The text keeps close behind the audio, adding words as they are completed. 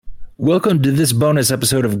Welcome to this bonus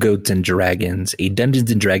episode of Goats and Dragons, a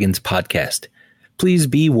Dungeons & Dragons podcast. Please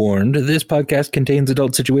be warned, this podcast contains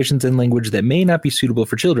adult situations and language that may not be suitable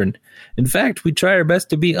for children. In fact, we try our best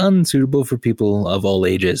to be unsuitable for people of all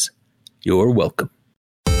ages. You're welcome.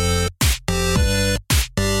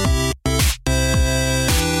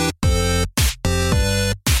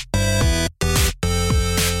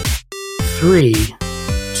 Three,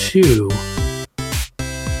 two,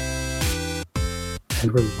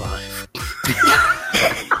 and we're live.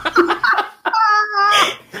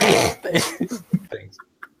 Thanks.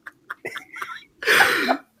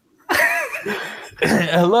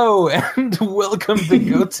 Hello and welcome to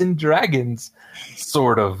Goats and Dragons,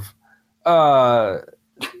 sort of.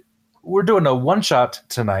 We're doing a one-shot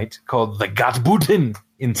tonight called the Gatbuten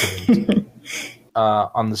Incident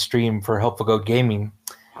on the stream for Helpful Goat Gaming.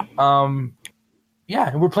 And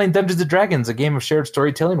we're playing Dungeons & Dragons, a game of shared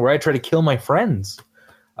storytelling where I try to kill my friends.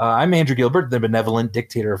 I'm Andrew Gilbert, the benevolent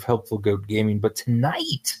dictator of Helpful Goat Gaming, but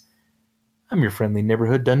tonight, I'm your friendly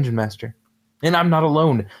neighborhood dungeon master. And I'm not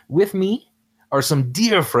alone. With me are some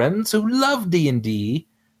dear friends who love D&D.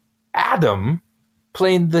 Adam,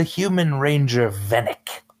 playing the human ranger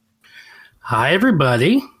Venick. Hi,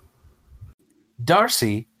 everybody.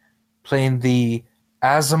 Darcy, playing the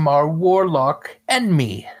Azamar warlock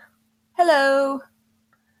Enmi. Hello.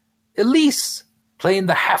 Elise, playing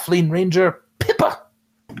the halfling ranger Pippa.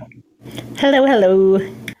 Hello, hello.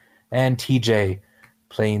 And TJ,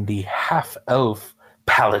 playing the half-elf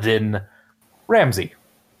paladin Ramsey.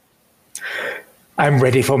 I'm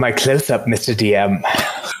ready for my close-up, Mr. DM.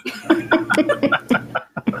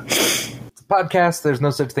 It's a podcast. There's no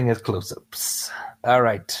such thing as close-ups. All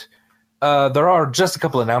right. There are just a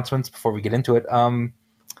couple announcements before we get into it.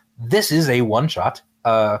 This is a one-shot.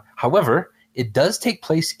 However, it does take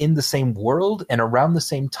place in the same world and around the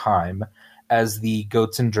same time as the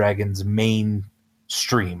Goats and Dragons main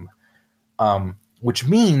stream. Which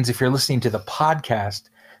means if you're listening to the podcast,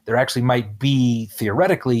 there actually might be,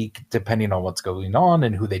 theoretically, depending on what's going on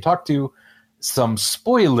and who they talk to, some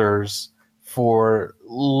spoilers for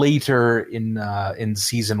later in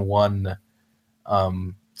season 1.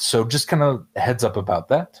 So just kind of heads up about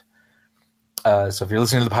that. So if you're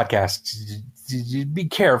listening to the podcast, be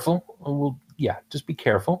careful. Just be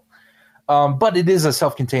careful. But it is a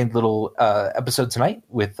self-contained little episode tonight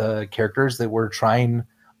with characters that we're trying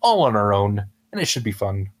all on our own, and it should be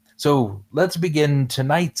fun. So let's begin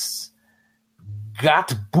tonight's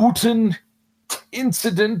Gatbuten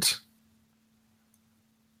Incident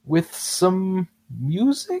with some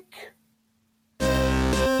music.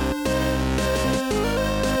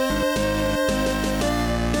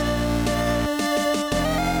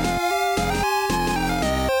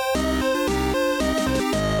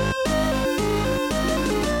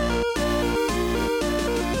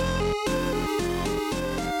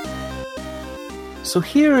 So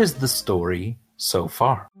here is the story so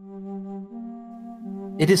far.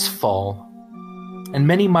 It is fall, and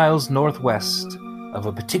many miles northwest of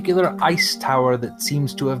a particular ice tower that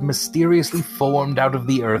seems to have mysteriously formed out of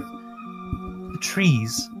the earth, the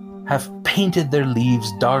trees have painted their leaves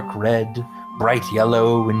dark red, bright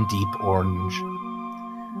yellow, and deep orange.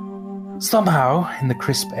 Somehow, in the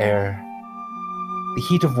crisp air, the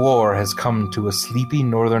heat of war has come to a sleepy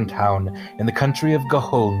northern town in the country of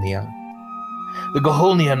Gaholnia. The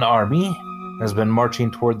Gaholnian army has been marching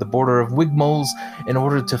toward the border of Wigmols in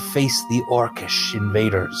order to face the Orcish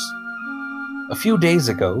invaders. A few days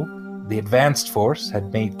ago, the advanced force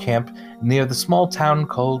had made camp near the small town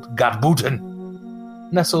called Gatbuten,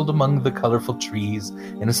 nestled among the colorful trees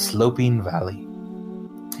in a sloping valley.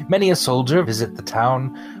 Many a soldier visit the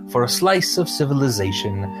town for a slice of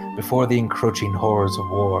civilization before the encroaching horrors of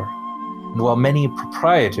war. And while many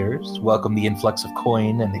proprietors welcome the influx of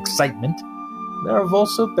coin and excitement, there have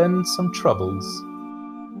also been some troubles.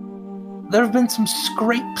 There have been some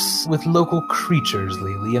scrapes with local creatures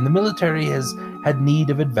lately, and the military has had need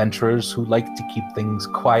of adventurers who like to keep things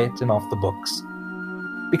quiet and off the books.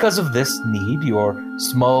 Because of this need, your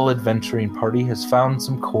small adventuring party has found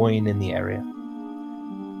some coin in the area.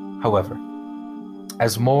 However,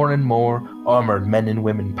 as more and more armored men and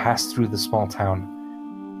women pass through the small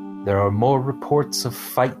town, there are more reports of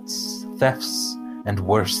fights, thefts, and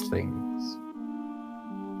worse things.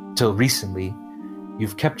 Till recently,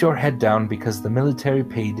 you've kept your head down because the military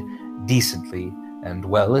paid decently, and,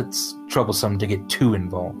 well, it's troublesome to get too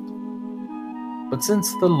involved. But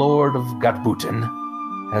since the Lord of Gatbuten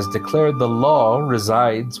has declared the law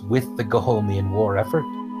resides with the Gaholnian war effort,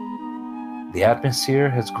 the atmosphere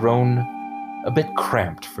has grown a bit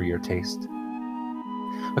cramped for your taste.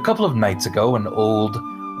 A couple of nights ago, an old,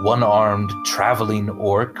 one-armed traveling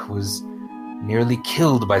orc was nearly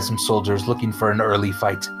killed by some soldiers looking for an early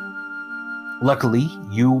fight. Luckily,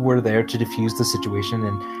 you were there to defuse the situation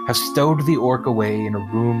and have stowed the orc away in a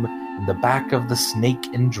room in the back of the Snake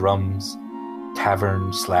and Drums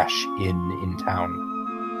tavern/inn in town.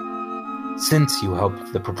 Since you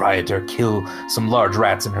helped the proprietor kill some large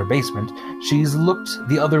rats in her basement, she's looked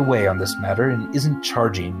the other way on this matter and isn't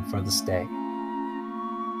charging for the stay.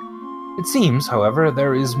 It seems, however,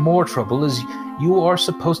 there is more trouble as you are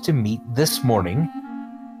supposed to meet this morning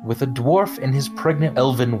with a dwarf and his pregnant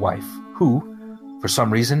elven wife, who, for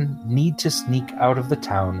some reason, need to sneak out of the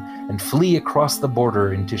town and flee across the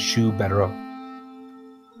border into Shu Bedro.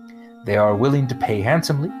 They are willing to pay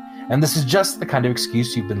handsomely, and this is just the kind of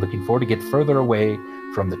excuse you've been looking for to get further away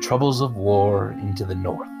from the troubles of war into the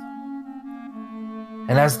north.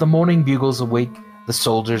 And as the morning bugles awake the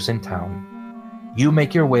soldiers in town, you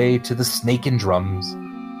make your way to the Snake and Drums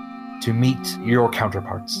to meet your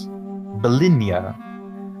counterparts. Belinia,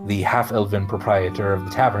 the half-elven proprietor of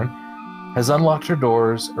the tavern, has unlocked her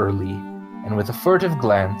doors early and with a furtive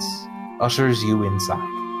glance ushers you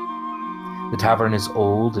inside. The tavern is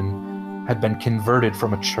old and had been converted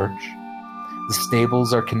from a church. The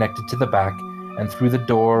stables are connected to the back, and through the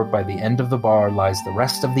door by the end of the bar lies the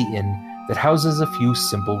rest of the inn that houses a few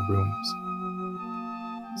simple rooms.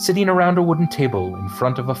 Sitting around a wooden table in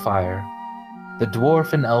front of a fire, the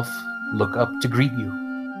dwarf and elf look up to greet you.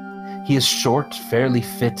 He is short, fairly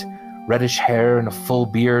fit, reddish hair and a full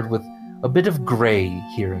beard with a bit of gray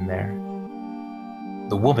here and there.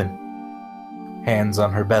 The woman, hands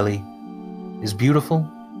on her belly, is beautiful,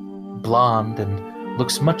 blonde, and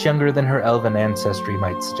looks much younger than her elven ancestry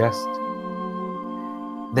might suggest.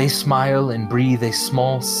 They smile and breathe a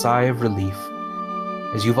small sigh of relief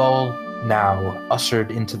as you've all now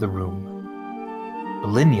ushered into the room.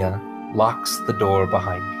 Belinia locks the door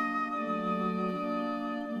behind you.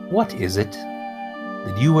 What is it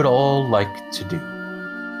that you would all like to do?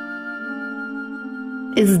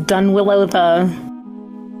 Is Dunwillow the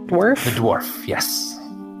dwarf? The dwarf, yes.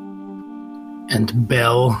 And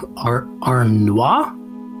Belle Arnois?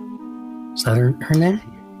 Is that her name?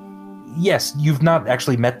 Yes, you've not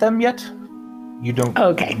actually met them yet. You don't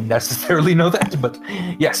necessarily know that, but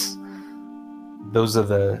yes. Those are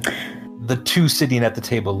the two sitting at the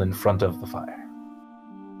table in front of the fire.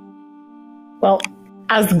 Well,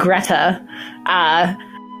 as Greta,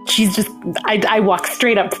 she's just... I walk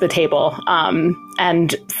straight up to the table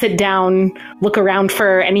and sit down, look around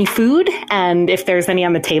for any food, and if there's any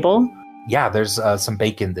on the table. Yeah, there's some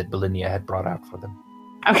bacon that Belinia had brought out for them.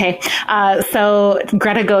 Okay, so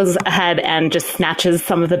Greta goes ahead and just snatches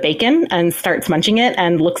some of the bacon and starts munching it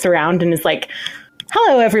and looks around and is like,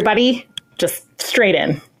 "Hello, everybody." Just straight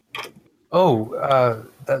in. Oh,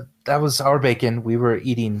 that was our bacon. We were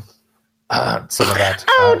eating some of that.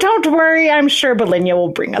 Oh, don't worry. I'm sure Belinia will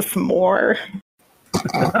bring us more.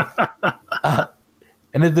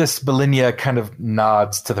 And at this, Belinia kind of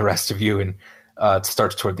nods to the rest of you and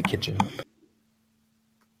starts toward the kitchen.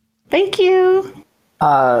 Thank you.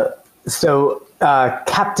 So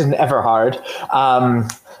Captain Everhard,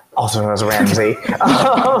 also known as Ramsey,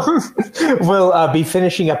 will be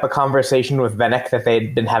finishing up a conversation with Venek that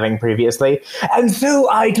they'd been having previously. And so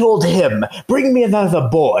I told him, "Bring me another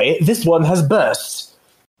boy. This one has burst."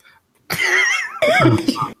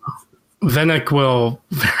 Venek will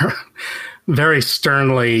very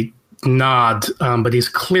sternly nod, but he's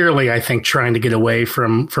clearly, I think, trying to get away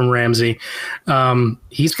from Ramsey.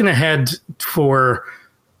 He's going to head for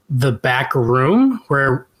the back room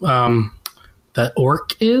where that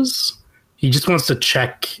orc is. He just wants to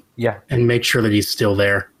check and make sure that he's still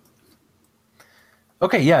there.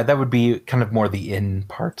 Okay, yeah, that would be kind of more the in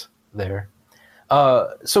part there.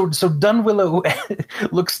 So Dunwillow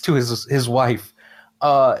looks to his wife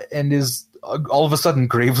and is all of a sudden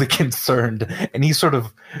gravely concerned, and he sort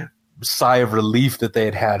of sigh of relief that they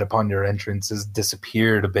had upon your entrance has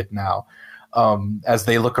disappeared a bit now, as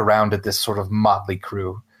they look around at this sort of motley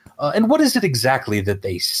crew. And what is it exactly that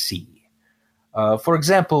they see? For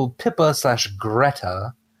example,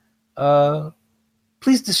 Pippa/Greta,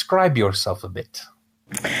 please describe yourself a bit.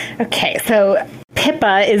 Okay, so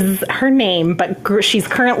Pippa is her name, but she's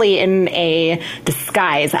currently in a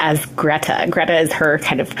disguise as Greta. Greta is her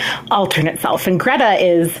kind of alternate self, and Greta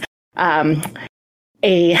is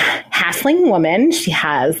a halfling woman. She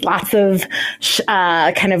has lots of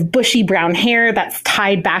kind of bushy brown hair that's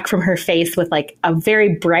tied back from her face with like a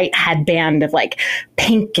very bright headband of like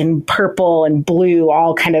pink and purple and blue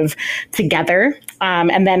all kind of together.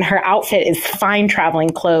 And then her outfit is fine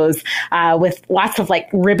traveling clothes with lots of like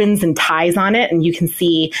ribbons and ties on it. And you can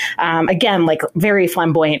see, again, like very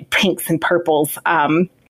flamboyant pinks and purples.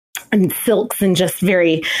 And silks and just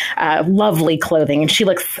very lovely clothing. And she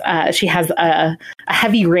has a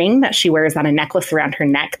heavy ring that she wears on a necklace around her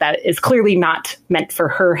neck that is clearly not meant for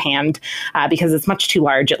her hand because it's much too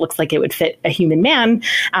large. It looks like it would fit a human man.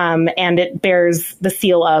 And it bears the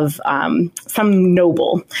seal of some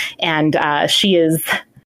noble. And she is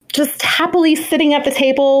just happily sitting at the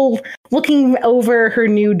table, looking over her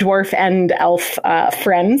new dwarf and elf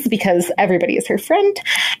friends, because everybody is her friend,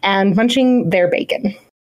 and munching their bacon.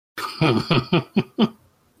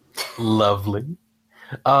 Lovely.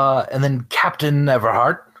 And then Captain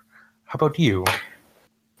Everhart, how about you?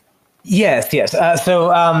 Yes.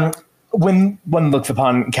 So when one looks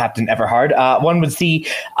upon Captain Everhard, one would see,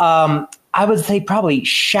 I would say probably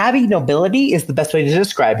shabby nobility is the best way to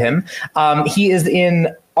describe him. He is in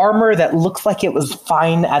armor that looks like it was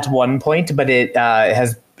fine at one point, but it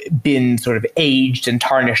has been sort of aged and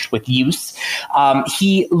tarnished with use.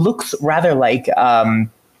 He looks rather like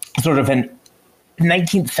sort of an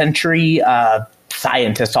 19th century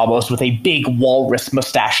scientist almost, with a big walrus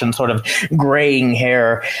mustache and sort of graying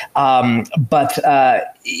hair. But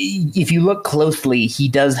if you look closely, he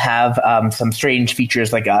does have some strange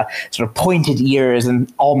features, like a sort of pointed ears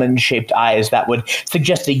and almond-shaped eyes that would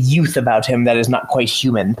suggest a youth about him that is not quite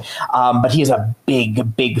human. But he is a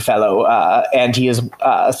big fellow, and he is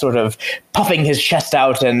sort of puffing his chest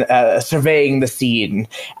out and surveying the scene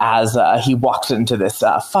as he walks into this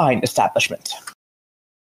fine establishment.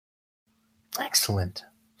 Excellent.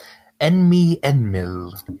 Enmi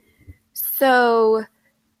Enmil. So,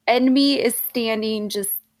 Enmi is standing just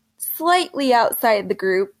slightly outside the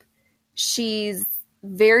group. She's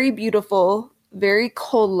very beautiful, very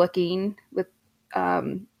cold looking, with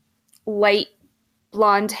light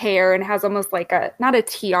blonde hair, and has almost like not a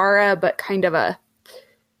tiara, but kind of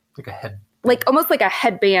like a head. Like almost like a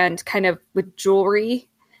headband kind of with jewelry.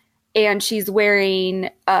 And she's wearing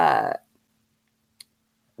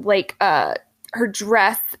her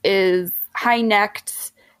dress is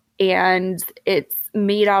high-necked, and it's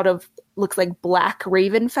made out of, looks like black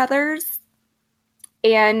raven feathers.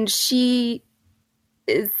 And she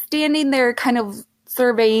is standing there kind of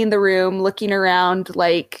surveying the room, looking around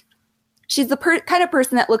like she's the kind of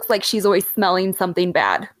person that looks like she's always smelling something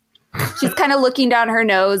bad. She's kind of looking down her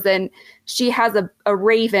nose, and she has a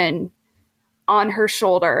raven on her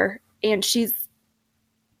shoulder, and she's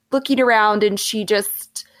looking around, and she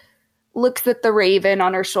just looks at the raven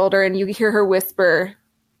on her shoulder, and you hear her whisper,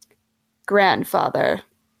 "Grandfather,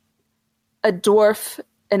 a dwarf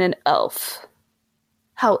and an elf.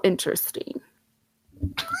 How interesting."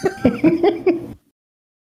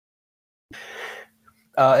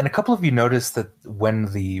 And a couple of you notice that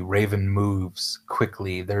when the raven moves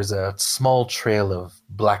quickly, there's a small trail of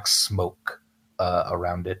black smoke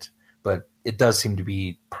around it, but it does seem to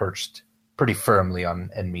be perched pretty firmly on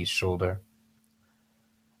Enmi's shoulder.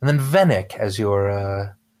 And then Venek, as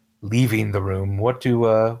you're leaving the room, what do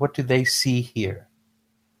they see here?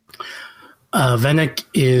 Venek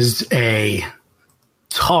is a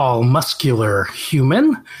tall, muscular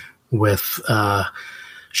human with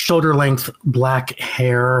shoulder-length black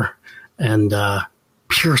hair and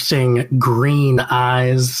piercing green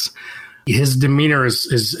eyes. His demeanor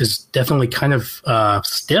is definitely kind of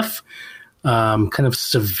stiff, kind of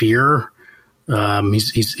severe.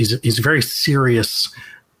 He's a very serious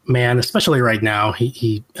man, especially right now.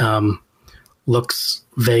 He looks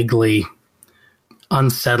vaguely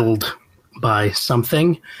unsettled by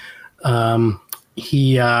something.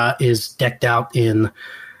 He is decked out in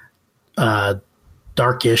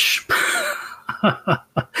darkish,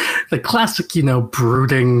 the classic,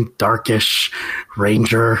 brooding, darkish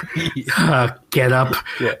ranger get up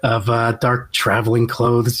of dark traveling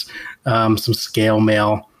clothes, some scale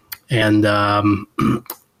mail, and a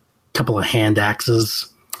couple of hand axes,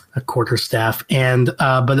 a quarterstaff, and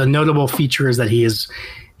but a notable feature is that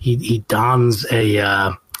he dons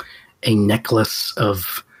a necklace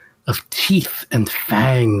of teeth and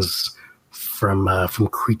fangs from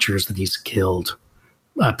creatures that he's killed.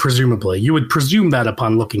 Presumably, you would presume that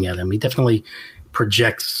upon looking at him. He definitely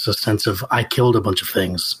projects a sense of, I killed a bunch of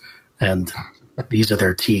things, and these are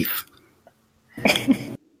their teeth.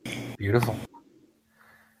 Beautiful.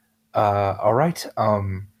 All right.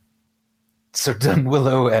 So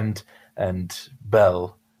Dunwillow and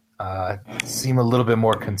Belle seem a little bit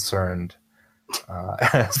more concerned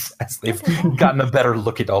as they've gotten a better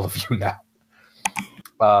look at all of you now.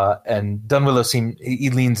 And Dunwillow he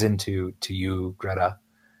leans into you, Greta,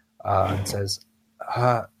 and says,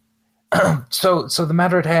 So the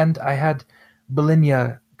matter at hand, I had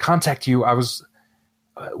Belinia contact you. I was,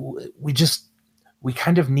 we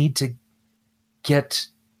kind of need to get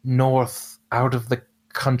north out of the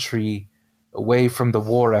country, away from the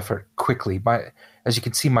war effort quickly. As you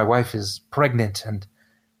can see, my wife is pregnant, and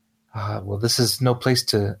this is no place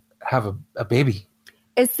to have a baby.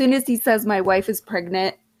 As soon as he says my wife is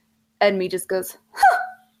pregnant, Enmi just goes,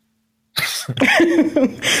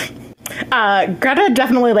 Greta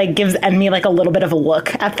definitely gives Enmi a little bit of a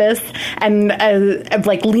look at this and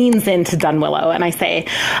leans into Dunwillow, and I say,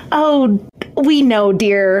 "Oh, we know,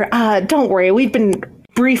 dear. Don't worry. We've been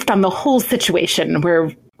briefed on the whole situation.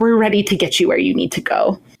 We're ready to get you where you need to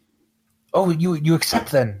go." Oh, you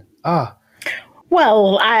accept then?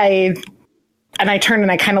 Well, I turn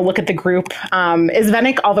and I kind of look at the group. Is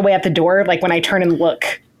Venick all the way at the door? When I turn and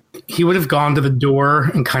look, he would have gone to the door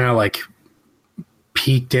and kind of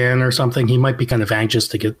peeked in or something. He might be kind of anxious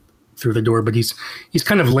to get through the door, but he's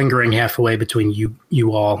kind of lingering halfway between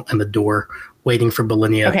you all and the door, waiting for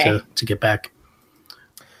Belinia to get back.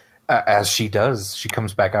 As she does, she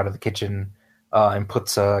comes back out of the kitchen and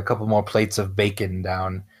puts a couple more plates of bacon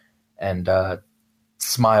down and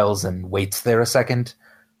smiles and waits there a second.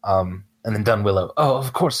 And then Dunwillow, "Oh,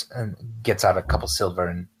 of course," and gets out a couple silver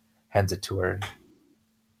and hands it to her.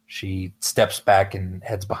 She steps back and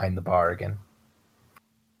heads behind the bar again.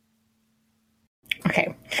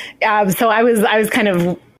 Okay. So I was kind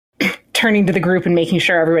of turning to the group and making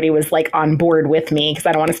sure everybody was on board with me, because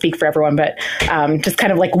I don't want to speak for everyone, but just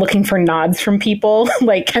kind of looking for nods from people,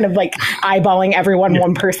 eyeballing everyone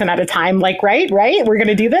one person at a time, right, we're going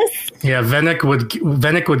to do this. Yeah, Venick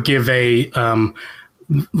would give a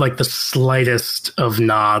the slightest of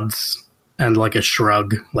nods and a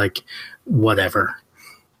shrug, whatever.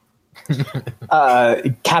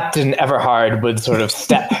 Captain Everhard would sort of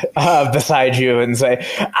step beside you and say,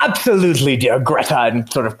 "Absolutely, dear Greta,"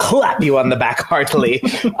 and sort of clap you on the back heartily,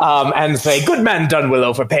 and say, "Good man,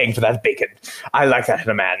 Dunwillow, for paying for that bacon. I like that in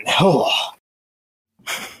a man." Oh.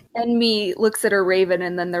 Enmi looks at her raven,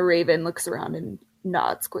 and then the raven looks around and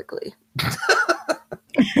nods quickly.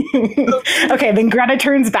 Okay, then Greta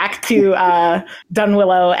turns back to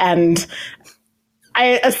Dunwillow and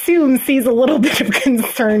I assume sees a little bit of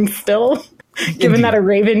concern still, given that a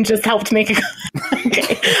raven just helped make a...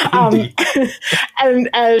 Okay. And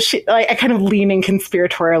she, I kind of lean in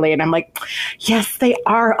conspiratorially, and I'm like, "Yes, they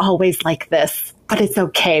are always like this, but it's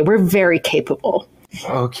okay. We're very capable."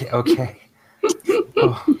 Okay.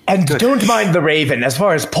 Oh, and good. Don't mind the raven. As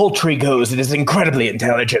far as poultry goes, it is incredibly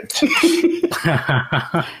intelligent. And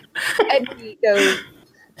he goes,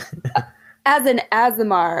 "As an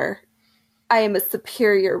Aasimar, I am a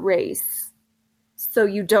superior race, so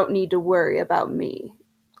you don't need to worry about me."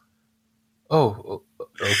 Oh,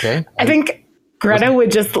 okay. I think Greta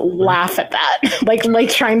would just laugh at that, like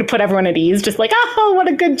trying to put everyone at ease, just "Oh, what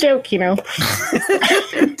a good joke,"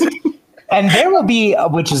 And there will be,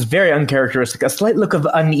 which is very uncharacteristic, a slight look of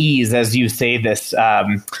unease as you say this,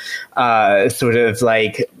 sort of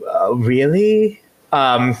really?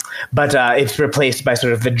 But it's replaced by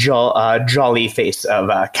sort of the jolly face of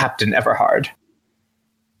Captain Everhard.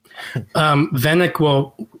 Venick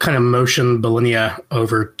will kind of motion Belinia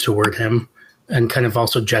over toward him and kind of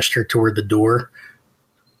also gesture toward the door.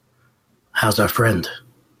 "How's our friend?"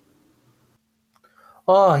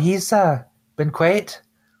 "Oh, he's been quiet.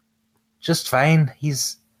 Just fine.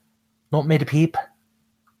 He's not made a peep.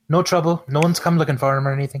 No trouble. No one's come looking for him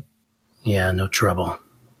or anything." "Yeah, no trouble."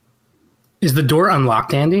 Is the door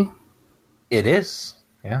unlocked, Andy? It is,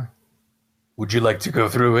 yeah. Would you like to go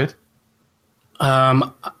through it?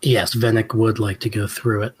 Yes, Venick would like to go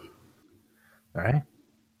through it. All right.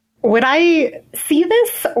 Would I see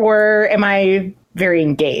this, or am I very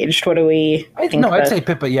engaged? What do we think? No, I'd say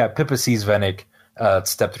Pippa. Yeah, Pippa sees Venick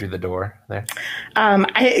step through the door there.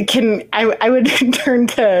 I would turn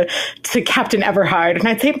to Captain Everhard and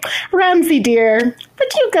I'd say, "Ramsay, dear,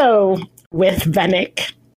 would you go with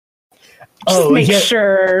Venick? Just make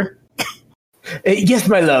sure." Yes,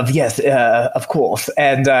 my love. Yes, of course.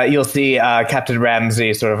 And you'll see Captain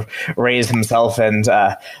Ramsay sort of raise himself and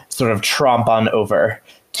sort of tromp on over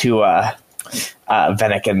to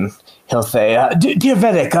Venick, and he'll say, "Dear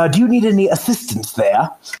Venick, do you need any assistance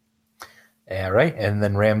there?" All right, and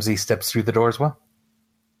then Ramsay steps through the door as well.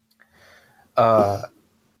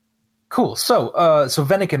 Cool. So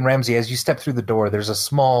Venick and Ramsay, as you step through the door, there's a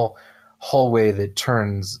small hallway that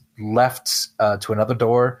turns left to another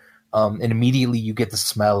door. And immediately you get the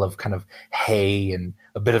smell of kind of hay and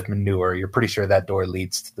a bit of manure. You're pretty sure that door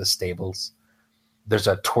leads to the stables. There's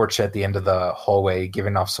a torch at the end of the hallway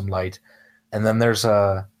giving off some light. And then there's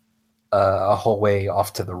a a hallway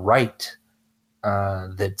off to the right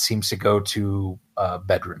that seems to go to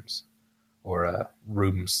bedrooms or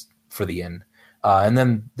rooms for the inn. And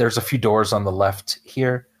then there's a few doors on the left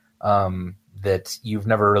here that you've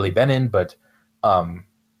never really been in, but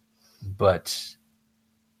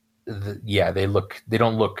they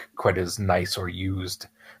don't look quite as nice or used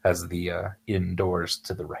as the indoors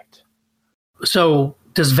to the right. So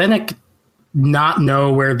does Venick not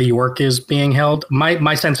know where the orc is being held?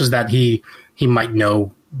 My sense is that he might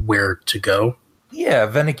know where to go. Yeah,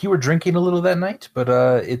 Venick, you were drinking a little that night, but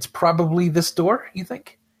it's probably this door, you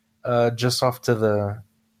think? Just off to the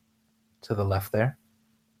left there.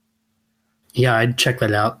 Yeah, I'd check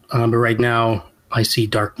that out. But right now, I see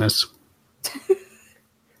darkness.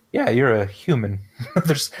 Yeah, you're a human.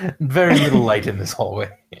 There's very little light in this hallway.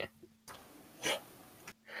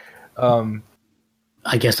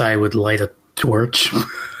 I guess I would light a torch. All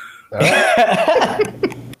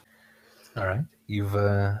right. All right. You've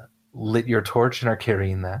lit your torch and are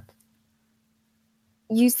carrying that.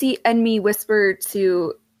 You see Enmi whisper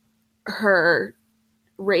to her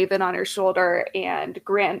raven on her shoulder, and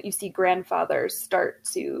you see grandfather start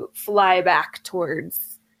to fly back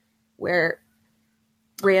towards where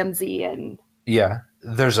Ramsey and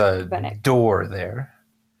there's a Venick. door there.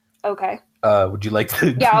 Okay. Would you like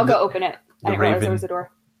to? Yeah, I'll go open it. I didn't realize raven there was a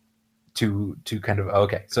door. To kind of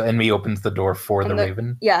okay. So Enmi opens the door for the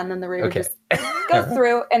raven. Yeah, and then the raven Okay. just goes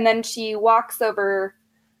through, and then she walks over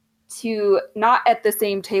to not at the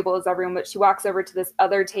same table as everyone, but she walks over to this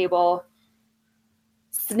other table,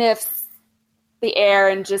 sniffs the air,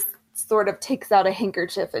 and just sort of takes out a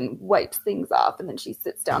handkerchief and wipes things off, and then she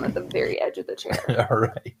sits down at the very edge of the chair. All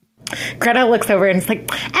right. Greta looks over and is like,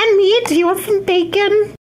 Enmi, do you want some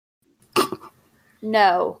bacon?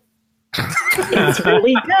 No. It's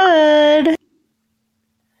really good.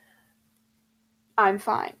 I'm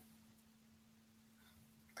fine.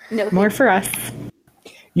 No. More for us.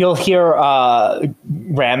 You'll hear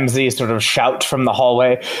Ramsey sort of shout from the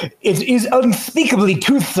hallway, "It is unspeakably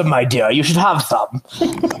toothsome, my dear. You should have some."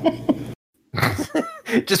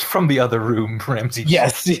 Just from the other room, Ramsey.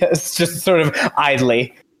 Yes, just sort of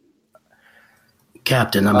idly.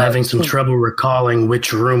 Captain, I'm having some trouble recalling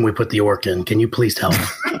which room we put the orc in. Can you please help?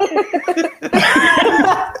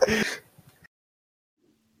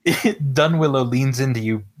 Dunwillow leans into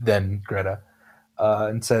you then, Greta,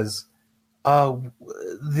 and says, is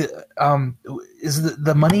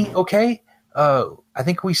the money okay? I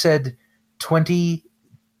think we said 20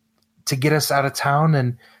 to get us out of town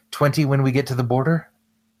and 20 when we get to the border.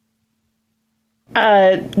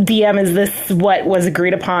 DM, is this what was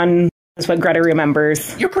agreed upon? Is what Greta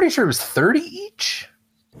remembers. You're pretty sure it was 30 each?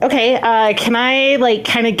 Okay, can I,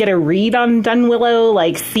 kind of get a read on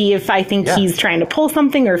Dunwillow? See if I think he's trying to pull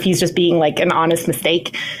something or if he's just being, an honest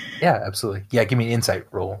mistake? Yeah, absolutely. Yeah, give me an insight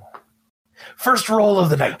roll. First roll of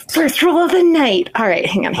the night. First roll of the night. All right,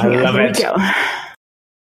 hang on. Love Here it. we go.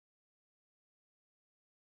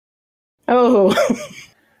 Oh.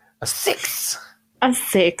 A 6. A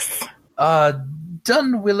 6.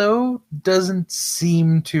 Dunwillow doesn't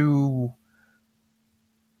seem to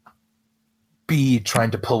be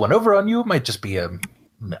trying to pull one over on you. It might just be an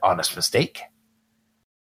honest mistake.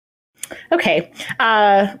 Okay.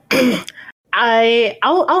 I'll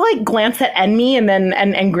glance at Enmi and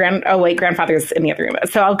then grandfather's in the other room.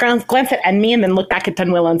 So I'll glance at Enmi and then look back at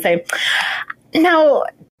Dunwillow and say, "Now,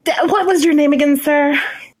 what was your name again, sir?"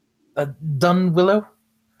 Dunwillow.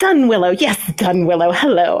 Dunwillow, yes, Dunwillow.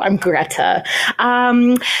 Hello, I'm Greta.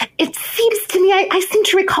 It seems to me, I seem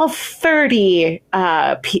to recall 30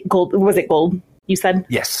 gold. Was it gold, you said?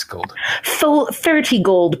 Yes, gold. 30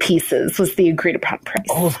 gold pieces was the agreed upon price.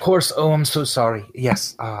 Oh, of course. Oh, I'm so sorry.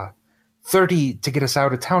 Yes, 30 to get us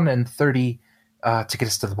out of town and 30 to get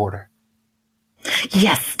us to the border.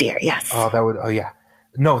 Yes, dear, yes. Oh, yeah.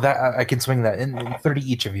 No, that I can swing that. In 30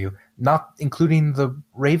 each of you. Not including the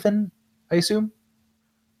raven, I assume?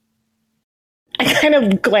 I kind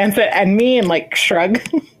of glance at Enmi and shrug.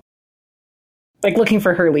 Looking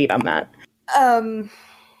for her lead on that. I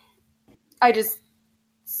just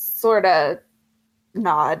sort of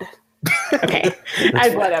nod. Okay.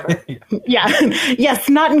 Whatever. Yeah. Yes,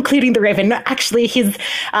 not including the raven. No, actually, his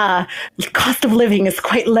cost of living is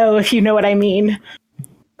quite low, if you know what I mean.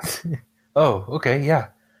 Oh, okay, yeah.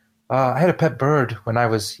 I had a pet bird when I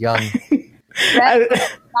was young.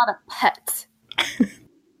 That's not a pet.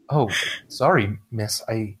 Oh, sorry, miss.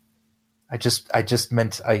 I just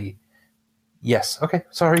meant yes. Okay,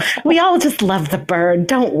 sorry. We all just love the bird.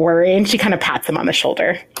 Don't worry. And she kind of pats him on the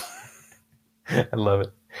shoulder. I love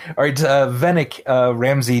it. All right, Venick,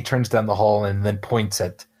 Ramsey turns down the hall and then points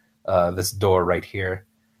at this door right here.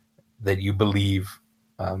 that you believe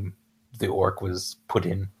the orc was put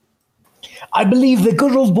in. I believe the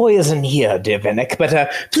good old boy isn't here, dear Venick,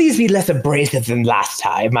 but please be less abrasive than last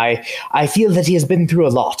time. I feel that he has been through a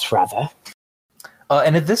lot, rather.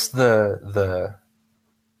 And at this, the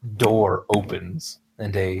door opens,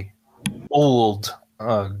 and a old,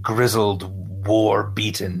 grizzled,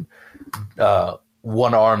 war-beaten,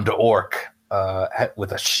 one-armed orc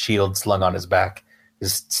with a shield slung on his back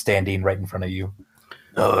is standing right in front of you.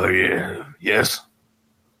 Oh, yeah. Yes?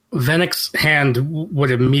 Venick's hand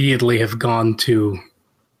would immediately have gone to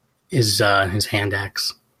his hand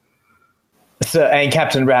axe. So, and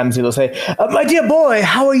Captain Ramsey will say, "My dear boy,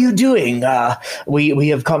 how are you doing? We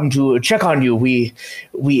have come to check on you. We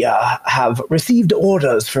have received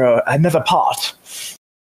orders for another part."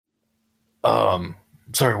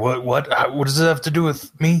 Sorry, what does it have to do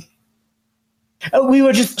with me? We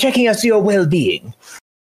were just checking as to your well-being.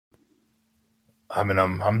 I mean,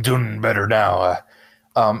 I'm doing better now.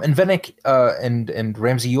 And Venick and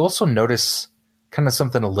Ramsey, you also notice kind of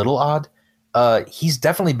something a little odd. He's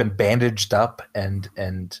definitely been bandaged up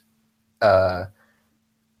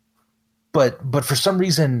but for some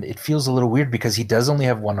reason it feels a little weird because he does only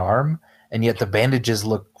have one arm, and yet the bandages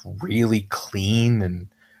look really clean and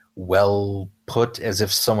well put, as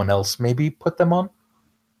if someone else maybe put them on.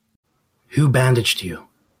 Who bandaged you?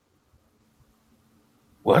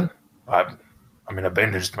 What? I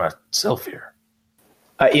bandaged myself here.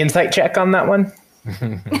 Insight check on that one.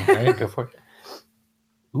 Right, go for it.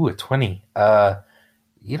 Ooh, a 20.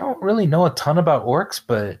 You don't really know a ton about orcs,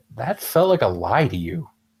 but that felt like a lie to you,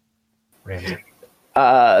 Ramsey.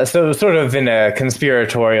 So sort of in a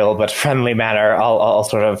conspiratorial but friendly manner, I'll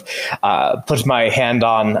sort of put my hand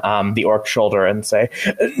on the orc's shoulder and say,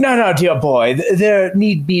 No, dear boy, there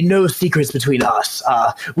need be no secrets between us.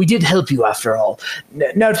 We did help you after all.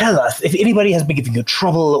 Now tell us, if anybody has been giving you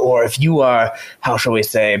trouble, or if you are, how shall we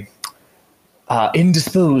say,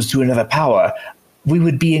 indisposed to another power, we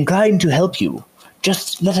would be inclined to help you.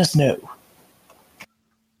 Just let us know.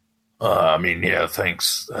 Yeah,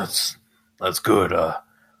 thanks. That's good.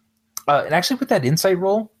 And actually, with that insight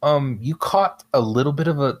roll, you caught a little bit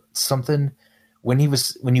of something when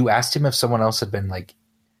you asked him if someone else had been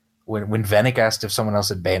when Venick asked if someone else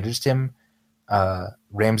had bandaged him.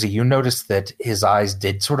 Ramsey, you noticed that his eyes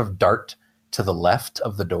did sort of dart to the left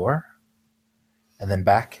of the door, and then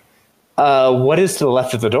back. What is to the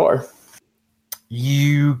left of the door?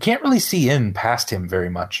 You can't really see in past him very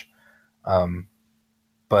much,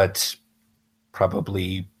 but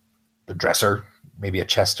probably the dresser, maybe a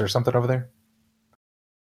chest or something over there.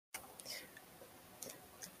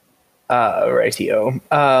 Rightio.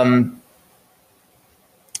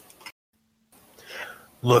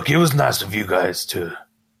 Look, it was nice of you guys to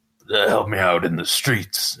help me out in the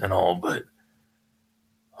streets and all, but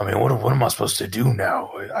I mean, what am I supposed to do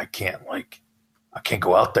now? I can't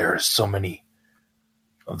go out there. There's so many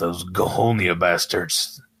of those Goholnia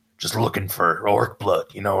bastards just looking for orc blood.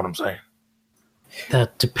 You know what I'm saying?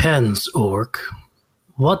 That depends, Orc.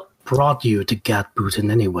 What brought you to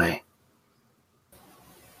Gatbooten anyway?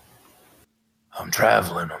 I'm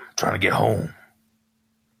traveling. I'm trying to get home.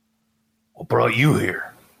 What brought you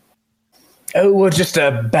here? Oh, we're just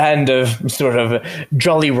a band of sort of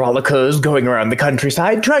jolly rollickers going around the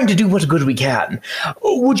countryside, trying to do what good we can.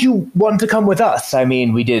 Would you want to come with us? I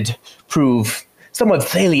mean, we did prove somewhat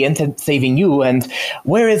salient in saving you, and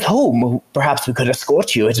where is home? Perhaps we could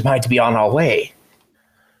escort you. It might be on our way.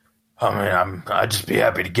 I mean, I'd just be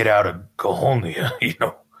happy to get out of Goholnia, you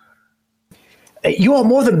know. You are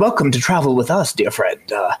more than welcome to travel with us, dear friend.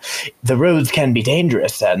 The roads can be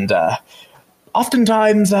dangerous, and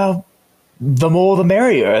oftentimes the more the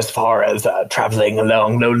merrier as far as traveling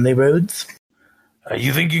along lonely roads.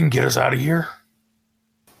 You think you can get us out of here?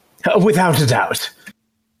 Without a doubt.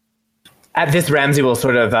 At this, Ramsey will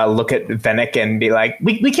sort of look at Venick and be like,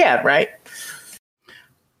 we can't, right?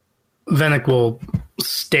 Venick will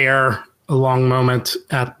stare a long moment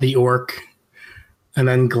at the orc and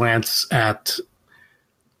then glance at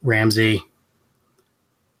Ramsey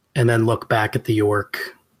and then look back at the orc,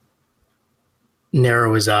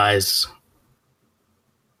 narrow his eyes,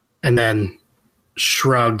 and then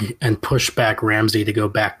shrug and push back Ramsey to go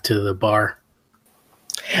back to the bar.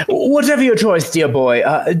 Whatever your choice, dear boy,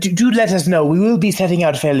 do let us know. We will be setting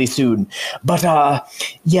out fairly soon. But,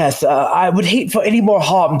 yes, I would hate for any more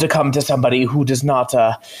harm to come to somebody who does not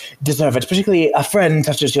deserve it, particularly a friend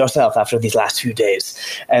such as yourself after these last few days.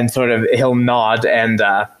 And sort of he'll nod and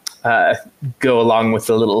go along with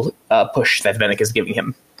the little push that Venick is giving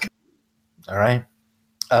him. All right.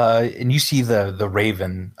 And you see the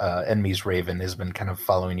raven, Enmy's raven, has been kind of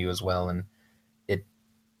following you as well, and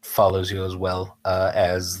follows you as well,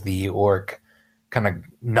 as the orc kind of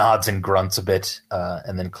nods and grunts a bit,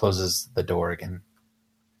 and then closes the door again.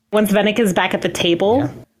 Once Venek is back at the table,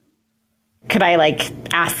 could I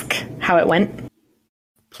ask how it went?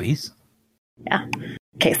 Please. Yeah.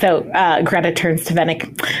 Okay, so Greta turns to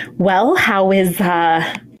Venek. Well, how is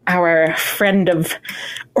our friend of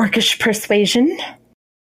orcish persuasion?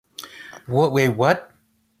 Wait, what?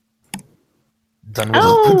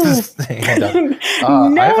 Dunwillow puts his hand up.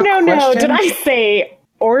 No. Did I say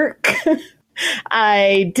orc?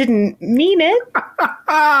 I didn't mean it.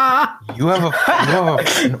 You have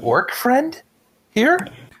an orc friend here?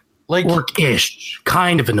 Orc-ish.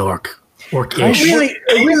 Kind of an orc. Orc-ish. Really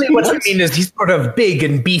what I mean is he's sort of big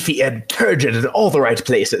and beefy and turgid in all the right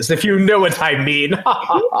places, if you know what I mean.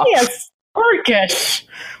 Yes, orcish.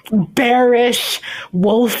 Bearish,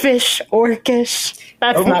 wolfish, orcish.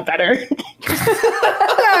 That's not better.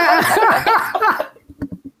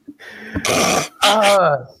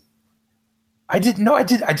 I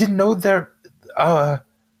didn't know there.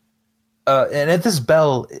 And at this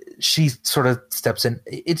bell, she sort of steps in.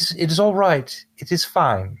 It is all right. It is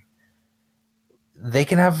fine. They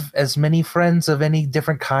can have as many friends of any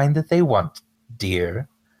different kind that they want, dear.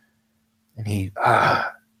 And he,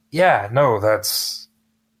 that's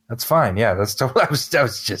fine. Yeah, that's totally. I was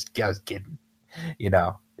kidding. You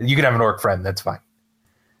know, you can have an orc friend. That's fine.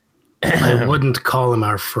 I wouldn't call him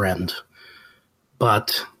our friend,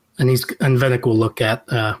 but and Venek will look at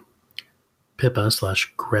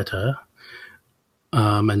Pippa/Greta,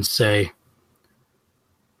 and say,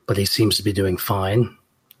 but he seems to be doing fine.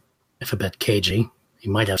 If a bit cagey, he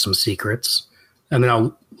might have some secrets. And then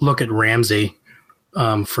I'll look at Ramsey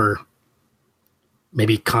for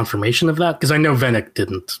maybe confirmation of that, because I know Venek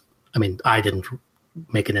didn't. I mean, I didn't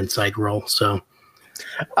make an insight roll, so.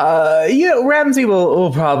 Ramsey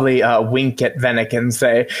will probably wink at Venek and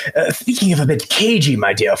say, speaking of a bit cagey,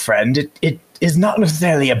 my dear friend, it is not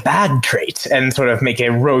necessarily a bad trait, and sort of make a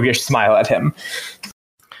roguish smile at him.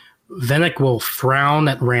 Venek will frown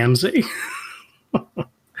at Ramsey.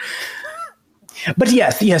 But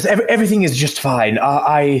yes, everything is just fine.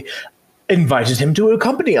 I invited him to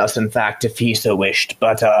accompany us, in fact, if he so wished,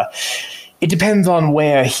 but it depends on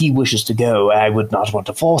where he wishes to go. I would not want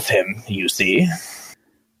to force him, you see.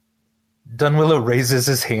 Dunwillow raises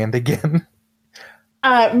his hand again.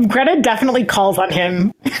 Greta definitely calls on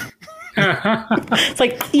him. It's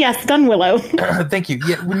like, yes, Dunwillow. Thank you.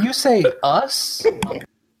 Yeah, when you say us,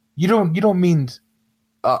 you don't mean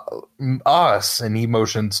us, and he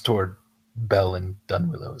motions toward Bell and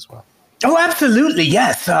Dunwillow as well. Oh, absolutely,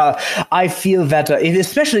 yes. I feel that,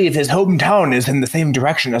 especially if his hometown is in the same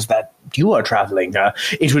direction as that you are traveling,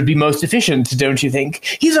 it would be most efficient, don't you think?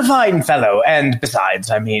 He's a fine fellow, and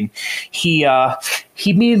besides, I mean, he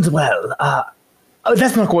means well.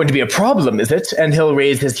 That's not going to be a problem, is it? And he'll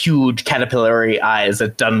raise his huge caterpillary eyes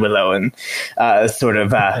at Dunwillow and sort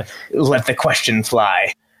of let the question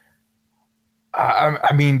fly.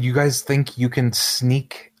 I mean, you guys think you can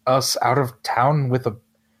sneak us out of town with a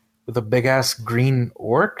big ass green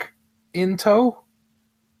orc in tow?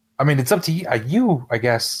 I mean, it's up to you, I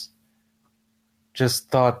guess. Just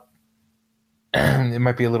thought it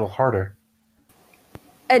might be a little harder.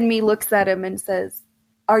 Edme looks at him and says,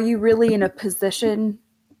 "Are you really in a position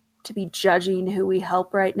to be judging who we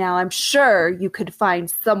help right now? I'm sure you could find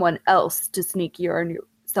someone else to sneak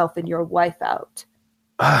yourself and your wife out."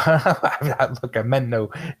 Look, I meant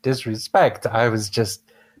no disrespect. I was just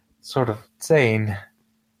sort of saying.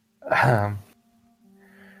 I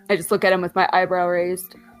just look at him with my eyebrow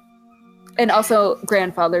raised. And also,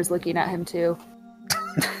 grandfather's looking at him too.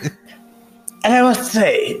 And I must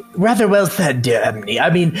say, rather well said, dear Emily.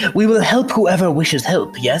 I mean, we will help whoever wishes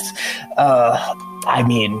help, yes? I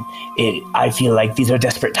feel like these are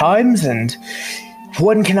desperate times, and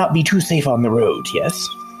one cannot be too safe on the road, yes?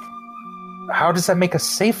 How does that make us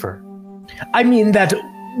safer? I mean that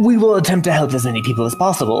we will attempt to help as many people as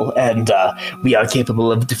possible, and we are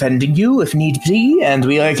capable of defending you if need be, and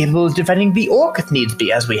we are capable of defending the orc if needs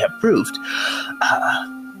be, as we have proved.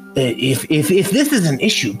 If this is an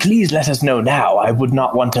issue, please let us know now. I would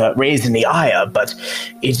not want to raise any ire, but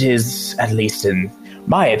it is, at least in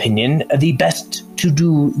my opinion, the best to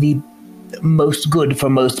do the most good for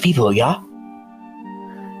most people, yeah?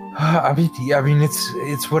 I mean,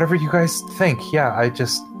 it's whatever you guys think. Yeah, I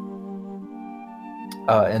just...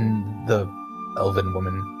 and the elven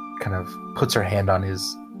woman kind of puts her hand on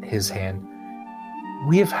his hand.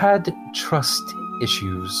 We have had trust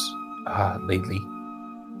issues lately.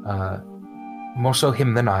 More so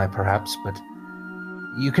him than I, perhaps, but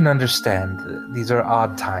you can understand. These are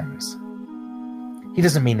odd times. He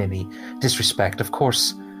doesn't mean any disrespect. Of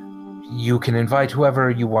course, you can invite whoever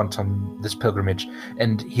you want on this pilgrimage.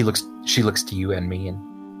 And she looks to you and me,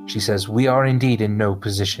 and she says, we are indeed in no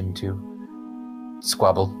position to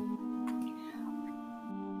squabble.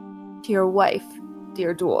 To your wife,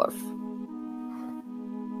 dear dwarf.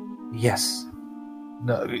 Yes.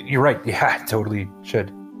 No, you're right. Yeah, I totally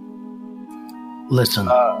should. Listen,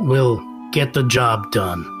 we'll get the job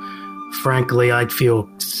done. Frankly, I'd feel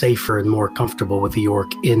safer and more comfortable with the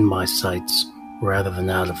orc in my sights rather than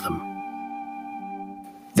out of them.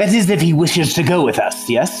 That is if he wishes to go with us,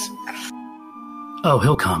 yes? Oh,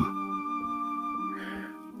 he'll come.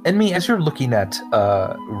 And me, as you're looking at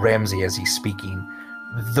Ramsey as he's speaking,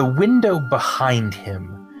 the window behind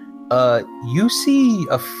him, you see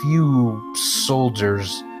a few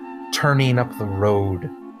soldiers turning up the road,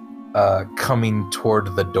 coming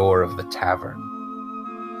toward the door of the tavern.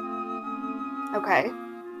 Okay.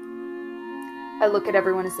 I look at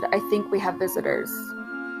everyone and said, I think we have visitors.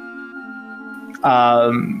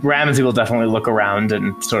 Ramsey will definitely look around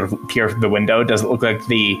and sort of peer through the window. Does it look like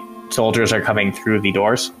the soldiers are coming through the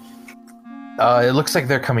doors? It looks like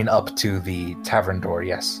they're coming up to the tavern door,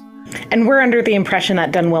 yes. And we're under the impression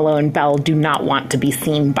that Dunwillow and Belle do not want to be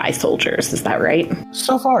seen by soldiers. Is that right?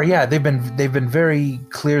 So far, yeah, they've been very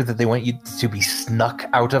clear that they want you to be snuck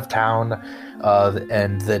out of town,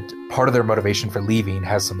 and that part of their motivation for leaving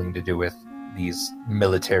has something to do with these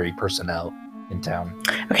military personnel in town.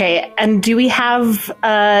 Okay, and do we have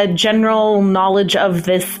general knowledge of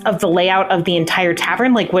the layout of the entire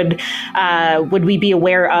tavern? Like, would we be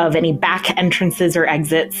aware of any back entrances or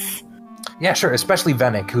exits? Yeah, sure. Especially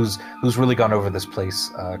Venick, who's really gone over this place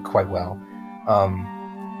quite well.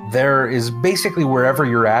 There is basically wherever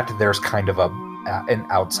you're at, there's kind of an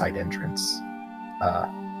outside entrance.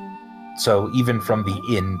 So even from the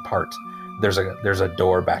inn part, there's a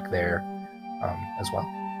door back there as well.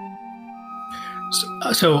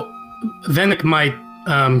 So Venick might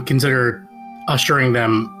consider ushering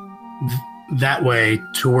them that way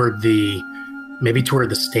toward the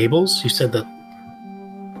stables. You said that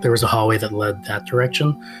there was a hallway that led that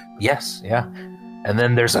direction? Yes, yeah. And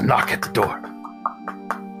then there's a knock at the door.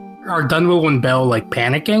 Are Dunwillow and Belle,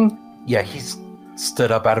 panicking? Yeah, he's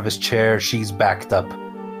stood up out of his chair. She's backed up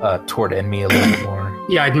toward Enmi a little bit more.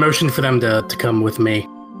 Yeah, I'd motion for them to come with me.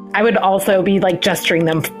 I would also be, gesturing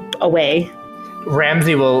them away.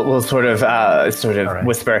 Ramsey will sort of right.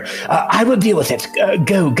 Whisper, I will deal with it.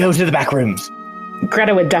 Go to the back rooms.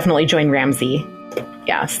 Greta would definitely join Ramsey.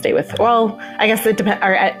 Yeah, stay with... Well, I guess it depends...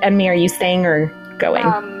 Enmi, are you staying or going?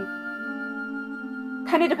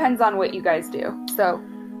 Kind of depends on what you guys do, so...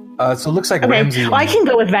 So it looks like okay. Ramsey... Well, I can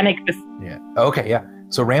go with Venick. Yeah. Okay, yeah.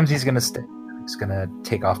 So Ramsey's going to stay. He's going to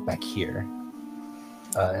take off back here,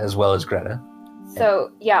 as well as Greta. So,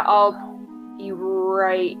 yeah, I'll be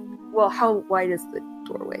right... Well, how wide is the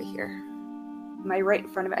doorway here? Am I right in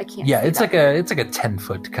front of it? I can't. Yeah, see it's that. like a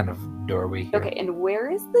 10-foot kind of doorway here. Okay, and where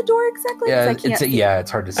is the door exactly? Yeah, it's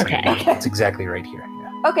hard to see. Okay. It's exactly right here.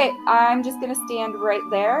 Yeah. Okay, I'm just gonna stand right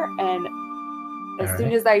there, and as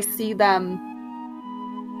soon as I see them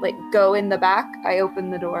go in the back, I open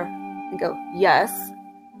the door and go, yes.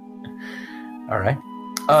 All right.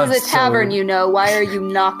 This is a tavern, Why are you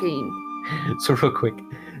knocking? So real quick,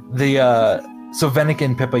 so Venick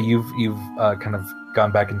and Pippa, you've kind of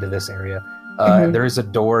gone back into this area. There is a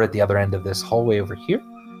door at the other end of this hallway over here,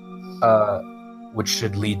 which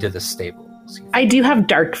should lead to the stables. I do have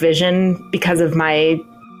dark vision because of my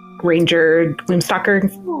Ranger Gloomstalker.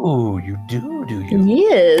 Oh, you do you?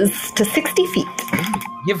 Yes, to 60 feet.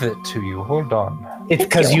 Give it to you. Hold on. It's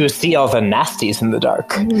because you see all the nasties in the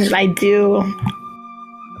dark. I do.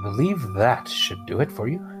 I believe that should do it for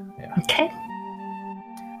you. Yeah. Okay.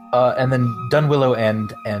 And then Dunwillow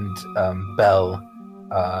and Belle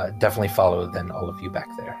definitely follow then all of you back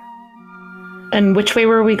there. And which way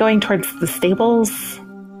were we going? Towards the stables?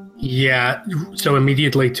 Yeah, so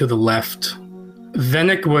immediately to the left.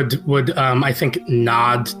 Venick would I think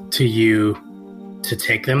nod to you to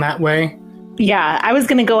take them that way. Yeah, I was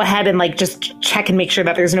going to go ahead and just check and make sure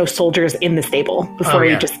that there's no soldiers in the stable before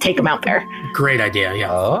you just take them out there. Great idea, yeah.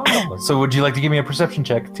 Oh, so would you like to give me a perception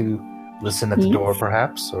check to listen at the door,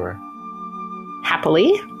 perhaps, or?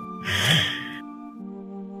 Happily.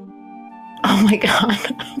 Oh my god.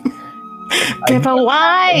 Pippa,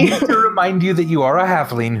 why? I need to remind you that you are a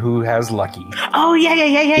halfling who has lucky. Oh, yeah.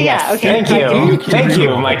 Yes, Okay. Thank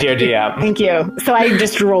you, my dear DM. Thank you. So I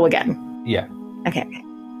just roll again. Yeah. Okay.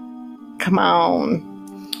 Come on.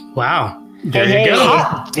 Wow. There Hey. you go.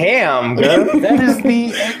 Hot damn, girl. That is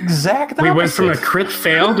the exact opposite. We went from a crit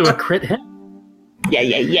fail to a crit hit.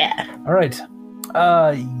 Yeah. All right.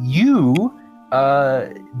 You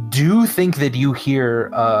do think that you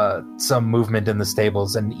hear some movement in the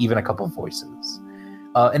stables and even a couple of voices.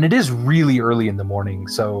 And it is really early in the morning,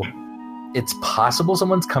 so it's possible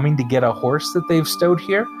someone's coming to get a horse that they've stowed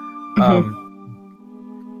here.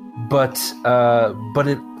 But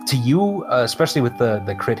to you, especially with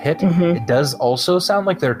the crit hit, it does also sound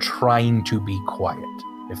like they're trying to be quiet,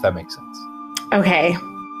 if that makes sense. Okay.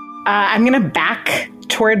 I'm going to back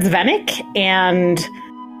towards Venick and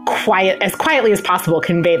as quietly as possible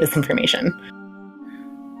convey this information.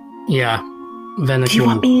 Yeah. Venick. Do you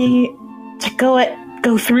want me to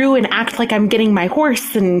go through and act like I'm getting my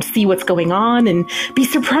horse and see what's going on and be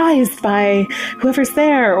surprised by whoever's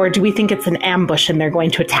there? Or do we think it's an ambush and they're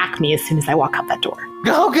going to attack me as soon as I walk out that door?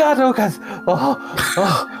 Oh God.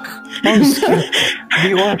 I'm scared.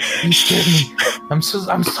 You scared me. I'm sorry.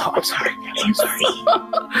 I'm sorry.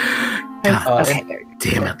 Okay.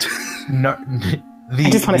 Damn it. No, I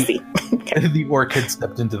just want to see. The orc had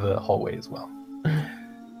stepped into the hallway as well.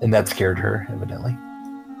 And that scared her, evidently.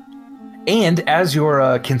 And as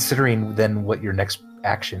you're considering then what your next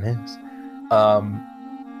action is,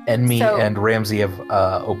 Enmi and Ramsey have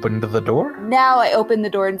opened the door. Now I open the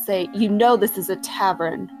door and say, "You know this is a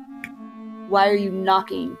tavern. Why are you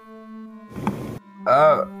knocking?"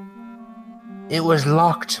 It was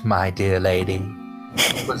locked, my dear lady.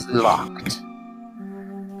 It was locked.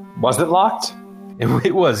 Was it locked?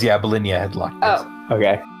 It was, yeah. Belinia had locked it. Oh,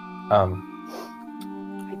 Okay.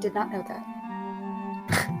 I did not know that.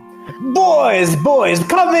 Boys,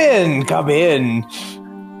 come in.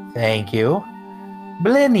 Thank you.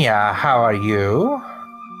 Belinia, how are you?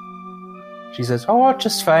 She says, "Oh,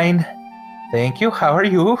 just fine. Thank you. How are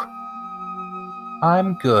you?"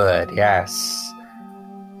 "I'm good, yes."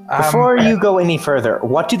 Before you go any further,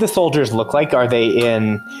 what do the soldiers look like? Are they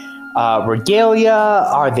in regalia?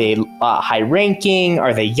 Are they high ranking?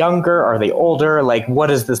 Are they younger? Are they older? Like, what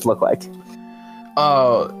does this look like?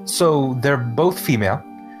 So they're both female.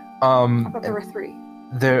 I thought there were three.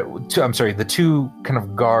 The two kind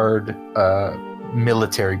of guard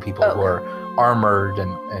military people who are armored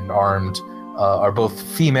and armed are both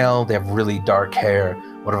female. They have really dark hair.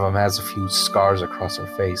 One of them has a few scars across her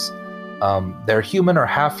face. They're human or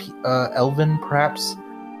half elven, perhaps.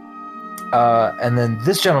 And then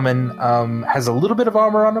this gentleman has a little bit of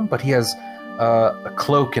armor on him, but he has a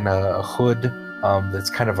cloak and a hood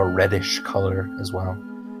that's kind of a reddish color as well.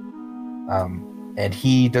 And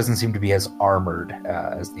he doesn't seem to be as armored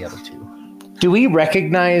as the other two. Do we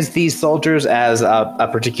recognize these soldiers as a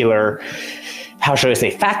particular, how should I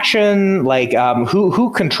say, faction? Like,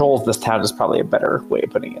 who controls this town is probably a better way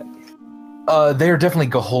of putting it. They are definitely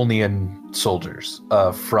Gaholnian soldiers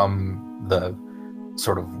from the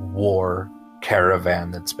sort of war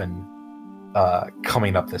caravan that's been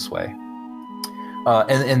coming up this way.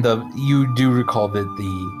 And you do recall that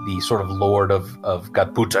the sort of lord of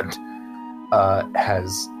Gatputant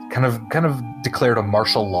has kind of declared a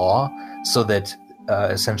martial law so that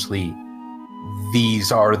essentially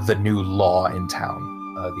these are the new law in town,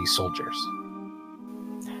 these soldiers.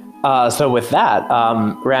 So with that,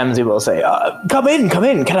 Ramsey will say, come in.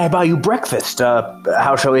 Can I buy you breakfast?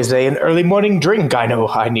 How shall we say, an early morning drink? I know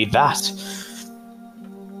I need that.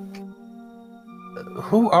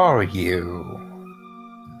 Who are you?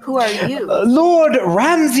 Who are you? Lord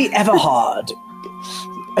Ramsey Everhard.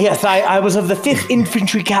 Yes, I was of the 5th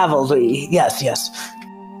Infantry Cavalry. Yes.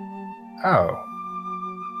 Oh,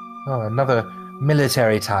 another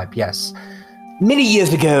military type, yes. Many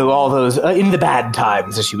years ago, all those, in the bad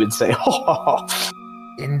times, as you would say.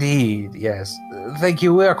 Indeed, yes. Thank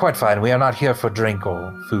you, we are quite fine. We are not here for drink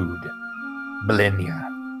or food. Belinia.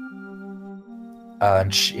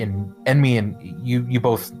 And Enmi and you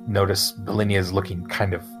both notice Belinia is looking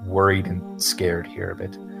kind of worried and scared here a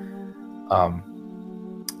bit.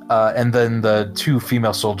 And then the two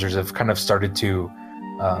female soldiers have kind of started to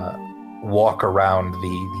walk around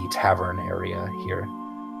the tavern area here.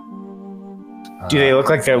 Do they look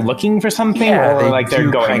like they're looking for something, or like they're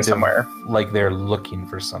going somewhere? Like they're looking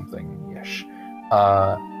for something, yes.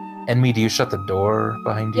 Enmi, do you shut the door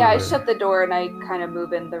behind you? Yeah, I shut the door and I kind of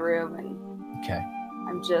move in the room and okay.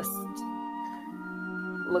 I'm just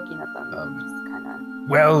looking at them. Just kind of.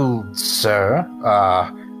 Well, sir,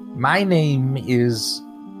 my name is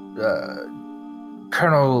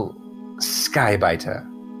Colonel Skybiter.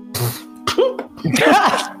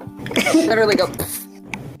 Literally go.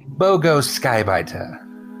 Bogo Skybiter,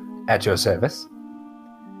 at your service.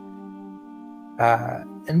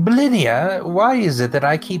 And Belinia, why is it that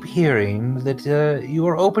I keep hearing that you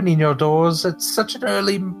are opening your doors at such an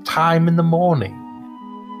early time in the morning?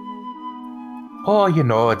 Oh,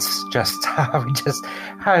 it's just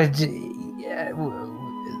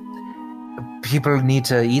people need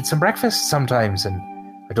to eat some breakfast sometimes, and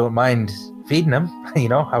I don't mind feeding them. You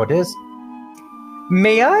know how it is.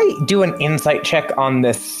 May I do an insight check on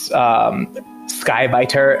this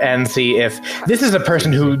Skybiter and see if this is a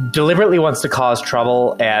person who deliberately wants to cause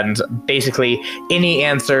trouble, and basically any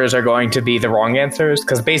answers are going to be the wrong answers?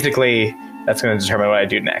 Because basically that's going to determine what I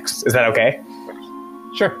do next. Is that okay?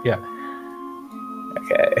 Sure. Yeah.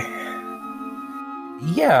 Okay.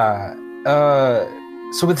 Yeah.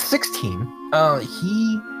 So with 16,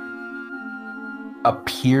 he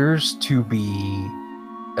appears to be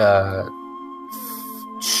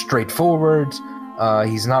straightforward.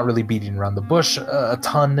 He's not really beating around the bush a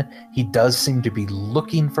ton. He does seem to be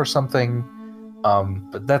looking for something,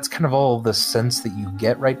 but that's kind of all the sense that you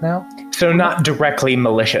get right now. So not directly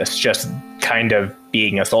malicious, just kind of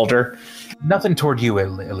being a soldier? Nothing toward you,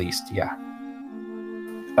 at least, yeah.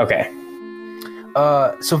 Okay.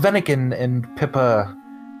 So Venick and Pippa,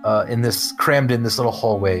 crammed in this little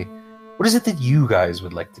hallway, what is it that you guys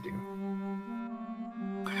would like to do?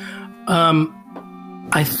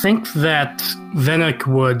 I think that Venick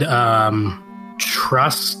would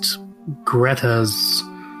trust Greta's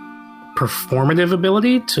performative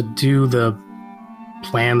ability to do the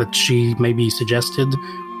plan that she maybe suggested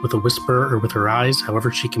with a whisper or with her eyes,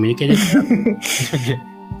 however she communicated.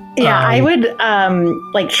 Yeah, I would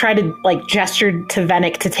try to gesture to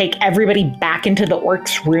Venick to take everybody back into the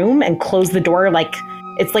orc's room and close the door like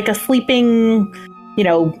it's like a sleeping,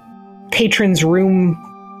 patron's room,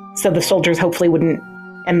 so the soldiers hopefully wouldn't.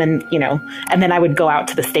 And then I would go out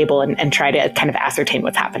to the stable and try to kind of ascertain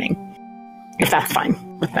what's happening, if that's fine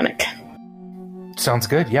with Venick. Sounds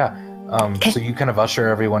good, yeah. Okay. So you kind of usher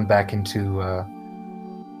everyone back into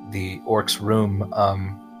the orc's room.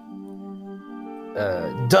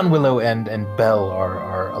 Dunwillow and Belle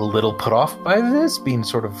are a little put off by this, being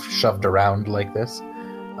sort of shoved around like this.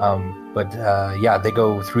 But they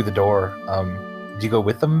go through the door. Do you go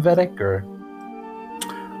with them, Vedic, or?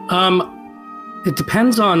 It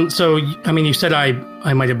depends on... So, I mean, you said I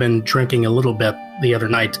might have been drinking a little bit the other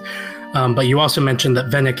night, but you also mentioned that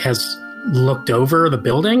Venick has looked over the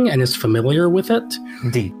building and is familiar with it.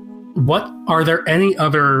 Indeed. Are there any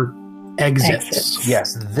other exits?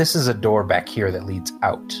 Yes, this is a door back here that leads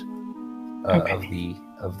out of the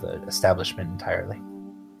establishment entirely.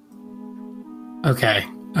 Okay.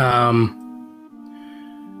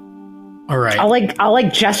 All right. I'll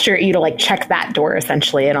gesture at you to check that door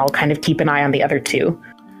essentially, and I'll kind of keep an eye on the other two.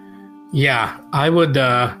 Yeah, I would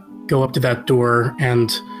go up to that door and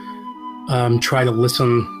try to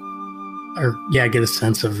listen, or get a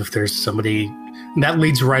sense of if there's somebody that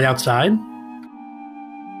leads right outside.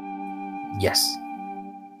 Yes.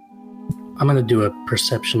 I'm going to do a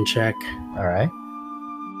perception check. All right.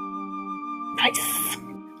 Nice.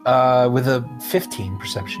 With a 15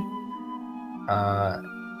 perception,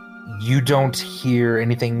 you don't hear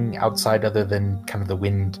anything outside other than kind of the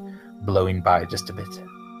wind blowing by just a bit.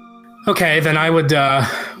 Okay, then I would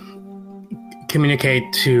communicate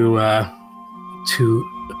to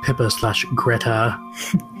Pippa / Greta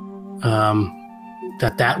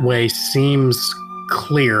that way seems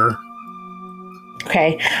clear.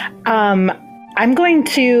 Okay. I'm going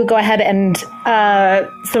to go ahead and,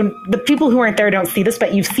 so the people who aren't there don't see this,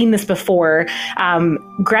 but you've seen this before.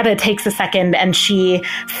 Greta takes a second and she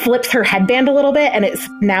flips her headband a little bit, and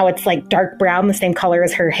it's like dark brown, the same color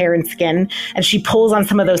as her hair and skin. And she pulls on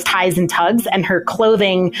some of those ties and tugs, and her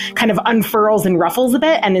clothing kind of unfurls and ruffles a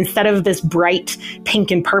bit. And instead of this bright pink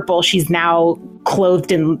and purple, she's now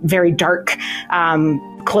clothed in very dark,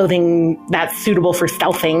 clothing that's suitable for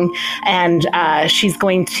stealthing, and she's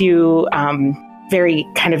going to very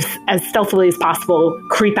kind of as stealthily as possible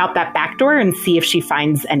creep out that back door and see if she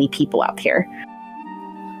finds any people out here.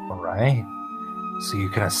 All right. So you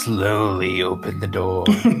kind of slowly open the door.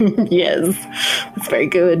 Yes, that's very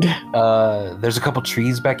good. There's a couple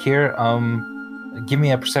trees back here. Give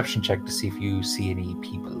me a perception check to see if you see any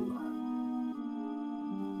people.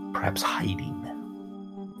 Perhaps hiding.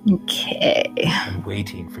 Okay. And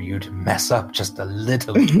waiting for you to mess up just a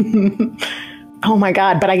little. Oh my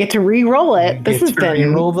god, but I get to re-roll it. This has been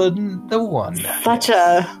re-roll the one. Such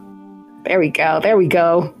a... There we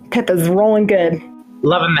go. Pippa's rolling good.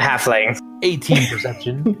 Loving the halfling. 18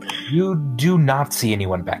 perception. You do not see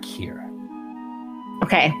anyone back here.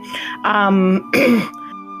 Okay. I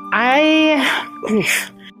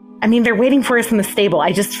mean, they're waiting for us in the stable.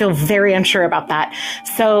 I just feel very unsure about that.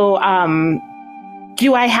 So,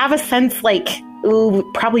 do I have a sense,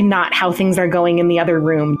 probably not how things are going in the other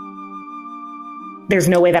room? There's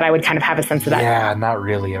no way that I would kind of have a sense of that. Yeah, not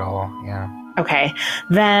really at all. Yeah. Okay.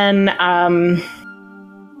 Then,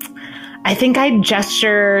 I think I'd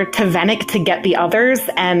gesture to Venick to get the others,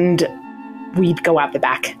 and we'd go out the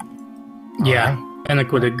back. Yeah,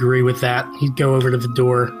 Venick would agree with that. He'd go over to the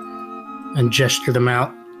door and gesture them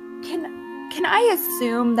out. Can I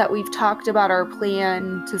assume that we've talked about our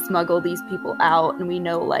plan to smuggle these people out, and we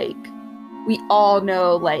all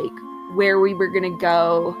know where we were gonna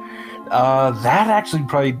go? That actually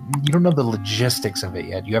probably, you don't know the logistics of it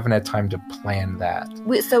yet. You haven't had time to plan that.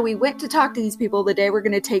 So we went to talk to these people the day we're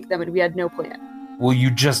gonna take them, and we had no plan. Well,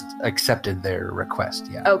 you just accepted their request,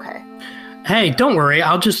 yeah. Okay. Hey, don't worry.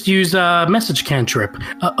 I'll just use a message cantrip.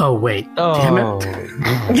 Wait. Damn it.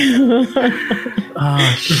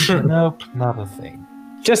 Nope, not a thing.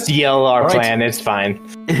 Just yell our Right. plan. It's fine.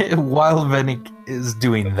 While Venick is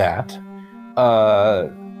doing that,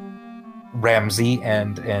 Ramsey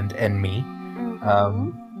and me,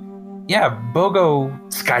 Bogo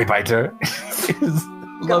Skybiter,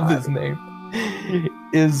 love his name,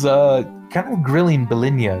 is kind of grilling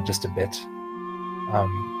Belinia just a bit.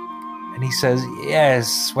 And he says,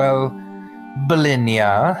 yes, well,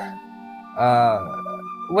 Belinia,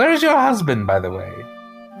 where is your husband, by the way?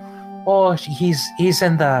 Oh, he's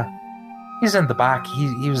in the back.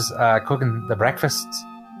 He was cooking the breakfasts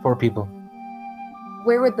for people.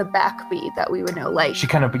 Where would the back be that we would know? She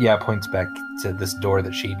kind of points back to this door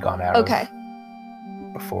that she'd gone out Okay.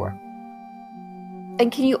 of before.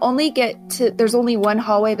 And can you only get to? There's only one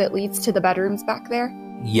hallway that leads to the bedrooms back there.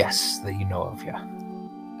 Yes, that you know of, yeah.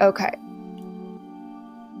 Okay.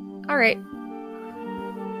 All right.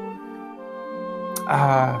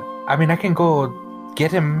 I mean, I can go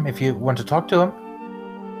get him if you want to talk to him.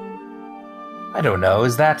 I don't know,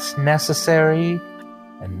 is that necessary?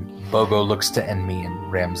 And Bogo looks to Enmi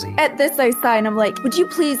and Ramsey. At this, I sigh and I'm like, would you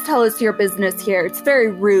please tell us your business here? It's very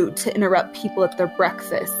rude to interrupt people at their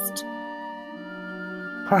breakfast.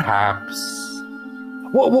 Perhaps.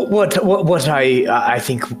 What I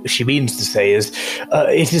think she means to say is,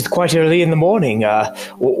 it is quite early in the morning.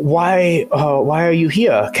 Why are you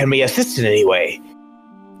here? Can we assist in any way?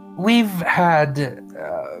 We've had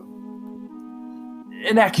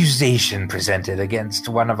an accusation presented against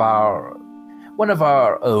one of our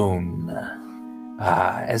own,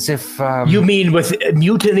 as if You mean with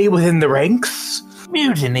mutiny within the ranks?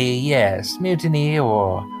 mutiny, yes, mutiny,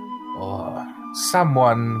 or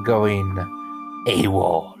someone going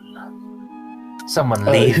AWOL, someone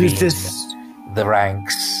leaving Who's this? the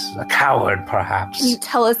ranks, a coward, perhaps. Can you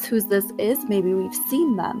tell us who this is? Maybe we've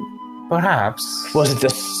seen them. Perhaps. Was it a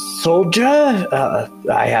soldier?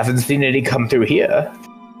 I haven't seen any come through here.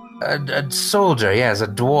 A soldier, yes, a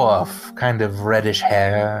dwarf, kind of reddish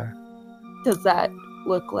hair. Does that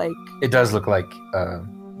look like? It does look like,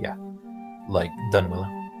 like Dunwillow.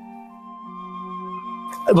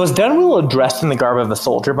 Was Dunwillow dressed in the garb of a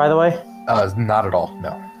soldier, by the way? Not at all,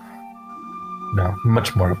 no. No,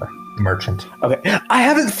 much more of a merchant. Okay, I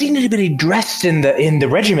haven't seen anybody dressed in the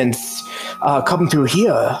regiments come through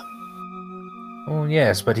here. Oh,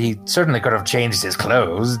 yes, but he certainly could have changed his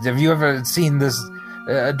clothes. Have you ever seen this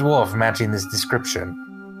a dwarf matching this description?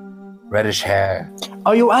 Reddish hair.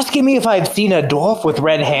 Are you asking me if I've seen a dwarf with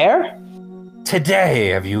red hair? Today,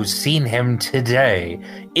 have you seen him today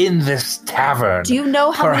in this tavern? Do you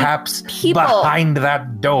know how perhaps many people? behind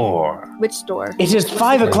that door? Which door? It is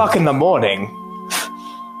 5 o'clock in the morning.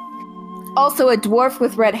 Also, a dwarf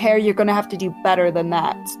with red hair, you're going to have to do better than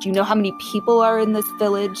that. Do you know how many people are in this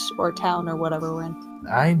village or town or whatever we're in?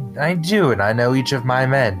 I do, and I know each of my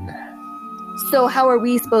men. So how are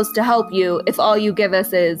we supposed to help you if all you give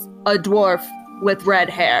us is a dwarf with red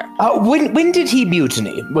hair? When did he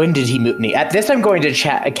mutiny? When did he mutiny? At this, I'm going to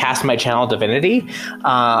cast my Channel Divinity,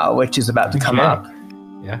 which is about to come up.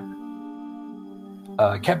 Yeah.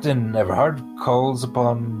 Captain Everhard calls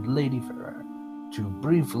upon Lady Farrar to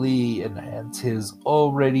briefly enhance his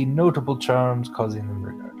already notable charms, causing them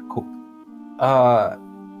regard. Cool.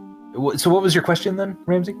 So what was your question then,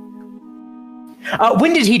 Ramsey?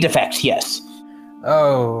 When did he defect? Yes.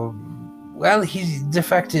 Oh, well, he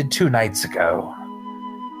defected 2 nights ago.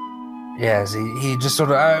 Yes, he just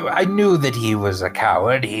sort of... I knew that he was a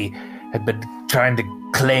coward. He had been trying to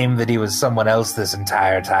claim that he was someone else this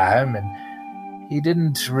entire time, and he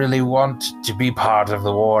didn't really want to be part of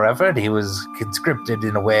the war effort. He was conscripted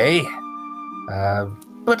in a way.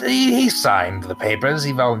 But he signed the papers.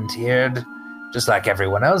 He volunteered, just like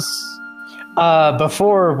everyone else.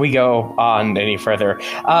 Before we go on any further,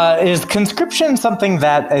 is conscription something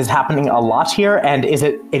that is happening a lot here, and is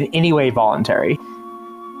it in any way voluntary?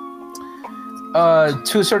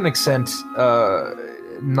 To a certain extent,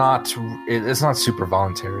 it's not super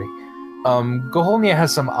voluntary. Goholnia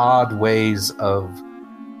has some odd ways of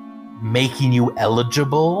making you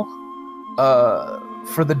eligible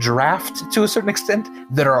for the draft to a certain extent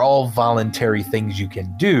that are all voluntary things you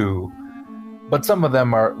can do, but some of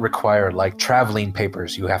them require like traveling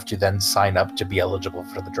papers. You have to then sign up to be eligible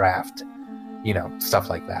for the draft, stuff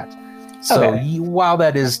like that. So Okay. while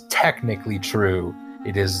that is technically true,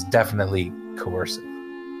 it is definitely coercive.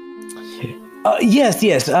 Yes.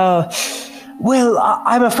 Well,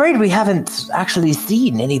 I'm afraid we haven't actually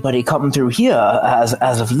seen anybody come through here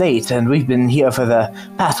as of late, and we've been here for the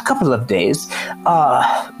past couple of days.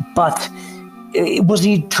 But was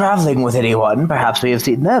he traveling with anyone? Perhaps we have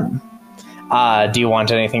seen them. Do you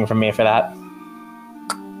want anything from me for that?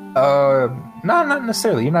 No, not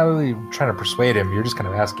necessarily. You're not really trying to persuade him. You're just kind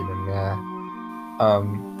of asking him, yeah.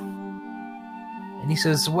 And he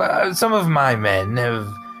says, well, some of my men have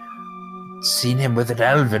seen him with an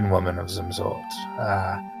elven woman of some sort.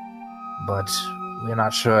 But we're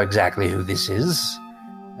not sure exactly who this is.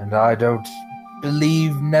 And I don't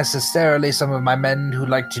believe necessarily some of my men who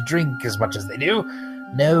like to drink as much as they do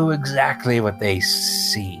know exactly what they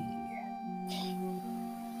see.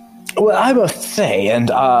 Well, I must say, and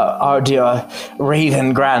our dear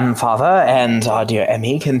Raven grandfather and our dear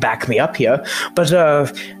Emmy can back me up here, but,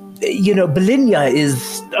 Belinia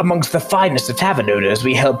is amongst the finest of tavern owners.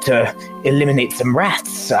 We helped to eliminate some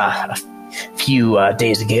rats a few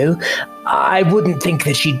days ago. I wouldn't think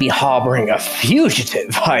that she'd be harboring a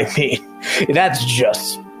fugitive. I mean, that's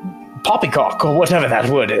just poppycock, or whatever that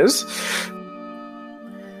word is.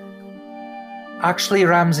 Actually,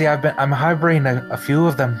 Ramsey, I'm harboring a few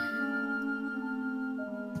of them.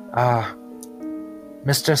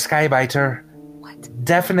 Mr. Skybiter. What?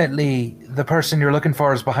 Definitely the person you're looking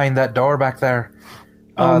for is behind that door back there.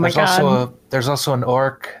 Oh my God. There's also an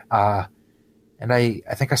orc, and I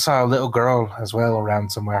think I saw a little girl as well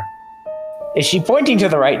around somewhere. Is she pointing to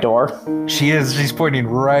the right door? She's pointing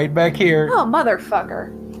right back here. Oh,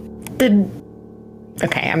 motherfucker.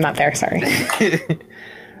 Okay, I'm not there, sorry.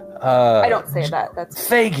 I don't say that. That's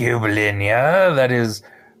Thank you, Belinia. That is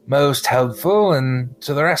most helpful, and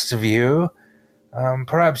to the rest of you,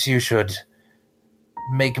 perhaps you should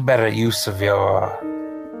make better use of your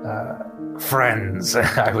friends,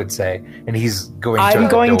 I would say. And he's going to I'm the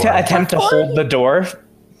going to door. attempt to hold the door.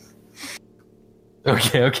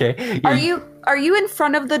 Okay. Are you in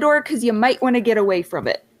front of the door? Because you might want to get away from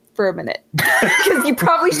it for a minute. Because you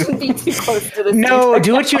probably shouldn't be too close to this. No, dude.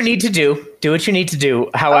 do what you need to do. Do what you need to do.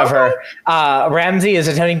 However, Ramsey is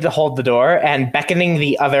attempting to hold the door and beckoning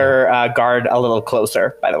the other guard a little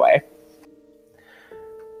closer, by the way.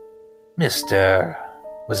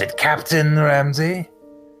 Was it Captain Ramsey?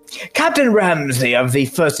 Captain Ramsey of the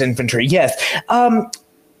 1st Infantry, yes.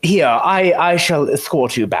 Here, I shall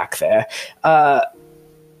escort you back there.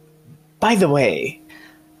 By the way,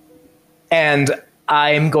 and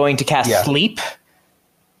I'm going to cast Sleep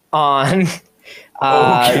on...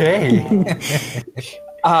 Okay.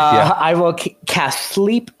 I will cast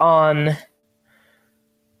Sleep on...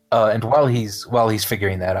 And while he's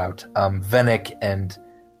figuring that out, Venick and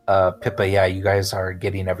Pippa, you guys are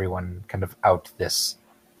getting everyone kind of out this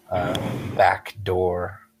back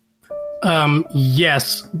door.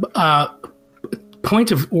 Yes.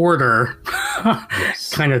 Point of order,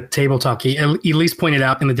 Yes. kind of table talky. Elise pointed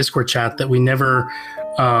out in the Discord chat that we never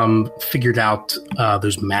figured out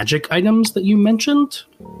those magic items that you mentioned.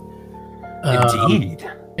 Indeed.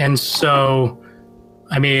 And so,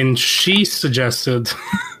 I mean, she suggested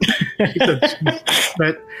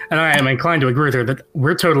that, and I am inclined to agree with her, that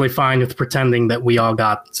we're totally fine with pretending that we all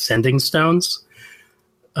got sending stones.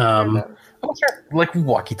 Oh, sure. Like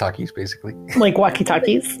walkie-talkies, basically. Like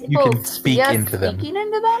walkie-talkies. You can speak Yes, into them. Speaking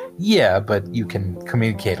into them? Yeah, but you can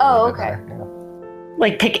communicate a Oh, little bit okay. better.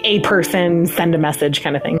 Like pick a person, send a message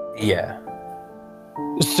kind of thing. Yeah.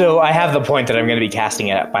 So I have the point that I'm going to be casting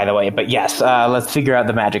it at, by the way. But yes, let's figure out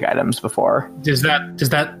the magic items before. Does that No,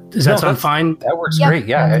 sound that's- fine? That works Yep, great.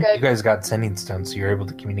 Yeah, that's good. you guys got sending stones, so you're able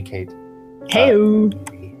to communicate. Hey,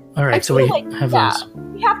 All right, I so feel we like, have those.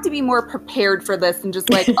 we have to be more prepared for this and just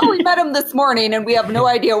like, oh, we met him this morning and we have no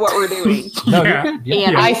idea what we're doing. No, Yeah. you're good. Yeah.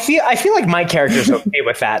 And I feel like my character's okay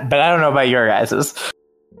with that, but I don't know about your guys's.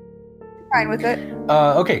 fine with it.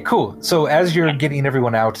 Okay, cool. So as you're getting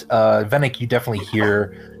everyone out, Venick, you definitely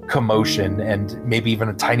hear commotion and maybe even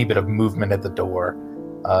a tiny bit of movement at the door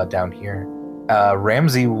down here.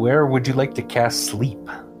 Ramsey, where would you like to cast Sleep?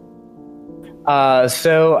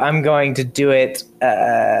 So I'm going to do it.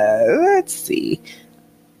 Let's see.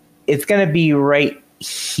 It's going to be right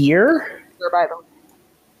here. We're by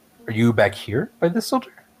the- Are you back here by this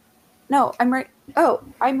soldier? No, I'm right. Oh,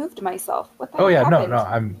 I moved myself. What the Oh heck yeah, no,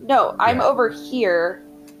 happened? no, I'm yeah. over here.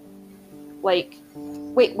 Like,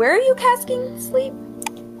 wait, where are you casting sleep?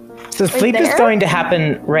 So sleep is there? going to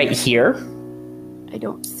happen right here. I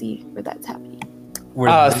don't see where that's happening.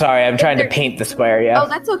 Oh, sorry, I'm trying to paint the square, yeah. Oh,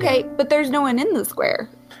 that's okay, but there's no one in the square.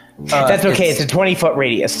 That's okay, it's a 20-foot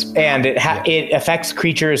radius, and it affects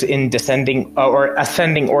creatures in descending or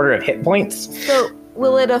ascending order of hit points. So,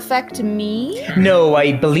 will it affect me? No,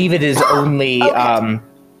 I believe it is only... Okay.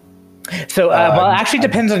 Well, it actually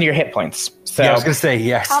depends on your hit points. So, Yeah, I was gonna say,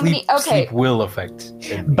 yeah, How many- okay. sleep will affect.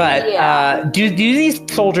 but Yeah. do these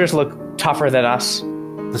soldiers look tougher than us?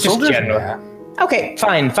 The soldiers, general. yeah. Okay,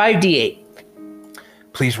 fine, 5d8.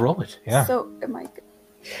 Please roll it. Yeah. So, am I...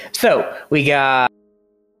 So, we got...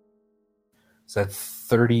 Is that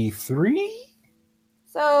 33?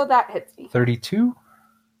 So, that hits me, 32?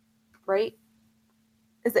 right?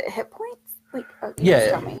 Is it hit points? Like, oh, you just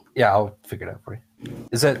tell Yeah. me. Yeah, I'll figure it out for you.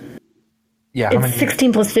 Is that... Yeah, how It's many?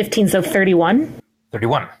 16 plus 15, so 31.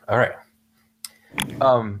 31. All right.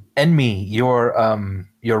 Enmi,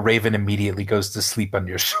 your raven immediately goes to sleep on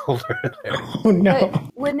your shoulder there. Oh, no.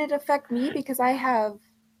 But wouldn't it affect me? Because I have...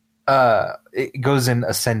 It goes in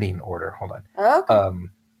ascending order. Hold on. Okay.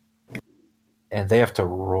 And they have to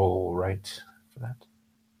roll, right, for that.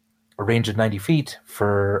 A range of 90 feet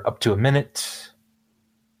for up to a minute.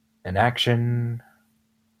 An action.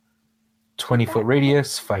 20-foot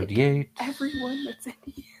radius, 5d8. Everyone that's in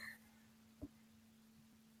here.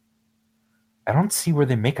 I don't see where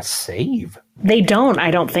they make a save. They don't, I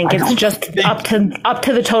don't think. I It's don't just think- up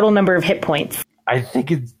to the total number of hit points. I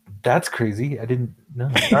think that's crazy. I didn't know.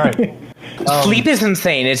 All right. Sleep is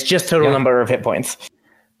insane, it's just total yeah. number of hit points.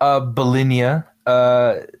 Belinia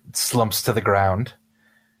slumps to the ground.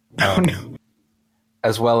 Oh, no.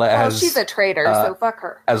 As well Well, as she's a traitor, so fuck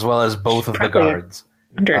her. as well as both of the Probably. guards.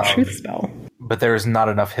 Under a truth spell. But there is not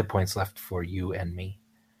enough hit points left for you and me.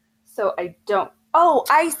 So I don't... Oh,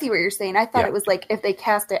 I see what you're saying. I thought Yeah. it was like if they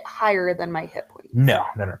cast it higher than my hit points. No.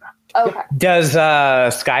 Okay. Does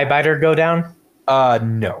Skybiter go down?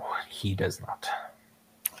 No, he does not.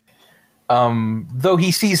 Though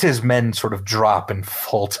he sees his men sort of drop and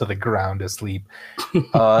fall to the ground asleep,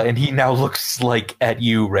 and he now looks like at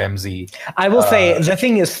you, Ramsey. I will say, the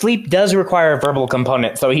thing is, sleep does require a verbal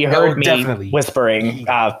component, so he heard me definitely. whispering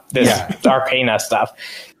this Arcana stuff.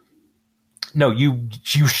 No, you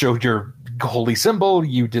showed your holy symbol.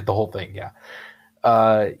 You did the whole thing.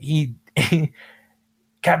 Yeah. He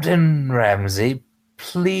Captain Ramsey,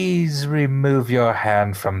 please remove your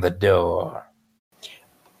hand from the door.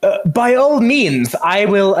 By all means, I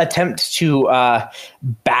will attempt to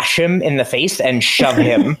bash him in the face and shove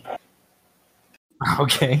him.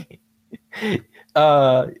 Okay. Do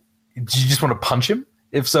you just want to punch him?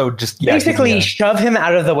 If so, just Basically, give me shove him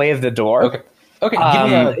out of the way of the door.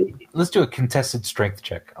 Okay. Let's do a contested strength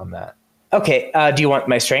check on that. Okay, do you want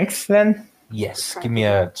my strength then? Yes, give me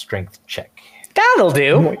a strength check. That'll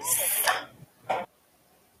do.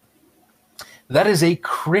 That is a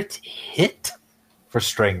crit hit for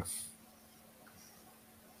strength.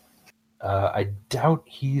 I doubt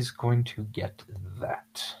he's going to get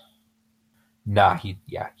that. Nah, he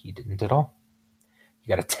didn't at all.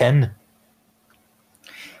 You got a 10.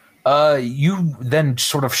 You then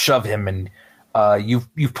sort of shove him, and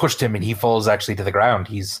you've pushed him, and he falls actually to the ground.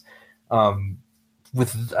 He's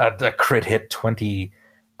with a crit hit 20.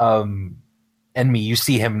 Enmi, you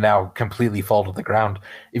see him now completely fall to the ground.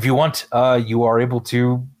 If you want, you are able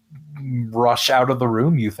to rush out of the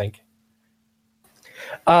room, you think?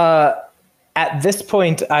 At this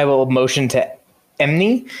point, I will motion to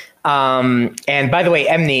Emni. And by the way,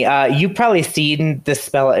 Emni, you've probably seen this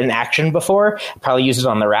spell in action before, probably used it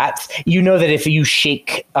on the rats. You know that if you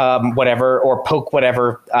shake whatever or poke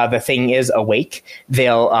whatever the thing is awake,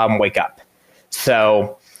 they'll wake up.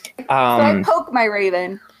 So I poke my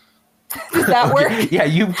raven. Does that work? Yeah,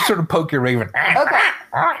 you sort of poke your raven. Okay.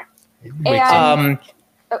 Wakes up. And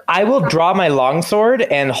I will draw my longsword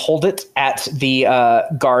and hold it at the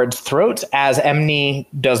guard's throat as Emni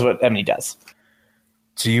does what Emni does.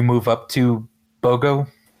 So you move up to Bogo?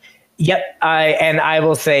 Yep, I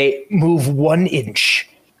will say, move 1 inch,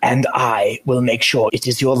 and I will make sure it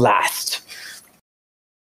is your last.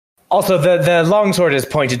 Also, the longsword is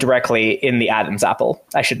pointed directly in the Adam's apple,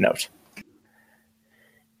 I should note.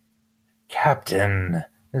 Captain,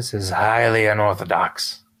 this is highly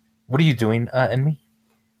unorthodox. What are you doing, Enmi?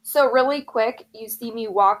 so really quick, you see me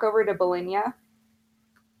walk over to Belinia,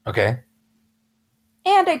 Okay.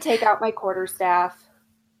 and I take out my quarterstaff.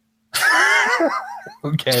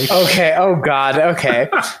 Okay. Okay, oh god, okay.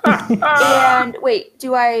 And wait,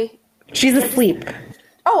 do I... She's asleep.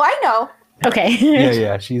 Oh, I know. Okay.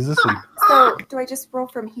 Yeah, she's asleep. So do I just roll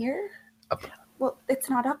from here? Up. Well, it's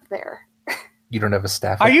not up there. You don't have a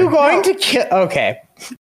staff. Are up you there? going to kill... Okay.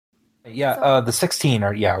 Yeah, the 16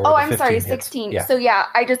 or yeah. Or Oh, the I'm 15 sorry, hits. 16. Yeah. So yeah,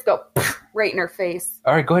 I just go right in her face.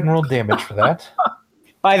 All right, go ahead and roll damage for that.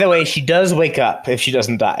 By the way, she does wake up if she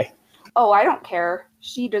doesn't die. Oh, I don't care.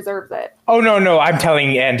 She deserves it. Oh, no, I'm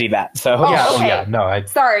telling Andy that. So Yeah. okay. Oh yeah. No, I.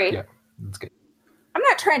 Sorry. Yeah, that's good. I'm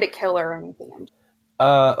not trying to kill her or anything.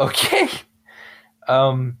 Okay.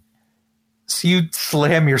 So you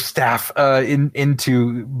slam your staff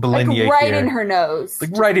into Belenia Like right here. in her nose.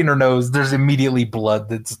 Like right in her nose. There's immediately blood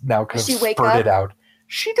that's now kind Does of she wake spurted up? out.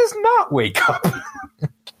 She does not wake up.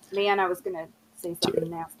 Man, I was gonna say something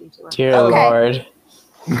nasty to her. dear Okay. Lord.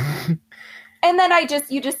 And then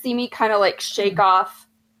you just see me kind of like shake off,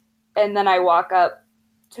 and then I walk up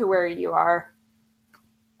to where you are.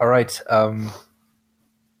 All right.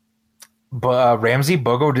 But Ramsey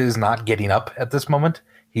Bogo is not getting up at this moment.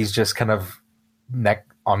 He's just kind of neck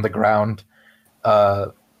on the ground.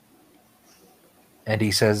 And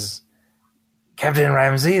he says, Captain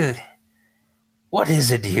Ramsey, what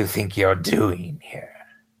is it you think you're doing here?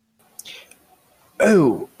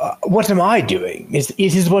 Oh, what am I doing? It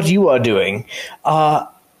is what you are doing.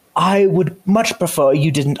 I would much prefer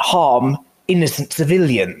you didn't harm innocent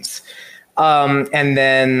civilians. And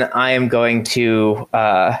then I am going to...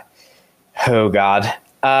 oh, God.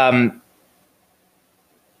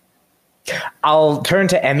 I'll turn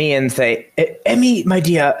to Emmy and say, Emmy, my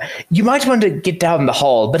dear, you might want to get down the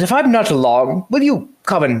hall, but if I'm not along, will you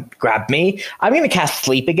come and grab me? I'm going to cast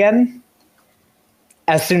Sleep again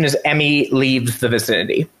as soon as Emmy leaves the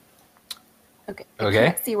vicinity. Okay. Okay.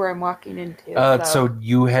 I can't see where I'm walking into. So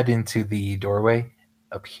you head into the doorway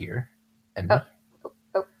up here. And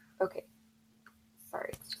Oh, okay.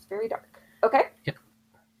 Sorry, it's just very dark. Okay.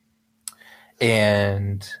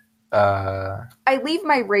 And I leave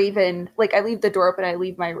my raven, like I leave the door open, I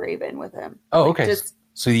leave my raven with him. oh, Like, okay. Just,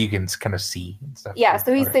 So you can kind of see and stuff. yeah,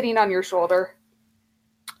 so he's Okay. sitting on your shoulder.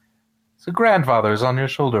 So grandfather's on your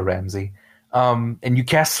shoulder, Ramsey. And you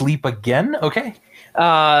cast Sleep again? Okay.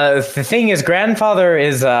 The thing is, grandfather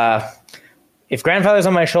is, if grandfather's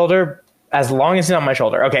on my shoulder, as long as he's on my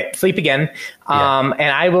shoulder. Okay, Sleep again. And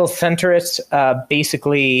I will center it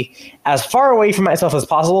basically as far away from myself as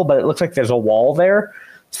possible, but it looks like there's a wall there.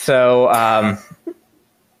 So,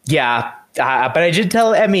 yeah. But I did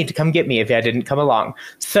tell Emmy to come get me if I didn't come along.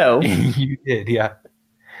 So, You did, yeah.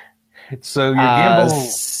 So your gamble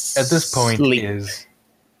at this point Sleep. is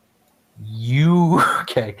you...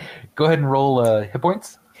 Okay, go ahead and roll hit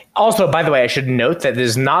points. Also, by the way, I should note that this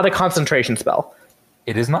is not a concentration spell.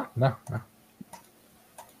 It is not? No.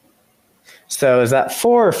 So is that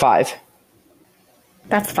 4 or 5?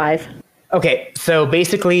 That's 5. Okay, so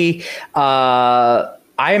basically, I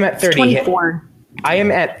am at 30. 24. I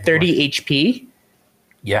am at 30 HP,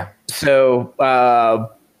 Yeah. so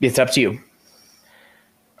it's up to you.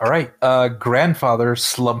 All right. Grandfather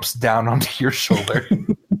slumps down onto your shoulder.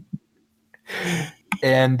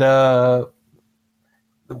 And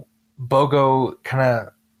Bogo kind of...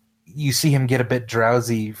 You see him get a bit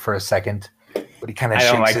drowsy for a second, but he kind of I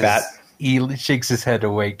don't like that. He shakes his head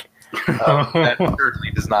awake. That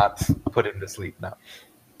certainly does not put him to sleep now.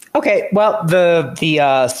 Okay, well,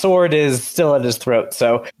 the sword is still at his throat,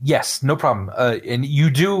 so... Yes, no problem. And you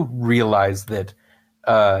do realize that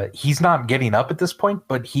he's not getting up at this point,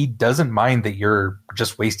 but he doesn't mind that you're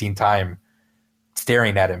just wasting time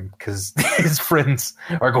staring at him because his friends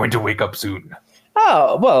are going to wake up soon.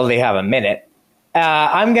 Oh, well, they have a minute.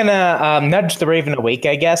 I'm gonna nudge the raven awake,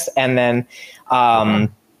 I guess, and then...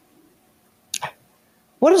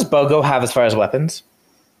 What does Bogo have as far as weapons?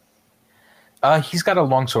 He's got a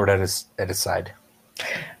longsword at his side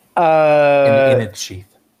in its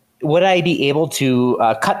sheath. Would I be able to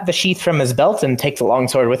cut the sheath from his belt and take the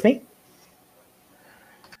longsword with me?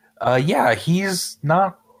 Yeah, he's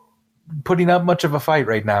not putting up much of a fight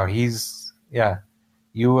right now. You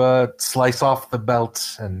slice off the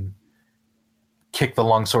belt and kick the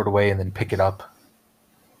longsword away and then pick it up.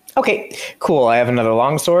 Okay, cool. I have another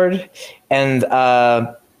longsword. And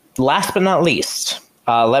last but not least,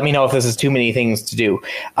 let me know if this is too many things to do.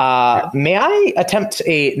 May I attempt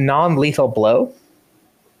a non-lethal blow?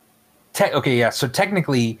 Okay, yeah. So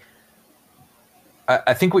technically,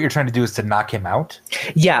 I think what you're trying to do is to knock him out.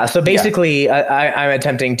 Yeah, so basically, I'm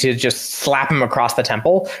attempting to just slap him across the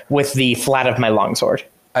temple with the flat of my longsword.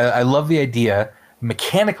 I love the idea.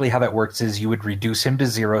 Mechanically, how that works is you would reduce him to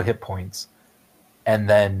 0 hit points, and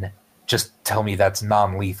then just tell me that's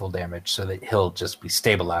non-lethal damage so that he'll just be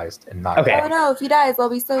stabilized and not... Okay. Oh no, if he dies, I'll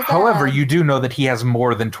be so sad. However, you do know that he has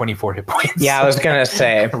more than 24 hit points. Yeah, I was going to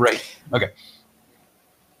say. Right. Okay.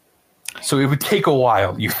 So it would take a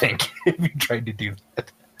while, you think, if you tried to do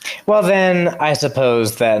that. Well, then, I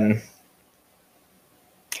suppose then...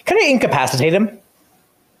 Can I incapacitate him?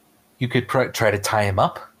 You could try to tie him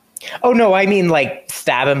up. Oh, no, I mean, like,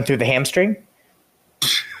 stab him through the hamstring?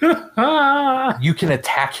 You can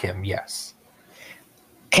attack him, yes.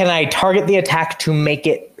 Can I target the attack to make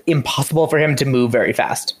it impossible for him to move very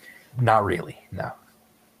fast? Not really, no.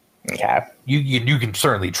 Okay. You can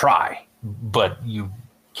certainly try, but you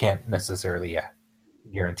can't necessarily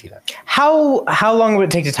guarantee that. How long would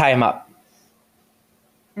it take to tie him up?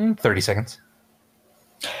 30 seconds.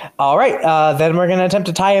 All right, then we're going to attempt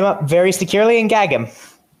to tie him up very securely and gag him.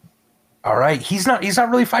 All right. He's not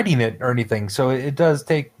really fighting it or anything, so it does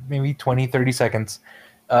take maybe 20, 30 seconds.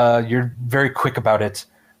 You're very quick about it.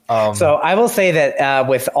 So I will say that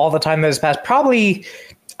with all the time that has passed, probably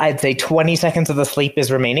I'd say 20 seconds of the sleep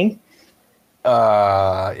is remaining.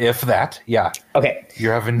 If that, yeah. Okay.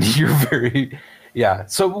 You're very, yeah.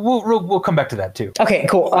 So we'll come back to that too. Okay,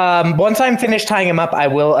 cool. Once I'm finished tying him up, I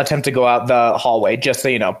will attempt to go out the hallway, just so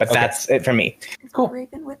you know. But that's it for me. Is the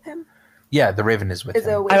Raven with him? Yeah, the Raven is with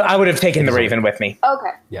him. I would have taken the Raven with me.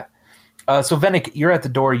 Okay. Yeah. So Venick, you're at the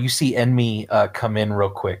door. You see Enmi come in real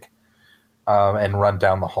quick and run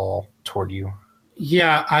down the hall toward you.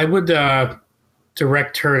 Yeah, I would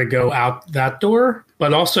direct her to go out that door,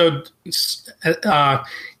 but also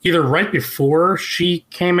either right before she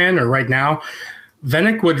came in or right now,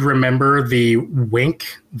 Venick would remember the wink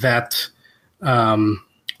that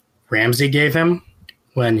Ramsey gave him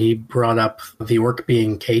when he brought up the orc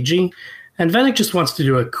being cagey. And Venick just wants to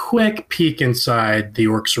do a quick peek inside the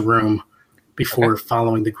orc's room before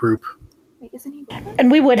following the group. Wait, isn't he dead? And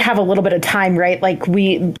we would have a little bit of time, right? Like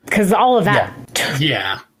because all of that.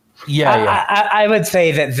 Yeah. I would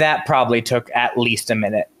say that probably took at least a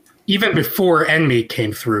minute. Even before Enmi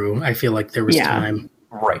came through, I feel like there was time.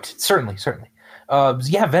 Right. Certainly.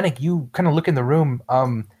 Venick, you kind of look in the room.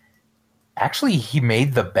 Actually, he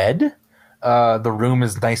made the bed. The room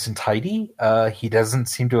is nice and tidy. He doesn't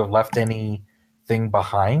seem to have left anything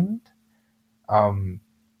behind.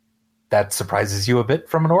 That surprises you a bit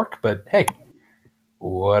from an orc, but hey,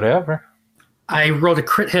 whatever. I rolled a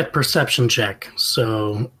crit hit perception check,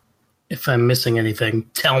 so if I'm missing anything,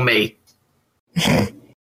 tell me. Okay.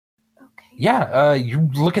 Yeah, you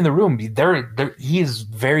look in the room. There, he is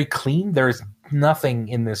very clean. There is nothing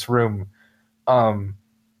in this room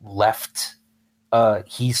left.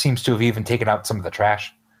 He seems to have even taken out some of the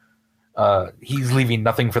trash. He's leaving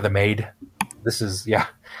nothing for the maid. This is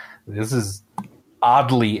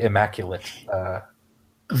oddly immaculate.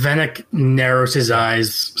 Venick narrows his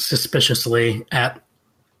eyes suspiciously at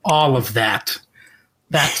all of that.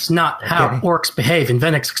 That's not how orcs behave in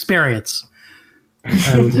Venick's experience.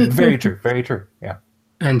 And, very true. Yeah.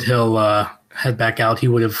 And he'll head back out. He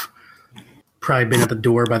would have probably been at the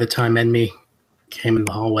door by the time Enmi came in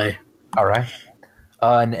the hallway. All right.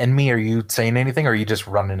 And Enmi, are you saying anything, or are you just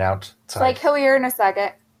running out? It's like, he'll be here in a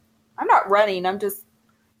second. I'm not running. I'm just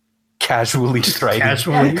casually striding.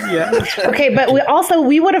 Yeah. Okay, but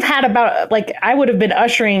we would have had about I would have been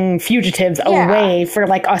ushering fugitives away for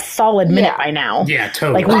like a solid minute by now. Yeah,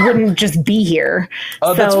 totally. Like we wouldn't just be here.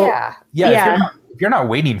 If you're not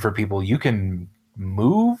waiting for people, you can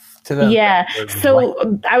move to them. Yeah.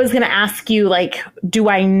 So I was going to ask you, do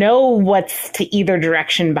I know what's to either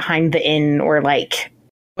direction behind the inn, or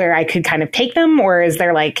where I could kind of take them, or is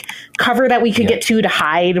there cover that we could get to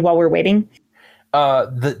hide while we're waiting?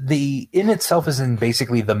 The inn itself is in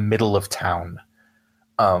basically the middle of town.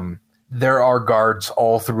 There are guards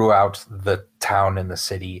all throughout the town and the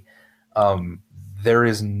city. There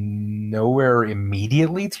is nowhere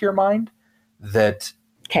immediately to your mind that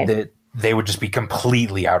they would just be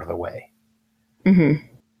completely out of the way. Mm-hmm.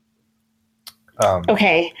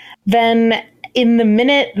 Okay, then in the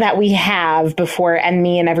minute that we have before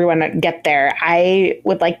Enmi and everyone get there, I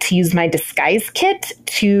would like to use my disguise kit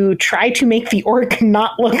to try to make the orc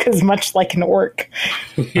not look as much like an orc.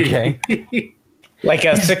 Okay. Like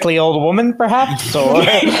a sickly old woman, perhaps? Or a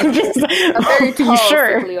very tall,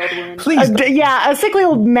 sickly old woman. Please. A sickly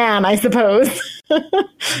old man, I suppose.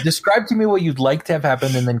 Describe to me what you'd like to have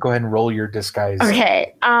happen, and then go ahead and roll your disguise.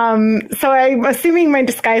 Okay. So I'm assuming my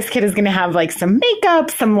disguise kit is going to have some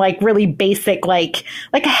makeup, some really basic like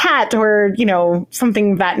a hat, or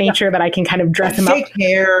something of that nature that I can kind of dress him up. Fake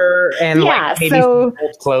hair and maybe some old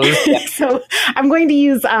clothes. So I'm going to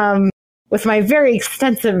use with my very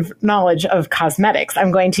extensive knowledge of cosmetics,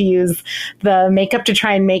 I'm going to use the makeup to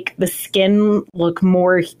try and make the skin look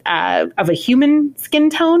more of a human skin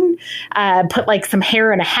tone. Put some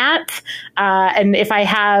hair in a hat. And if I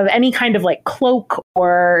have any kind of cloak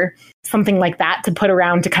or something like that to put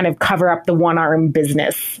around to kind of cover up the one-arm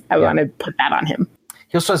business, I want to put that on him.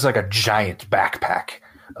 He also has a giant backpack,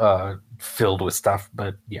 filled with stuff,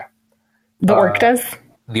 but yeah. The orc does?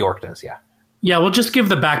 The orc does, yeah. Yeah, we'll just give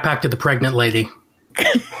the backpack to the pregnant lady.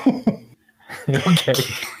 Okay.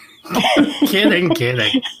 Kidding.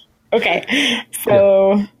 Okay,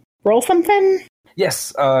 so roll something?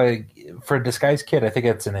 Yes, for a disguise kit, I think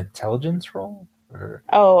it's an intelligence roll.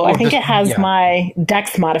 Oh, I think just- it has yeah. my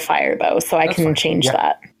dex modifier, though, so I That's can fine. change Yeah.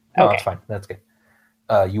 that. No, Okay. that's fine. That's good.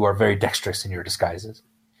 You are very dexterous in your disguises.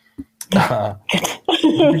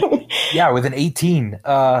 Yeah, with an 18,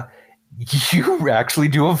 you actually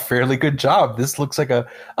do a fairly good job. This looks like a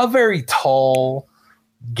very tall,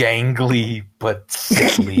 gangly, but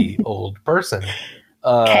sickly old person.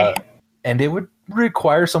 Okay. And it would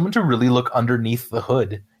require someone to really look underneath the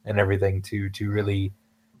hood and everything to really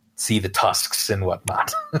see the tusks and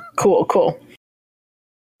whatnot. Cool.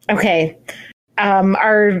 Okay.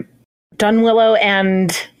 Are Dunwillow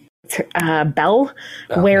and Belle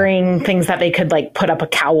wearing things that they could like put up a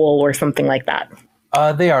cowl or something like that?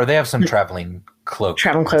 They are. They have some traveling cloaks.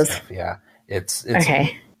 Traveling clothes. and stuff, yeah. It's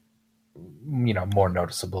Okay. more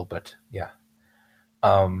noticeable, but yeah.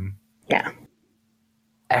 Yeah.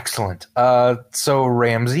 Excellent. So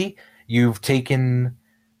Ramsey, you've taken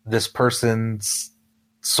this person's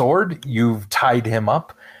sword, you've tied him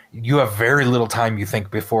up. You have very little time, you think,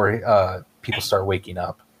 before people start waking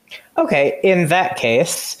up. Okay, in that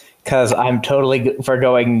case, because I'm totally for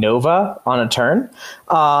going Nova on a turn,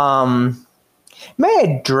 may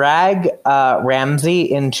I drag Ramsey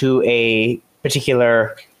into a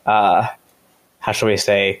particular, how shall we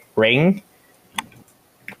say, ring?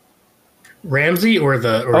 Ramsey or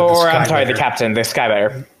the I'm sorry, the Skybearer? captain, the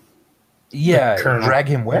Skybearer. Yeah, Colonel. drag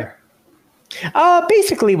him where?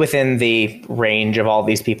 Basically within the range of all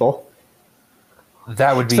these people.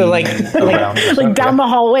 That would be So, like- around or Like something, down yeah. the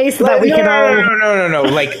hallway so that we no, can all. no.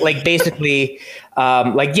 Like basically,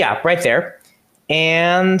 right there.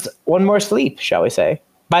 And one more sleep, shall we say.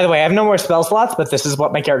 By the way, I have no more spell slots, but this is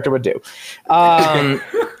what my character would do. As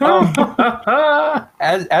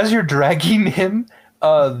you're dragging him,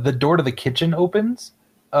 the door to the kitchen opens,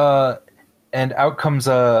 and out comes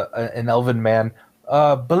an elven man.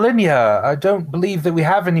 Belinia, I don't believe that we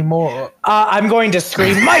have any more. I'm going to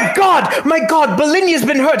scream, my God, Belinia's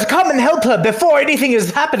been hurt. Come and help her before anything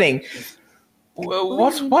is happening.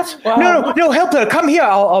 What? No, help her. Come here.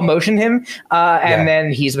 I'll motion him. And Yeah.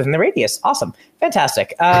 then he's within the radius. Awesome.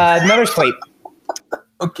 Fantastic. Another sleep.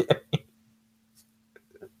 Okay.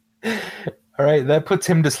 All right, that puts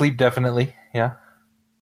him to sleep definitely. Yeah.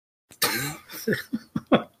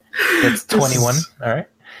 That's 21. All right.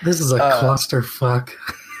 This is a clusterfuck.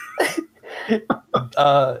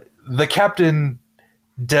 The captain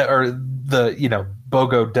Bogo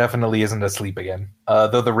definitely isn't asleep again.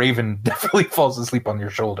 Though the raven definitely falls asleep on your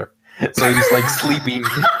shoulder. So he's like sleeping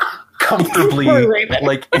comfortably Poor raven.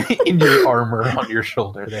 like in your armor on your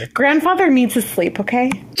shoulder there. Grandfather needs his sleep,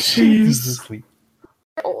 okay? He's asleep.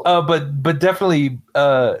 But definitely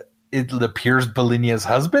it appears Belinia's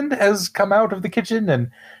husband has come out of the kitchen and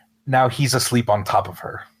now he's asleep on top of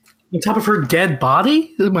her. On top of her dead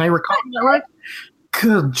body? Am I recalling that right?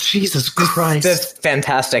 Good Jesus Christ. That's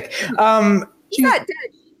fantastic. She's not dead.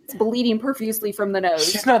 She's bleeding profusely from the nose.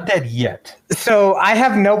 She's not dead yet. So I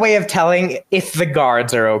have no way of telling if the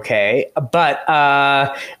guards are okay, but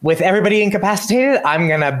with everybody incapacitated, I'm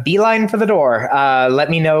going to beeline for the door. Let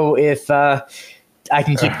me know if I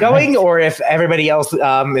can keep going or if everybody else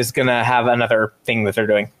is going to have another thing that they're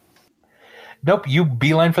doing. Nope, you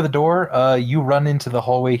beeline for the door. You run into the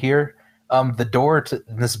hallway here. The door to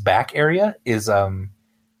this back area is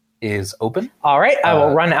open. All right, I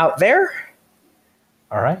will run out there.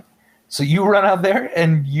 All right. So you run out there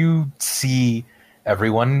and you see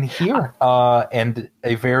everyone here. And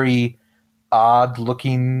a very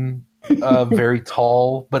odd-looking, very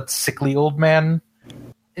tall but sickly old man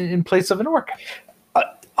in place of an orc.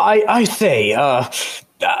 I say,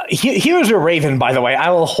 here's a raven, by the way. I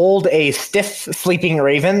will hold a stiff sleeping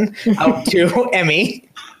raven out to Emmy.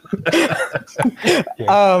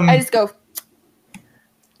 I just go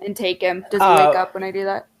and take him. Does he wake up when I do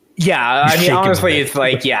that? Yeah, I shake mean, him a honestly, bit. it's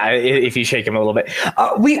like, yeah, if you shake him a little bit.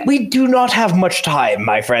 We do not have much time,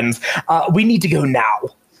 my friends. We need to go now.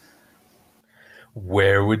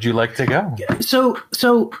 Where would you like to go? So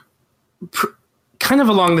kind of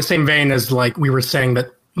along the same vein as like we were saying that,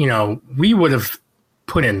 you know, we would have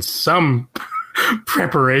put in some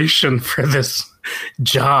preparation for this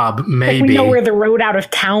job, maybe. We know where the road out of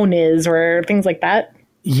town is or things like that.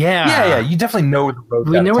 Yeah. You definitely know where the road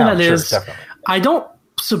We out of know where town. that Sure, is. definitely. I don't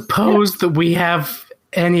suppose that we have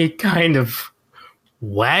any kind of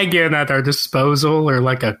wagon at our disposal or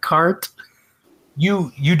like a cart.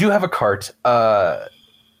 You do have a cart.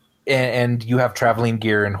 and you have traveling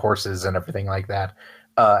gear and horses and everything like that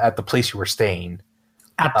at the place you were staying.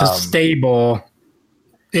 At the stable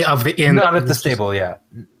of the inn. Not at the stable, yeah.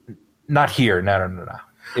 Not here. No.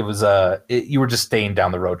 It was you were just staying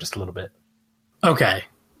down the road just a little bit. Okay.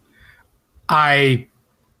 I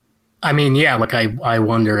mean, yeah, like I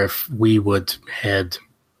wonder if we would head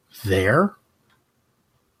there.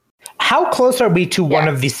 How close are we to one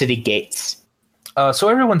of the city gates? So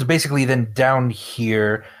everyone's basically then down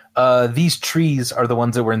here. These trees are the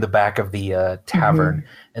ones that were in the back of the tavern,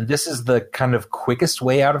 and this is the kind of quickest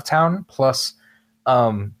way out of town. Plus,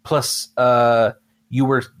 you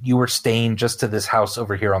were staying just to this house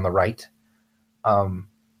over here on the right, and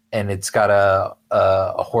it's got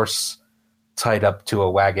a horse tied up to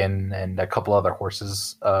a wagon and a couple other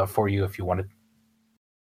horses for you if you wanted.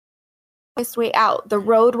 This way out. The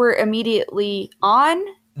road we're immediately on?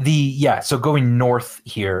 So going north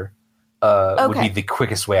here would be the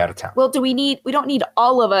quickest way out of town. Well, we don't need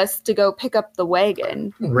all of us to go pick up the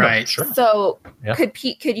wagon. Right. No, sure. So Yeah.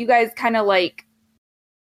 could you guys kind of like,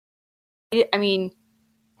 I mean,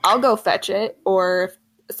 I'll go fetch it, or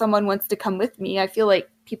if someone wants to come with me, I feel like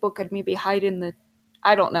people could maybe hide in the,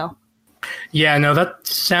 I don't know. Yeah, no, that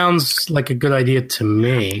sounds like a good idea to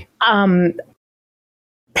me.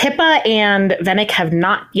 Pippa and Venick have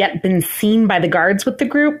not yet been seen by the guards with the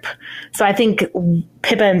group. So I think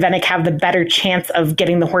Pippa and Venick have the better chance of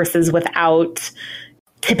getting the horses without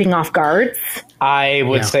tipping off guards. I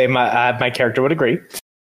would say my character would agree.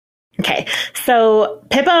 Okay, so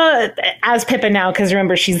Pippa, as Pippa now, because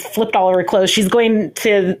remember, she's flipped all of her clothes, she's going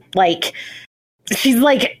to, she's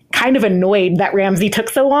kind of annoyed that Ramsey took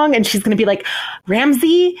so long, and she's going to be like,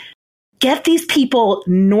 Ramsey, get these people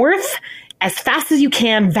north as fast as you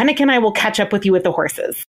can. Venick and I will catch up with you with the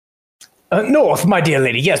horses. North, my dear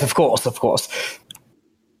lady. Yes, of course.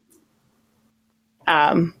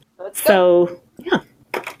 So, yeah.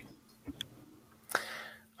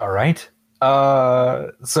 All right.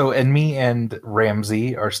 And me and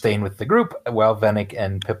Ramsey are staying with the group while Venick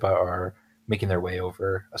and Pippa are making their way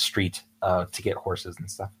over a street to get horses and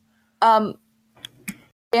stuff.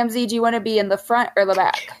 Ramsey, do you want to be in the front or the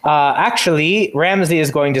back? Actually, Ramsey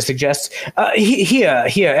is going to suggest,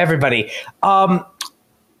 here, everybody.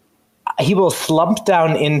 He will slump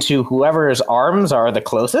down into whoever's arms are the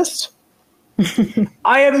closest.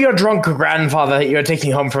 I am your drunk grandfather that you're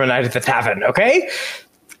taking home for a night at the tavern, okay?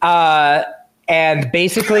 And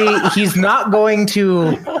basically, he's not going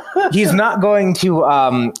to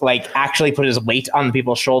actually put his weight on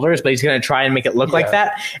people's shoulders, but he's going to try and make it look like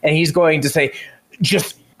that. And he's going to say,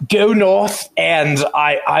 just go north, and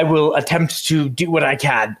I will attempt to do what I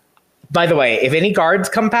can. By the way, if any guards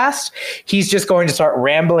come past, he's just going to start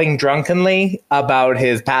rambling drunkenly about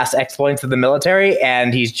his past exploits in the military,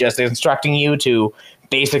 and he's just instructing you to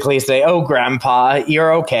basically say, oh, Grandpa,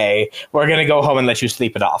 you're okay. We're going to go home and let you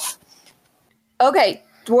sleep it off. Okay,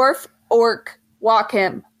 dwarf, orc, walk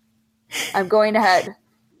him. I'm going ahead.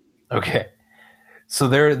 Okay. So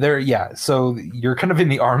so you're kind of in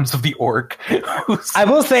the arms of the orc. I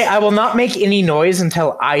will say I will not make any noise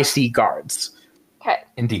until I see guards. Okay.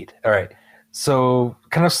 Indeed. All right. So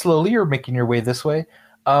kind of slowly you're making your way this way.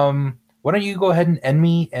 Why don't you go ahead and end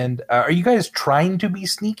me? And are you guys trying to be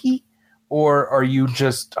sneaky, or are you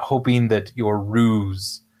just hoping that your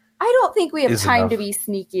ruse? I don't think we have time enough. to be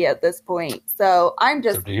sneaky at this point. So I'm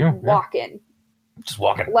just walking. Just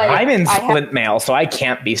walking. I'm in splint mail, so I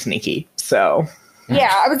can't be sneaky. So...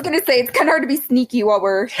 Yeah, I was going to say, it's kind of hard to be sneaky while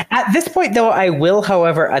we're... At this point, though, I will,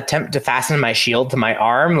 however, attempt to fasten my shield to my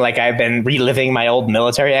arm, like I've been reliving my old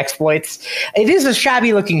military exploits. It is a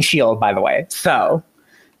shabby-looking shield, by the way, so...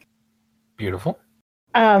 Beautiful.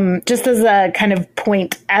 Just as a kind of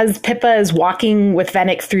point, as Pippa is walking with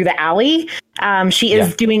Venick through the alley, she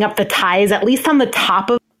is doing up the ties, at least on the top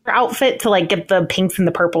of her outfit, to get the pinks and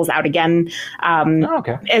the purples out again.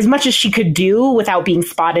 Okay. As much as she could do without being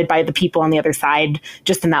spotted by the people on the other side,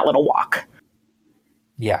 just in that little walk.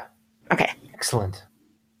 Yeah. Okay. Excellent.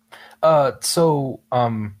 So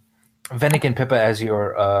Venick and Pippa, as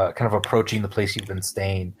you're kind of approaching the place you've been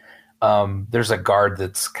staying, there's a guard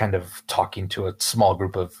that's kind of talking to a small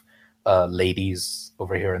group of ladies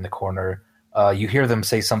over here in the corner. You hear them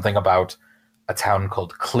say something about a town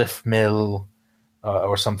called Cliff Mill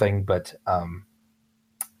or something, but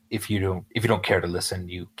if you don't care to listen,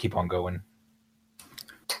 you keep on going.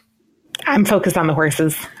 I'm focused on the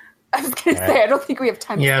horses. I was going to say, I don't think we have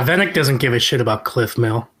time. Yeah, Venick doesn't give a shit about Cliff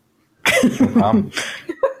Mill.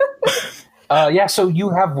 So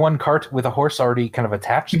you have one cart with a horse already kind of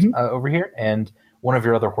attached over here, and one of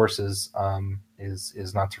your other horses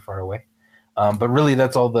is not too far away. But really,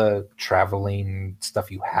 that's all the traveling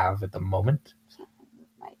stuff you have at the moment.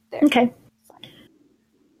 Right there. Okay.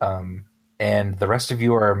 And the rest of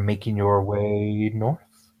you are making your way north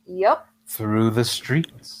Yep. through the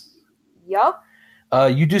streets. Yep.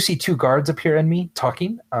 You do see 2 guards appear in me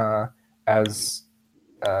talking as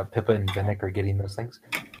Pippa and Venick are getting those things.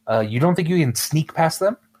 You don't think you can sneak past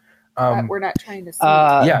them? But we're not trying to see.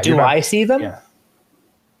 Yeah, Do you're not- I see them? Yeah.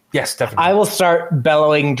 Yes, definitely. I will start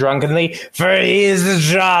bellowing drunkenly, for he is a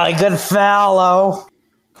jolly good fellow.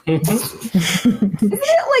 Isn't it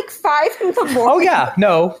like 5 in the morning? Oh, yeah.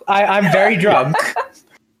 No, I'm very drunk.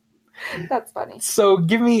 That's funny. So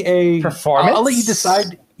give me a Performance? I'll let you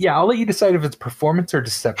decide. Yeah, I'll let you decide if it's performance or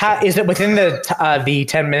deception. Is it within the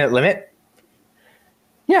 10-minute limit?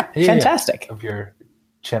 Yeah, Fantastic. Of your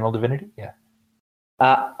channel divinity. Yeah.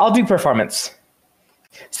 I'll do performance.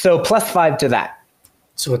 So +5 to that.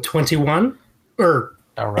 So a 21 or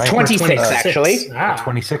All right. 26, 26. actually. Ah.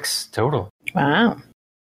 26 total. Wow.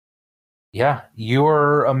 Yeah,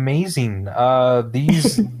 you're amazing.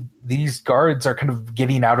 These guards are kind of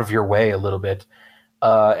getting out of your way a little bit.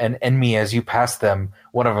 And Enmi, as you pass them,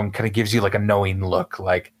 one of them kind of gives you like a knowing look,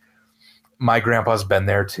 like, my grandpa's been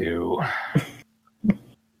there too.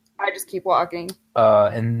 I just keep walking.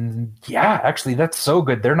 And yeah, actually, that's so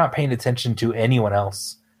good. They're not paying attention to anyone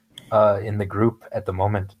else in the group at the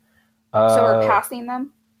moment. So we're passing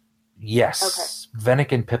them? Yes.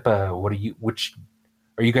 Venick and Pippa, which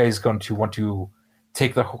are you guys going to want to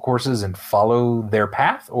take the horses and follow their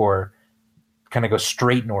path, or kind of go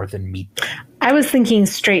straight north and meet them? I was thinking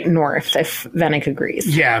straight north, if Venick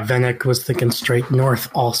agrees. Yeah, Venick was thinking straight north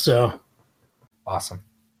also. Awesome.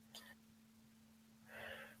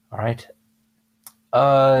 All right.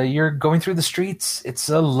 You're going through the streets. It's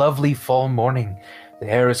a lovely fall morning. The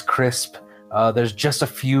air is crisp. There's just a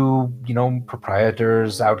few,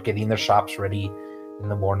 proprietors out getting their shops ready in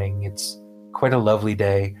the morning. It's quite a lovely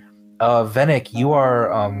day. Venick,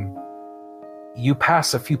 you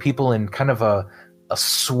pass a few people in kind of a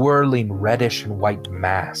swirling reddish and white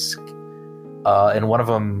mask. And one of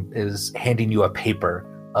them is handing you a paper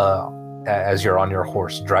as you're on your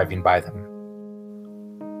horse driving by them.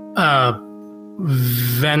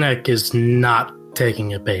 Venick is not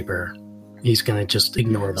taking a paper. He's going to just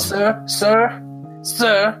ignore them.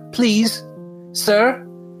 Sir, please, sir.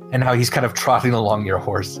 And now he's kind of trotting along your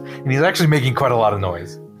horse. And he's actually making quite a lot of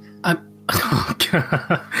noise.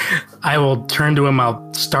 I will turn to him.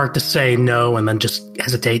 I'll start to say no and then just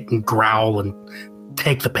hesitate and growl and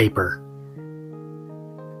take the paper.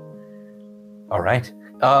 All right.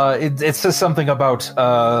 It says something about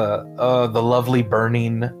the lovely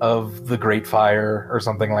burning of the great fire or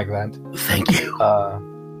something like that. Thank you.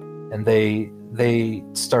 And they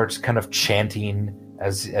start kind of chanting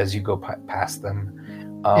as you go past them.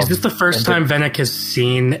 Is this the first time Venick has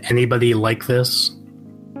seen anybody like this?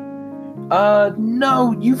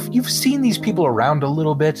 No, you've seen these people around a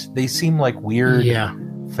little bit. They seem like weird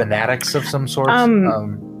fanatics of some sort.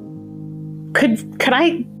 Could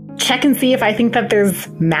I check and see if I think that there's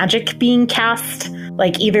magic being cast?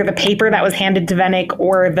 Like either the paper that was handed to Venick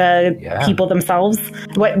or the people themselves?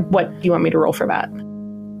 What do you want me to roll for that?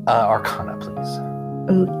 Arcana, please.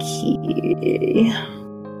 Okay.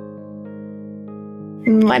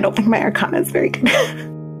 I don't think my Arcana is very good.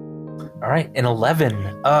 All right, an 11.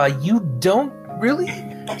 You don't really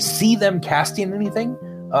see them casting anything,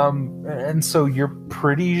 and so you're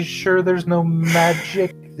pretty sure there's no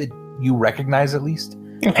magic that you recognize, at least,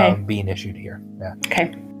 being issued here. Yeah.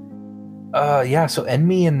 Okay. So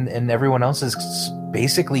Enmi and everyone else is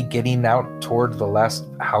basically getting out toward the last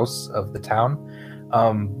house of the town.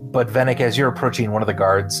 But Venick, as you're approaching, one of the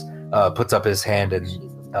guards puts up his hand and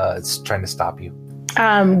is trying to stop you.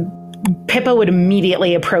 Pippa would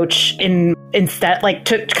immediately approach instead, like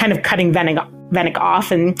to kind of cutting Venick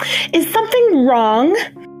off. And is something wrong?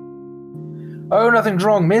 Oh, nothing's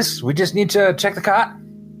wrong, miss. We just need to check the cart.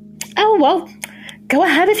 Oh, well, go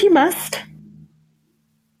ahead if you must.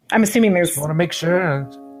 I'm assuming I want to make sure.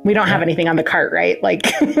 We don't have anything on the cart, right? Like,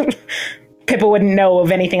 Pippa wouldn't know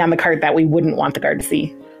of anything on the cart that we wouldn't want the guard to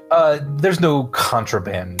see. There's no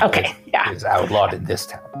contraband. Okay, yeah. Is outlawed in this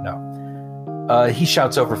town. No. He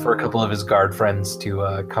shouts over for a couple of his guard friends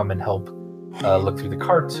to come and help look through the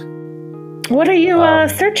cart. What are you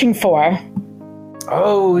searching for?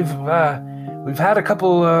 Oh, we've had a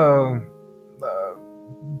couple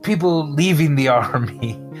people leaving the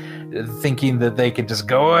army, thinking that they can just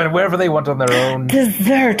go wherever they want on their own.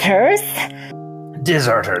 Deserters?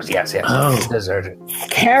 Deserters, yes. Oh. Deserters.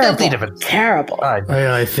 Terrible. Terrible.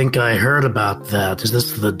 I think I heard about that. Is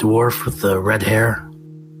this the dwarf with the red hair?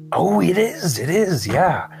 Oh, it is,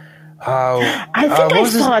 yeah. I think I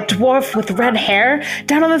saw a dwarf with red hair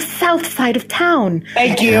down on the south side of town.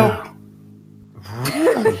 Thank you.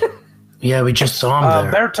 Really? Yeah, we just saw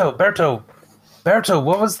him there. Berto,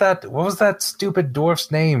 what was that stupid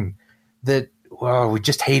dwarf's name that we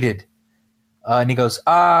just hated? And he goes,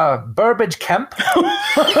 Burbage Kemp.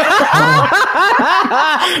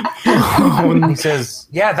 And he says,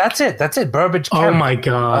 yeah, that's it, Burbage Kemp. Oh my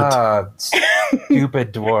god.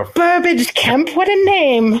 Stupid dwarf. Burbage Kemp, what a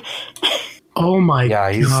name. Oh my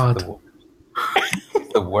He's god.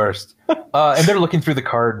 the worst. And they're looking through the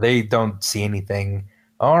card. They don't see anything.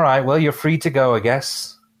 All right, well, you're free to go, I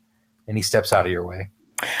guess. And he steps out of your way.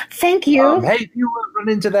 Thank you. Hey, if you run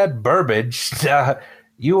into that Burbage,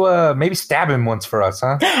 you maybe stab him once for us,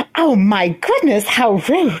 huh? Oh my goodness, how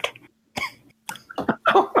rude.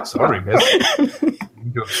 Sorry, miss.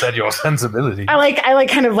 You upset your sensibility. I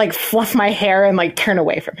kind of like fluff my hair and like turn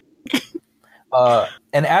away from him.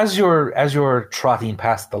 And as you're trotting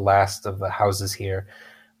past the last of the houses here,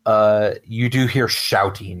 you do hear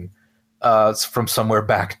shouting from somewhere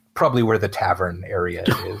back, probably where the tavern area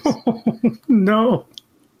is. No.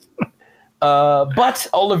 But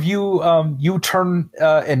all of you, you turn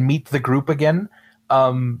and meet the group again,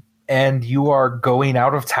 and you are going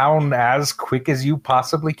out of town as quick as you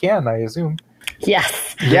possibly can, I assume.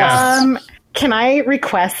 Yes. Yes. Can I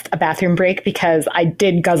request a bathroom break because I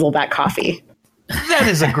did guzzle that coffee? That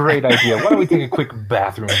is a great idea. Why don't we take a quick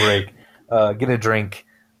bathroom break, get a drink,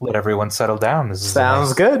 let everyone settle down. This is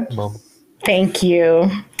Sounds good. Moment. Thank you.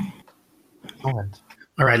 All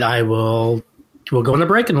right, we'll go on a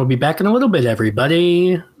break and we'll be back in a little bit,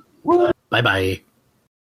 everybody. Bye-bye.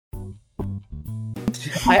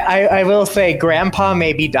 I will say Grandpa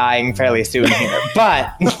may be dying fairly soon here,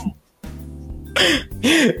 but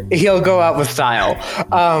he'll go out with style.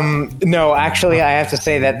 No, actually, I have to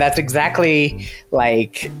say that's exactly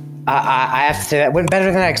like I have to say that went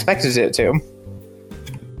better than I expected it to.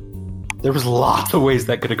 There was lots of ways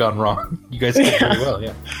that could have gone wrong. You guys did pretty well,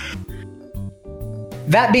 yeah.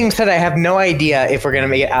 That being said, I have no idea if we're going to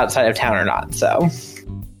make it outside of town or not, so...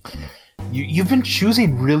 You've been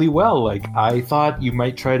choosing really well. Like, I thought you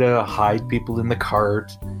might try to hide people in the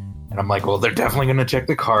cart, and I'm like, well, they're definitely going to check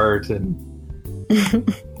the cart, and...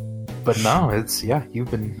 But no,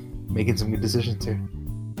 you've been making some good decisions here.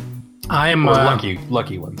 I'm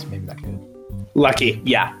lucky ones, maybe not good. Lucky,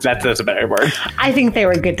 yeah, that's a better word. I think they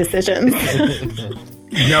were good decisions.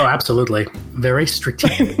 No, absolutely. Very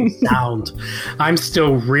strategically sound. I'm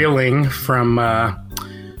still reeling from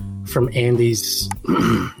Andy's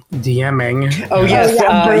DMing. Oh, yes.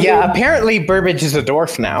 Apparently Burbage is a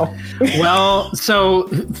dwarf now. Well, so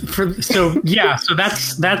that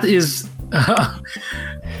is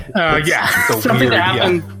something that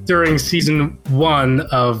happened during season 1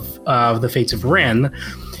 of The Fates of Ren.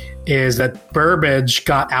 Is that Burbage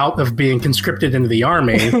got out of being conscripted into the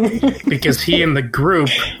army because he and the group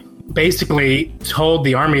basically told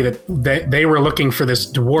the army that they were looking for this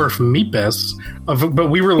dwarf Meepus.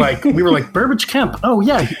 But we were like Burbage Kemp. Oh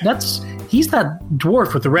yeah, he's that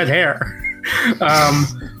dwarf with the red hair.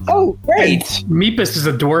 Oh, great! Meepus is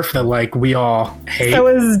a dwarf that like we all hate. So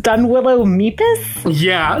is Dunwillow Meepus?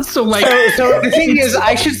 Yeah. So like, so the thing is,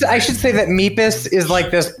 I should say that Meepus is like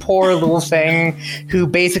this poor little thing who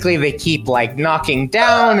basically they keep like knocking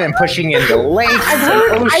down and pushing into lakes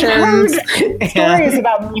and oceans. I've heard stories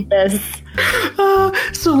about Meepus.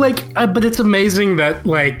 But it's amazing that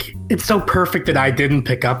like it's so perfect that I didn't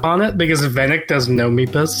pick up on it because Venick doesn't know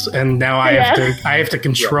Meepus, and now I have to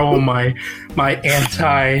control my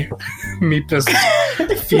anti-Meepus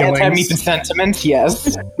feelings. Anti-Meepus sentiments,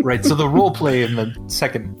 yes. Right. So the role play in the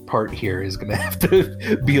second part here is going to have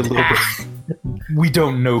to be a little bit. We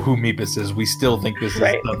don't know who Meepus is. We still think this is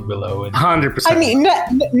Dunwillow. 100%. I mean,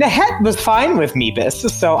 Nahet was fine with Meepus,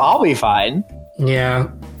 so I'll be fine. Yeah,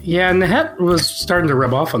 Nahet was starting to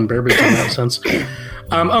rub off on Burbage in that sense.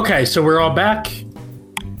 Okay, so we're all back.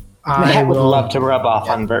 I would love to rub off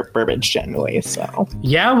on Burbage generally, so...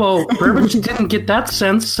 Yeah, well, Burbage didn't get that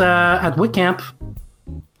sense at Wicamp.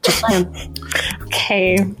 Just saying.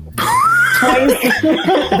 Okay.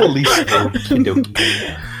 At least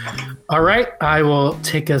All right, I will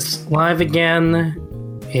take us live again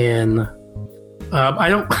in...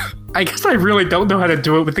 I guess I really don't know how to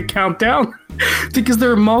do it with the countdown because there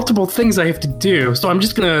are multiple things I have to do. So I'm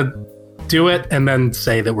just going to do it and then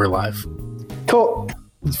say that we're live. Cool.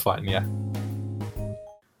 It's fine, yeah.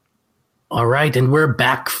 All right, and we're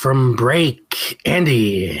back from break.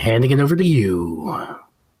 Andy, handing it over to you.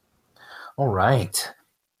 All right.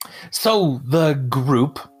 So the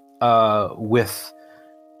group with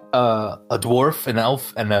a dwarf, an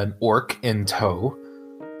elf, and an orc in tow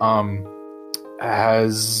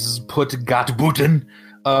has put Gatbuten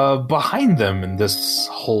behind them in this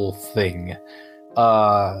whole thing.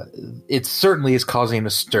 It certainly is causing a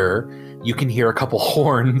stir. You can hear a couple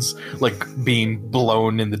horns like being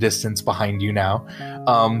blown in the distance behind you now.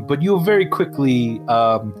 But you have very quickly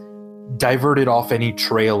diverted off any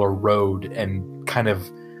trail or road and kind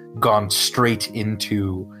of gone straight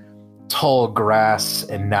into tall grass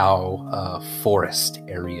and now forest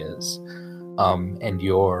areas. And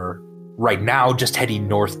you're right now just heading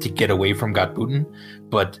north to get away from Gatbuten,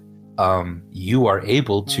 but you are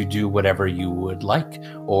able to do whatever you would like,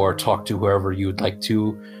 or talk to whoever you would like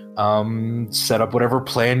to, set up whatever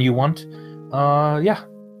plan you want. Yeah.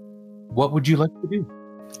 What would you like to do?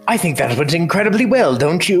 I think that went incredibly well,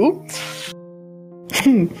 don't you?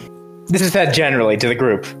 This is said generally to the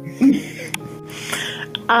group.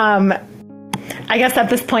 I guess at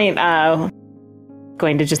this point,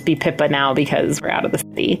 going to just be Pippa now because we're out of the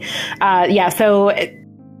city. So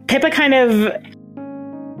Pippa kind of,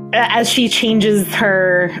 as she changes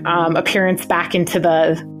her appearance back into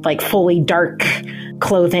the like fully dark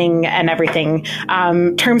clothing and everything,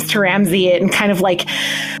 turns to Ramsey and kind of like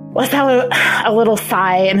lets out a little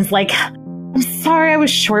sigh and is like, I'm sorry I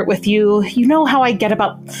was short with you. You know how I get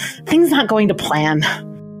about things not going to plan.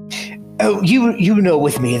 Oh, you know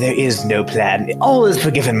with me there is no plan. All is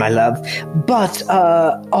forgiven, my love. But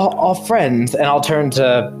our friends, and I'll turn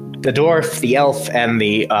to the dwarf, the elf, and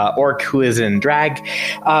the orc who is in drag.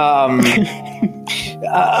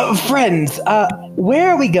 Friends,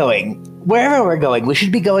 where are we going? Wherever we're going, we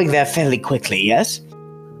should be going there fairly quickly, yes?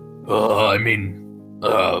 My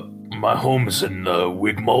home is in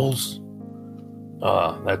Wigmoles.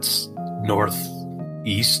 That's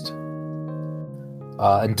northeast.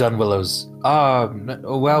 And Dunwillow's,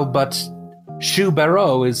 well, but Shoe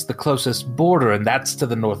Barrow is the closest border, and that's to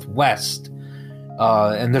the northwest.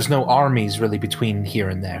 And there's no armies really between here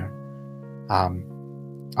and there.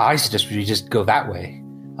 I suggest we just go that way.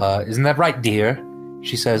 Isn't that right, dear?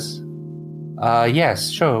 She says, yes,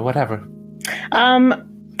 sure, whatever.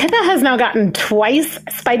 Pippa has now gotten twice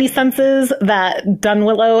spidey senses that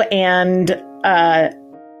Dunwillow and,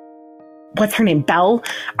 what's her name, Belle,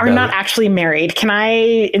 are Belle. not actually married. Can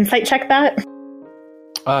I insight check that?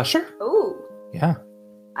 Sure. Ooh. Yeah.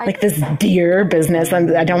 Like this deer business,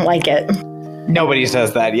 I don't like it. Nobody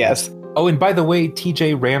says that, yes. Oh, and by the way,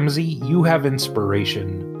 TJ Ramsey, you have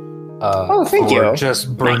inspiration. Thank for you.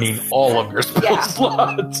 just burning all of your spell Yeah.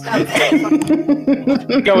 slots. Going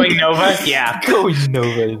Nova? Yeah. Going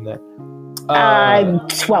Nova in that.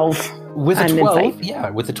 12. With a on 12, insight. yeah,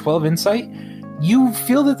 with a 12 insight, you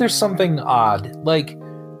feel that there's something odd. Like,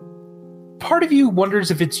 part of you wonders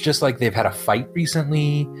if it's just like they've had a fight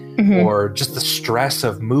recently, Mhm. or just the stress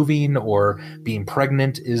of moving or being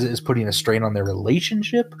pregnant is putting a strain on their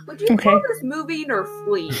relationship. Would you Okay. call this moving or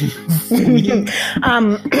fleeing?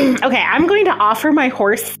 Okay, I'm going to offer my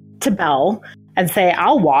horse to Belle and say,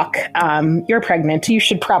 I'll walk. You're pregnant. You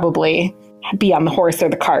should probably be on the horse or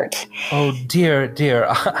the cart. Oh, dear,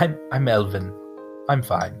 I'm Elvin. I'm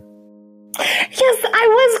fine. Yes, I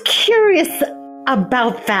was curious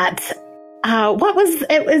about that. What was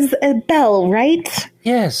it? Was Belle, right?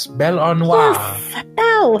 Yes, Belle Arnois. Yes,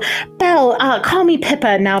 Belle. Call me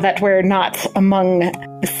Pippa now that we're not among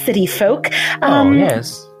the city folk. Oh,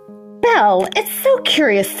 yes. Belle, it's so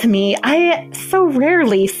curious to me. I so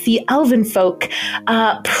rarely see elven folk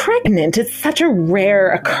pregnant. It's such a rare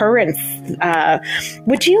occurrence.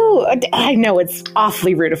 Would you? I know it's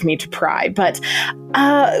awfully rude of me to pry, but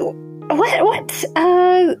what's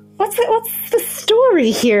the story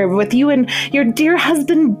here with you and your dear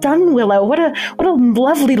husband Dunwillow? What a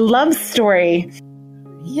lovely love story.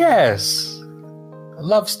 Yes. A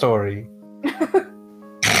love story. Of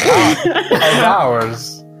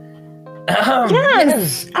ours.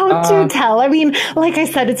 Yes. Oh, do tell. I mean, like I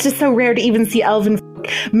said, it's just so rare to even see elven folk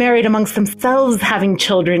married amongst themselves, having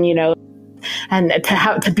children, you know, and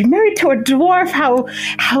to be married to a dwarf.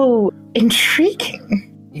 How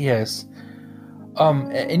intriguing. Yes.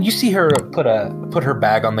 And you see her put her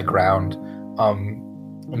bag on the ground.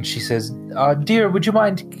 And she says, "Dear, would you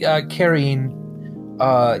mind carrying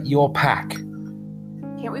your pack?"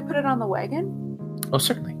 Can't we put it on the wagon? Oh,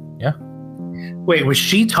 certainly. Yeah. Wait, was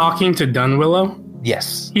she talking to Dunwillow?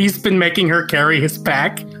 Yes. He's been making her carry his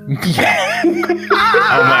pack? Yeah. Oh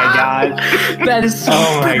my god. That is so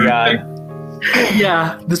Oh my god.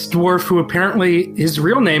 Yeah, this dwarf who apparently his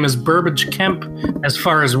real name is Burbage Kemp, as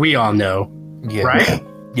far as we all know. Yeah. Right?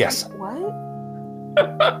 Yes. What?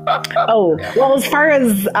 Oh, well, as far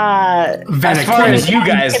as you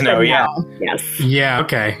guys know, yeah. Yes. Yeah,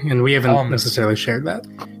 okay. And we haven't necessarily shared that.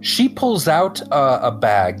 She pulls out a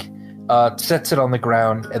bag, sets it on the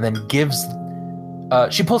ground, and then gives...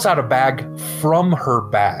 she pulls out a bag from her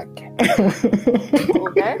bag.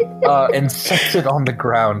 Okay. And sets it on the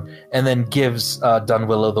ground, and then gives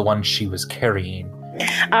Dunwillow the one she was carrying.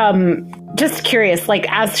 Just curious, like,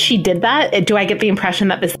 as she did that, do I get the impression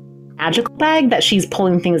that this is a magical bag that she's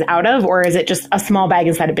pulling things out of, or is it just a small bag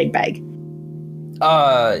inside a big bag?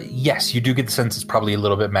 Yes, you do get the sense it's probably a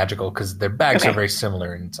little bit magical, because their bags are very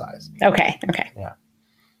similar in size. Okay. Yeah.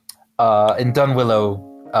 And Dunwillow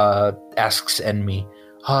asks Enmi,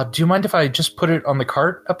 do you mind if I just put it on the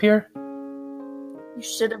cart up here? You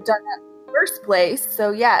should have done that in the first place,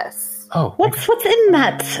 so yes. Oh. What's in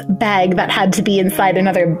that bag that had to be inside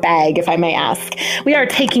another bag, if I may ask? We are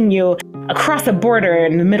taking you across a border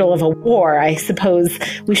in the middle of a war. I suppose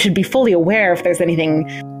we should be fully aware if there's anything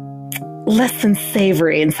less than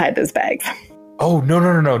savory inside those bags. Oh,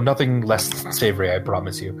 no. Nothing less than savory, I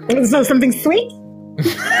promise you. So something sweet?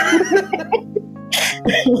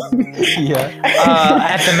 Yeah.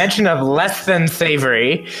 At the mention of less than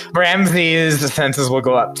savory, Ramsey's senses will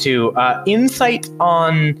go up to insight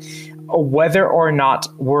on whether or not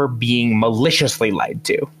we're being maliciously lied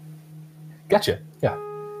to. Gotcha. Yeah.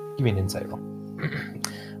 Give me an insight roll.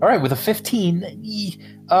 All right, with a 15,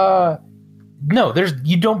 no,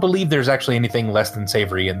 you don't believe there's actually anything less than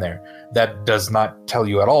savory in there. That does not tell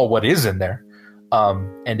you at all what is in there.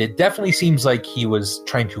 And it definitely seems like he was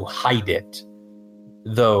trying to hide it,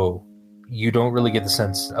 though you don't really get the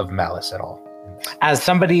sense of malice at all. As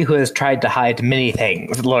somebody who has tried to hide many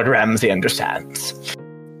things, Lord Ramsey understands.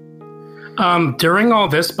 During all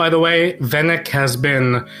this, by the way, Venick has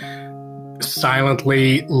been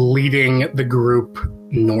silently leading the group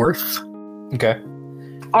north. Okay.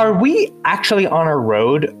 Are we actually on a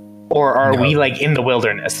road, or are we, like, in the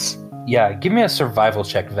wilderness? Yeah, give me a survival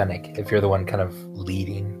check, Venick, if you're the one kind of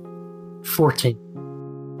leading. 14.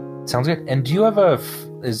 Sounds good. And do you have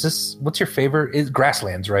what's your favorite? Is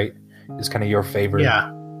grasslands, right? Is kind of your favorite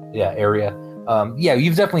area. Yeah,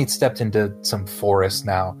 you've definitely stepped into some forest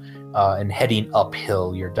now, and heading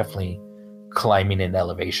uphill. You're definitely climbing in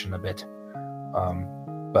elevation a bit.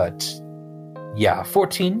 But yeah,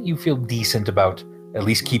 14, you feel decent about at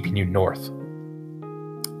least keeping you north.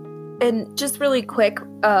 And just really quick,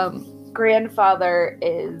 grandfather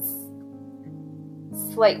is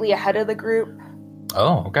slightly ahead of the group.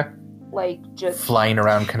 Oh, okay. Like, just flying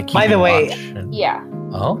around, kind of keeping By the way, watch yeah.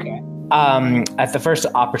 Oh, okay. At the first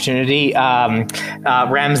opportunity,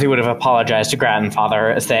 Ramsey would have apologized to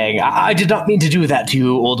grandfather, saying, I did not mean to do that to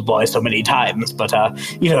you, old boy, so many times, but,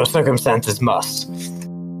 circumstances must.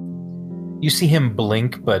 You see him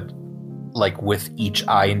blink, but, like, with each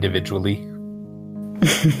eye individually.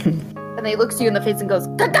 And then he looks you in the face and goes,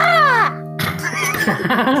 "Gaga!"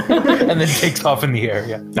 And then takes off in the air,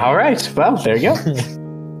 yeah. All right, well, there you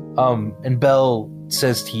go. And Belle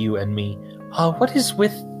says to you and me, what is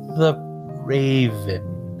with the raven?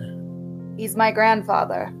 He's my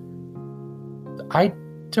grandfather. I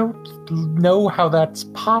don't know how that's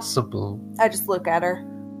possible. I just look at her.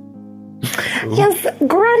 Yes,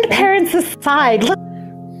 grandparents aside, look,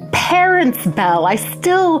 parents, Belle. I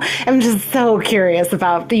still am just so curious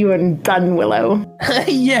about you and Dunwillow.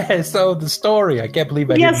 Yes, the story. I can't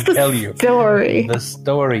believe I didn't tell you. Story. The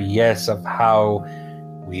story, yes, of how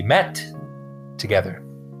we met together.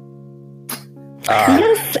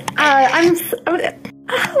 Yes, how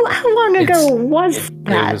long ago was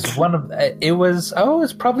that? It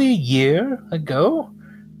was probably a year ago.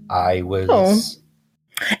 I was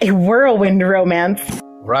a whirlwind romance.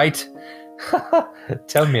 Right.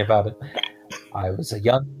 Tell me about it. I was a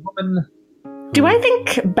young woman. Do I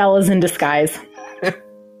think Bella's in disguise?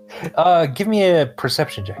 Give me a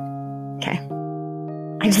perception check. Okay.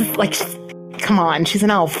 I just come on, she's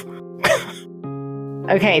an elf.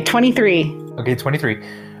 Okay, 23. Okay, 23.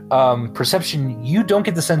 Perception, you don't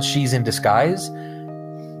get the sense she's in disguise,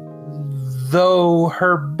 though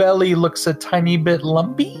her belly looks a tiny bit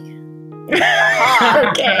lumpy.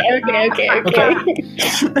 Okay.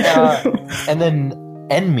 And then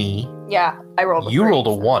Enmi, Yeah, I rolled. you rolled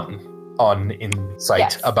a 1 on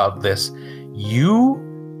insight about this. You,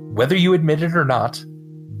 whether you admit it or not,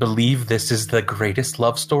 believe this is the greatest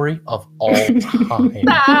love story of all time.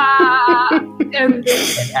 And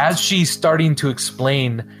as she's starting to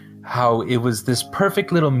explain how it was this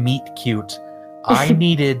perfect little meet cute, I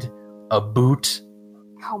needed a boot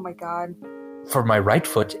Oh my god. for my right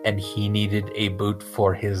foot, and he needed a boot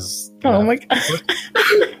for his Oh my god. foot.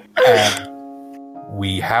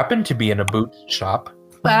 we happen to be in a boot shop.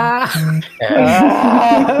 Ah.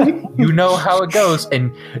 And you know how it goes,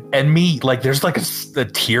 and me, like, there's like a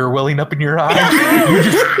tear welling up in your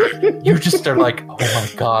eyes. You just are like, oh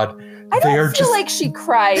my god, I don't feel like she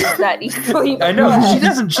cries that easily. I know she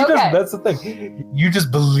doesn't. She Okay. doesn't. That's the thing. You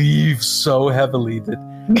just believe so heavily that,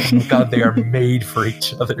 oh my god, they are made for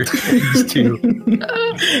each other. These two.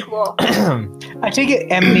 Cool. I take it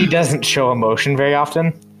Emily doesn't show emotion very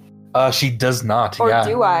often. She does not. Or yeah.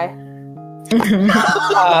 do I?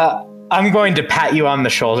 I'm going to pat you on the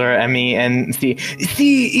shoulder, Emmy, and see.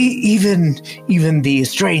 Even the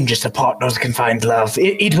strangest of partners can find love.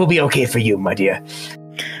 It will be okay for you, my dear.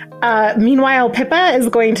 Meanwhile, Pippa is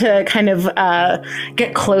going to kind of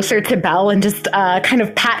get closer to Belle and just kind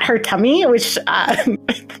of pat her tummy, which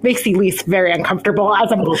makes Elise very uncomfortable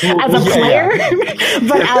as a player,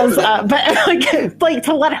 but like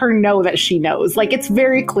to let her know that she knows. Like, it's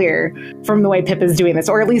very clear from the way Pippa's doing this,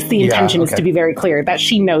 or at least the intention is to be very clear that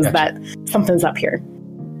she knows that something's up here.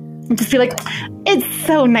 And just be like, it's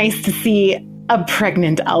so nice to see a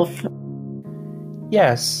pregnant elf.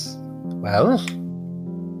 Yes. Well.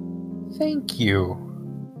 Thank you.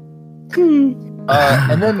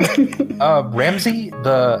 And then Ramsey,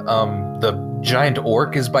 the giant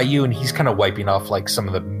orc, is by you, and he's kind of wiping off like some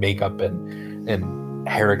of the makeup and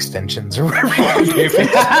hair extensions or whatever. His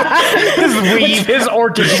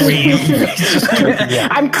orcish weave.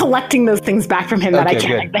 I'm collecting those things back from him that I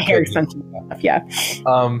can't, like the hair extension stuff. Yeah.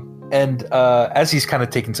 And as he's kind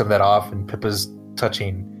of taking some of that off, and Pippa's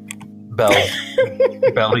touching Belle's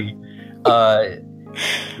belly,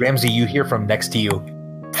 Ramsey, you hear from next to you.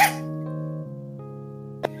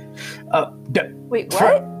 Wait,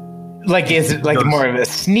 what? Like, is it like more of a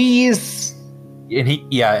sneeze? And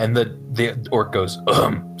and the orc goes,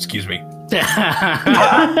 excuse me.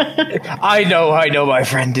 I know, my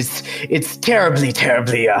friend. It's terribly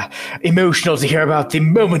emotional to hear about the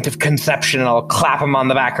moment of conception, and I'll clap him on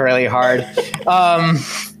the back really hard.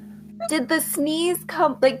 Did the sneeze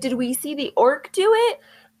come? Like, did we see the orc do it?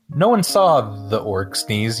 No one saw the orc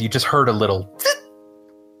sneeze. You just heard a little.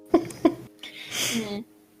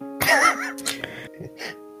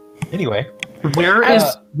 Anyway, where is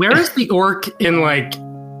the orc in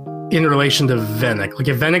relation to Venick? Like,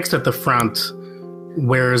 if Venick's at the front,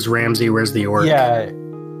 where's Ramsey? Where's the orc?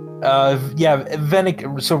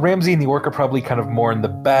 Venick. So Ramsey and the orc are probably kind of more in the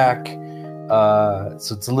back.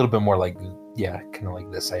 So it's a little bit more like, kind of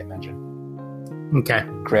like this, I imagine. Okay.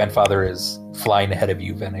 Grandfather is flying ahead of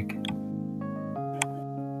you, Venick.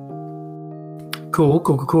 Cool.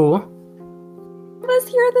 Let's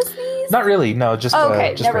hear the sneeze. Not really. No, just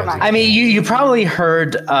okay. just Never Ramsey. mind. I mean, you probably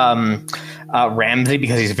heard Ramsey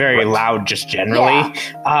because he's very loud, just generally.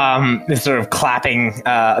 This sort of clapping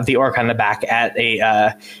the orc on the back at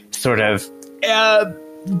a sort of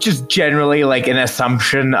just generally like an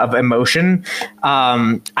assumption of emotion.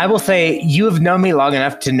 I will say you have known me long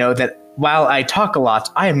enough to know that while I talk a lot,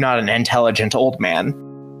 I am not an intelligent old man.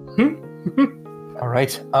 All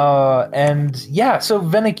right. So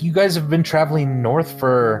Venick, you guys have been traveling north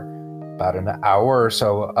for about an hour or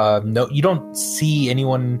so. No, you don't see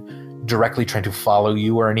anyone directly trying to follow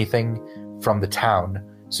you or anything from the town.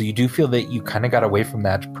 So you do feel that you kind of got away from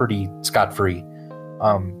that pretty scot-free.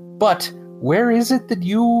 But where is it that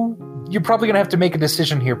you're probably going to have to make a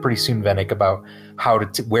decision here pretty soon, Venick, about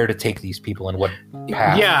where to take these people and what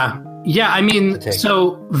path. Yeah. I mean,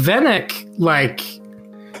 so Venick,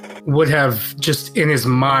 would have just in his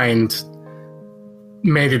mind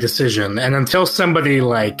made a decision, and until somebody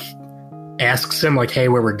asks him hey,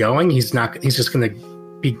 where we're going, he's just going to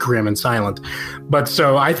be grim and silent. But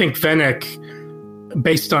so I think Venick,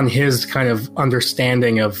 based on his kind of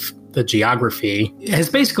understanding of the geography, has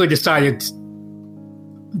basically decided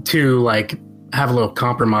to have a little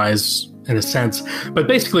compromise in a sense, but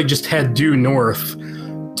basically just head due north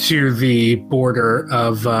to the border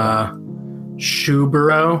of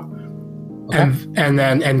Shubero,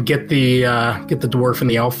 and get the dwarf and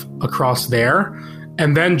the elf across there,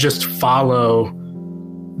 and then just follow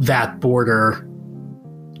that border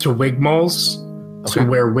to Wigmols, to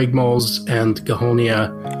where Wigmols and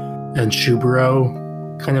Gahonia and Shubero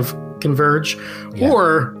kind of converge. Yeah.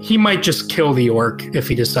 Or he might just kill the orc if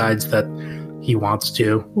he decides that he wants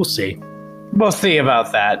to. We'll see. We'll see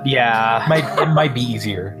about that. Yeah, it might be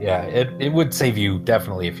easier. Yeah, it would save you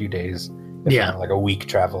definitely a few days. Not a week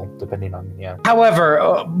travel, depending on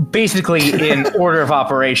However, basically in order of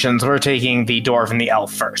operations, we're taking the dwarf and the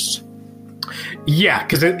elf first. Yeah,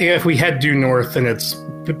 because if we head due north, then it's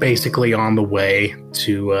basically on the way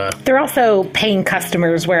to. They're also paying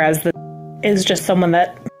customers, whereas is just someone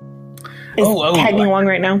that is tagging along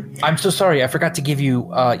right now. I'm so sorry. I forgot to give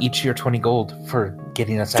you each your 20 gold for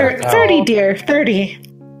getting us out of town. 30, dear. 30.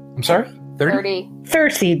 I'm sorry? 30?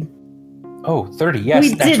 30. Oh, 30. Yes,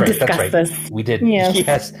 we that's did right. discuss That's right. this. We did.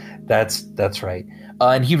 Yes. Yes, that's right.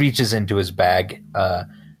 And he reaches into his bag,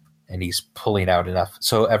 and he's pulling out enough.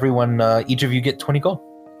 So everyone, each of you get 20 gold.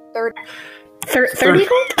 30. 30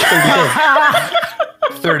 gold?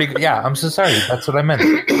 30. Yeah, I'm so sorry. That's what I meant.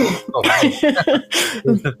 Oh.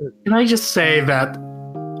 Can I just say that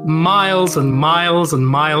miles and miles and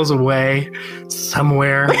miles away,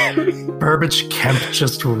 somewhere, Burbage Kemp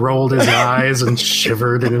just rolled his eyes and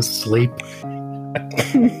shivered in his sleep.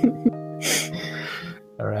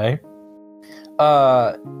 All right.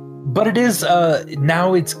 But it is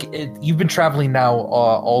now. You've been traveling now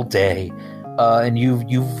all day, and you've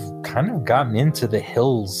kind of gotten into the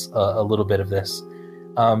hills a little bit of this,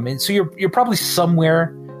 and so you're probably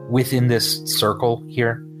somewhere within this circle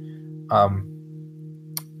here.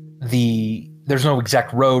 There's no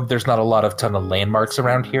exact road. There's not a lot of ton of landmarks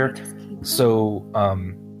around here, so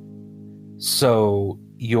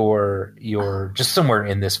you're just somewhere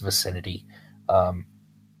in this vicinity.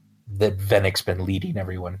 That Venek's been leading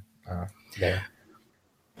everyone there.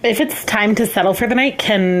 If it's time to settle for the night,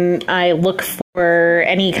 can I look for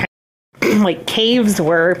any kind of, like caves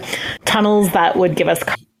or tunnels that would give us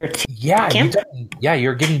cover to camp?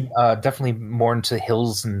 You're getting definitely more into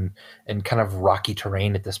hills and kind of rocky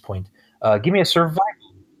terrain at this point. Give me a survival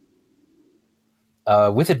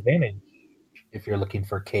with advantage if you're looking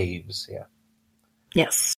for caves. Yeah.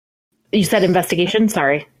 Yes. You said investigation?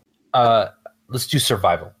 Sorry. Let's do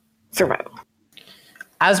survival. Survival.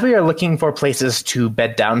 As we are looking for places to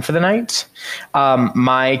bed down for the night,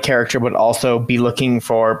 my character would also be looking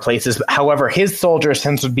for places. However, his soldier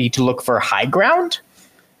sense would be to look for high ground.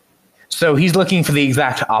 So he's looking for the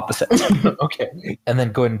exact opposite. Okay. And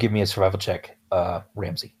then go ahead and give me a survival check,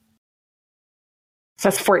 Ramsey. So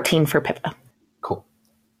that's 14 for Pippa. Cool.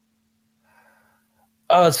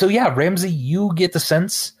 Ramsey, you get the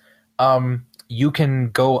sense you can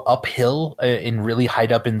go uphill and really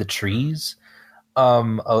hide up in the trees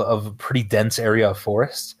of a pretty dense area of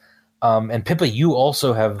forest. And Pippa, you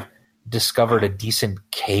also have discovered a decent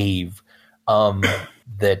cave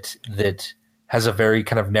that has a very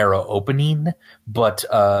kind of narrow opening, but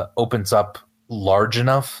opens up large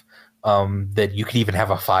enough that you could even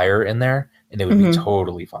have a fire in there, and it would be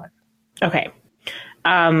totally fine. Okay.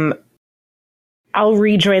 I'll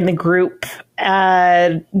rejoin the group.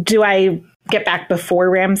 Do I get back before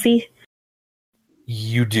Ramsey?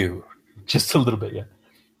 You do. Just a little bit, yeah.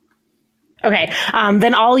 Okay.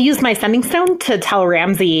 Then I'll use my sending stone to tell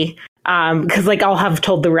Ramsey, because I'll have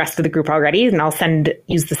told the rest of the group already, and I'll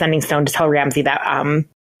use the sending stone to tell Ramsey that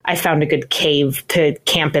I found a good cave to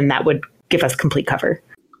camp in that would give us complete cover.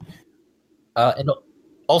 And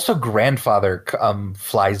also, Grandfather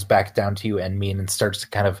flies back down to you and me and starts to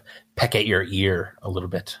kind of peck at your ear a little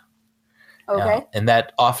bit. Okay. And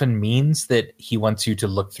that often means that he wants you to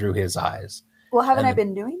look through his eyes. Well, haven't I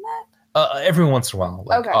been doing that? Every once in a while,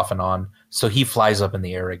 off and on. So he flies up in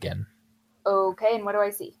the air again. Okay, and what do I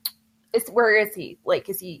see? Where is he?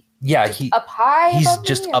 Is he? Yeah, up high. He's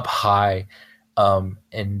just up high,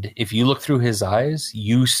 and if you look through his eyes,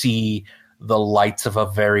 you see the lights of a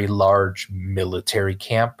very large military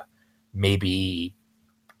camp, maybe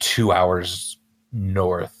 2 hours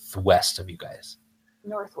northwest of you guys.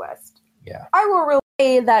 Northwest. Yeah. I will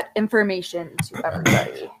relay that information to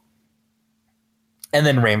everybody. And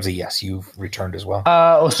then Ramsey, yes, you've returned as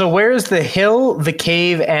well. So where is the hill, the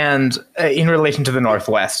cave, and in relation to the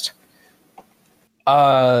northwest?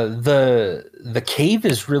 The cave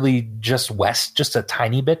is really just west, just a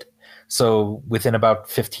tiny bit. So within about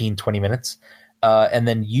 15, 20 minutes. And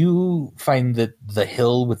then you find that the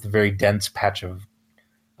hill with the very dense patch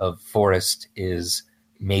of forest is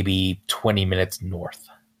maybe 20 minutes north.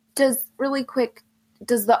 Really quick,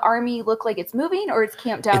 does the army look like it's moving, or it's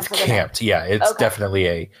camped down? It's camped, yeah. It's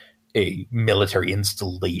definitely a military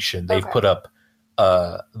installation. They've put up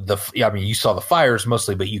you saw the fires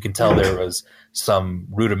mostly, but you can tell there was some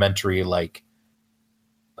rudimentary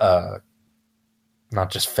not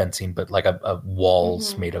just fencing, but a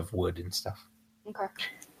walls made of wood and stuff. Okay.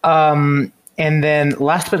 And then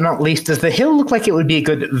last but not least, does the hill look like it would be a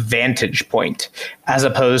good vantage point as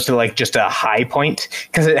opposed to just a high point?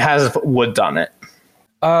 Because it has woods on it.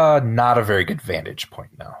 Not a very good vantage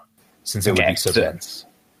point now, since it would be so dense.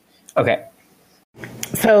 Okay.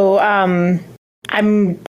 So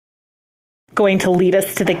I'm going to lead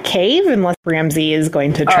us to the cave, unless Ramsey is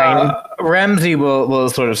going to try and... Ramsey will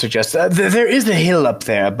sort of suggest there is a hill up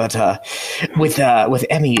there, but with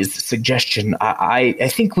Emmy's suggestion, I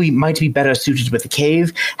think we might be better suited with the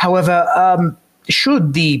cave. However,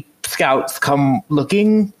 should the scouts come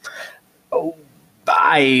looking,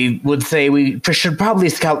 I would say we should probably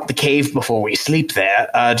scout the cave before we sleep there,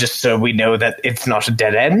 just so we know that it's not a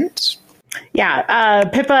dead end. Yeah,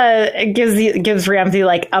 Pippa gives Ramsey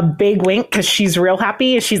like a big wink because she's real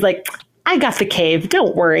happy. She's like, I got the cave,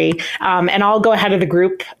 don't worry. And I'll go ahead of the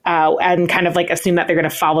group and kind of like assume that they're going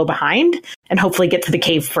to follow behind and hopefully get to the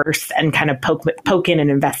cave first and kind of poke in and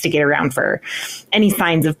investigate around for any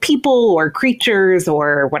signs of people or creatures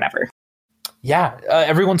or whatever. Yeah,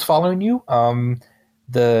 everyone's following you.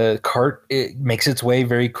 The cart, it makes its way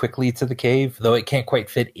very quickly to the cave, though it can't quite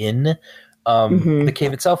fit in. The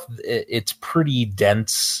cave itself, it's pretty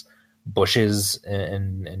dense bushes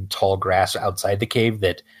and tall grass outside the cave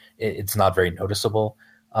that it's not very noticeable.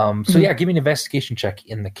 So yeah, give me an investigation check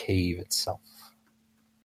in the cave itself.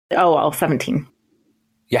 Oh, well, 17.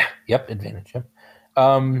 Yeah, yep, advantage. Yep.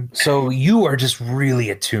 So you are just really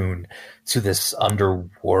attuned to this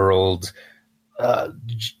underworld,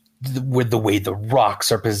 with the way the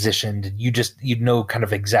rocks are positioned. You know kind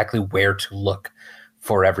of exactly where to look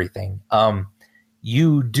for everything.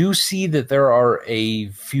 You do see that there are a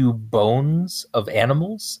few bones of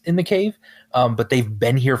animals in the cave, but they've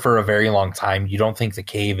been here for a very long time. You don't think the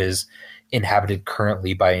cave is inhabited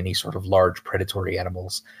currently by any sort of large predatory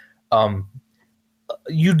animals.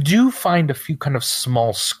 You do find a few kind of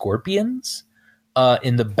small scorpions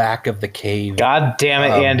in the back of the cave. God damn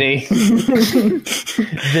it, Andy.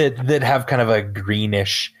 that have kind of a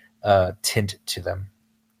greenish tint to them.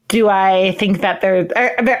 Do I think that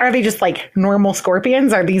are they just like normal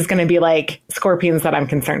scorpions? Are these going to be like scorpions that I'm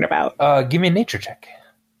concerned about? Give me a nature check.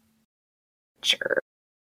 Sure.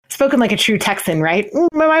 Spoken like a true Texan, right?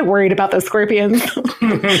 Am I worried about those scorpions? Do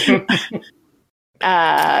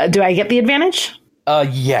I get the advantage?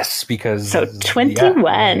 Yes, because... So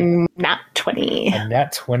 21, not 20. And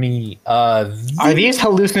that 20... Are these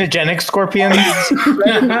hallucinogenic scorpions?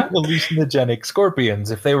 Hallucinogenic scorpions.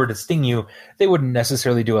 If they were to sting you, they wouldn't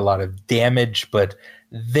necessarily do a lot of damage, but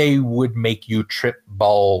they would make you trip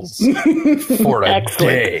balls for a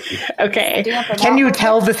day. Okay. Can you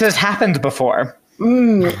tell this has happened before?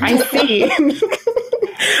 I see.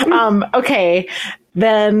 Okay.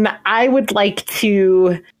 Then I would like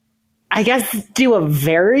to... I guess do a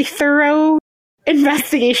very thorough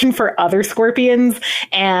investigation for other scorpions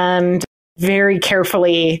and very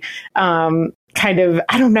carefully kind of,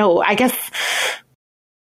 I don't know, I guess.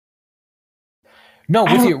 No,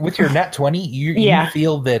 with your nat 20, you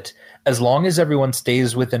feel that as long as everyone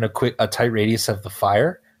stays within a tight radius of the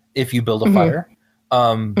fire, if you build a fire,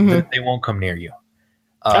 they won't come near you.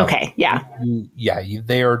 Okay, yeah.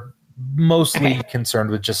 They are mostly concerned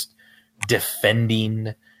with just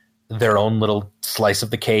defending their own little slice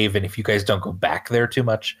of the cave, and if you guys don't go back there too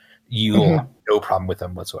much, you'll have no problem with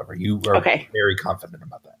them whatsoever. You are very confident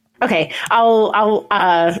about that. Okay, I'll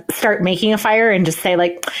start making a fire and just say,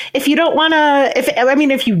 like, if you don't want to,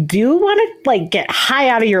 if you do want to, like, get high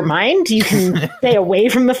out of your mind, you can stay away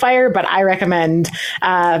from the fire, but I recommend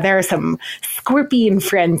there are some scorpion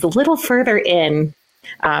friends a little further in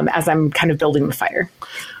as I'm kind of building the fire.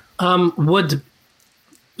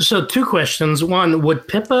 So 2 questions. One, would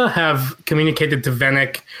Pippa have communicated to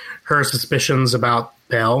Venick her suspicions about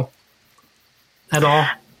Belle at all?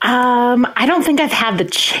 I don't think I've had the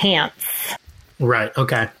chance. Right.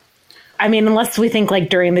 Okay. I mean, unless we think like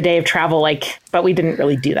during the day of travel, like, but we didn't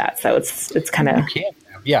really do that. So it's kind of,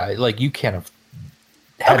 you can't have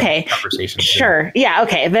had conversations. Sure. Yeah.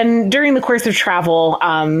 Okay. Then during the course of travel,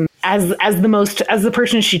 as the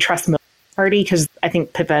person she trusts most, party, because I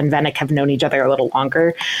think Pippa and Venick have known each other a little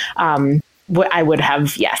longer. I would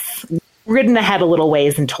have, ridden ahead a little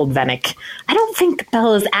ways and told Venick, I don't think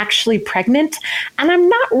Belle is actually pregnant, and I'm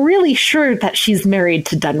not really sure that she's married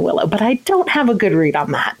to Dunwillow, but I don't have a good read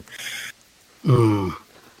on that.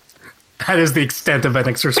 That is the extent of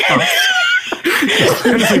Venick's response.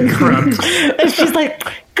 That's a grunt. And she's like,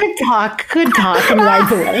 good talk, and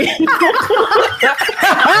rides away.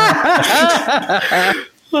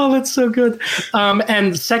 Oh, that's so good.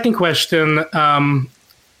 And second question,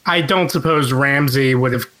 I don't suppose Ramsey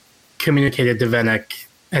would have communicated to Venick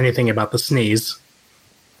anything about the sneeze.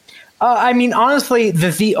 I mean, honestly,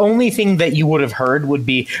 the only thing that you would have heard would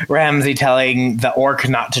be Ramsey telling the orc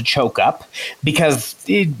not to choke up, because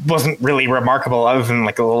it wasn't really remarkable other than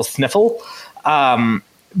like a little sniffle.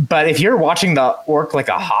 But if you're watching the orc like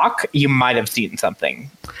a hawk, you might have seen something.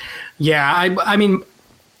 Yeah, I mean,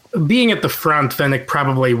 being at the front, Fennec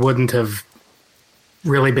probably wouldn't have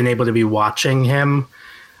really been able to be watching him.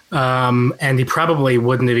 And he probably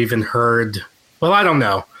wouldn't have even heard. Well, I don't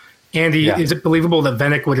know. Andy, is it believable that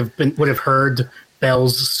Venick would have heard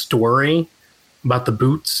Belle's story about the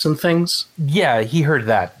boots and things? Yeah, he heard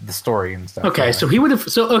the story and stuff. Okay, so he would have.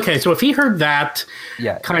 So if he heard that,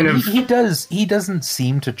 he does. He doesn't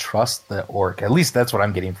seem to trust the orc. At least that's what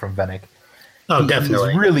I'm getting from Venick. Oh,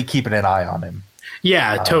 definitely. He's really keeping an eye on him.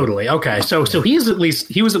 Yeah, totally. Okay, so he was at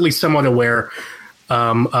least somewhat aware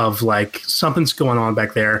of like something's going on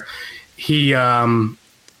back there. He and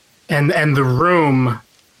the room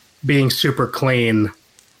being super clean,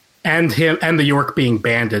 and him and the York being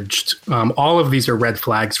bandaged. All of these are red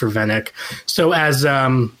flags for Venick. So as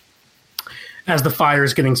the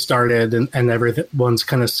fire's getting started and everyone's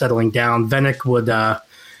kind of settling down, Venick would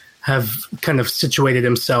have kind of situated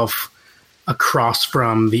himself across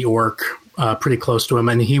from the orc, pretty close to him,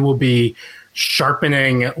 and he will be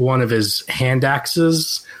sharpening one of his hand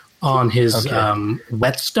axes on his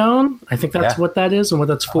whetstone. I think that's what that is and what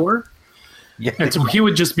that's for. Yeah. And so he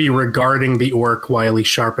would just be regarding the orc while he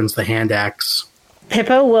sharpens the hand axe.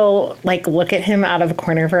 Pippa will like look at him out of the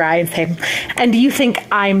corner of her eye and say, "And do you think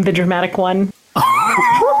I'm the dramatic one?"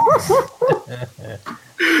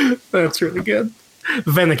 That's really good.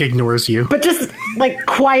 Venick ignores you. But just like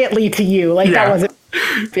quietly to you. Like that wasn't...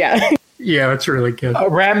 Yeah. Yeah, that's really good.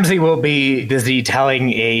 Ramsey will be busy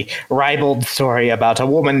telling a ribald story about a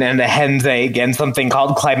woman and a hen's egg and something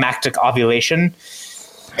called climactic ovulation.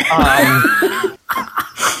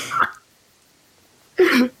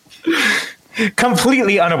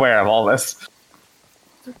 Completely unaware of all this.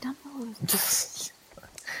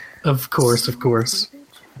 Of course.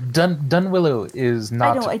 Dunwillow is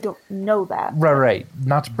not... I don't know that. Right.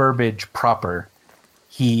 Not Burbage proper.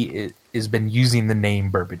 He has been using the name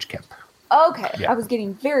Burbage Kemp. Okay, Yeah. I was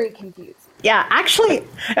getting very confused. Yeah, actually,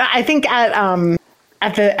 I think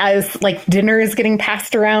as like dinner is getting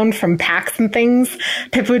passed around from packs and things,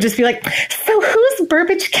 Pippa would just be like, "So who's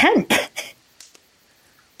Burbage Kemp?"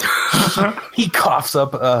 He coughs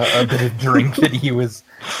up a bit of drink that he was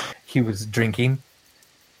drinking,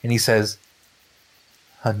 and he says,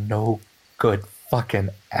 "A no good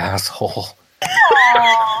fucking asshole."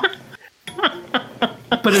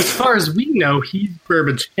 But as far as we know, he's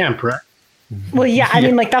Burbage Kemp, right? Well, yeah, I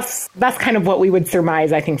mean, like that's kind of what we would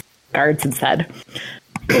surmise. I think guards had said.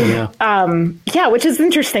 Yeah. Yeah, which is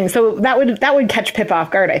interesting. So that would catch Pip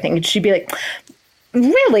off guard. I think she'd be like,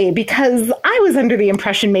 "Really? Because I was under the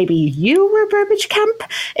impression maybe you were Burbage Kemp.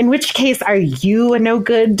 In which case, are you a no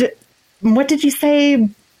good? What did you say?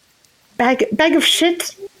 Bag of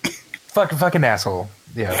shit? Fucking asshole.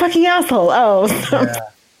 Yeah. Fucking asshole. Oh.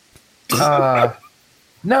 Yeah.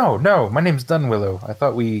 No. My name's Dunwillow. I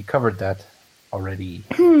thought we covered that already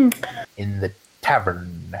in the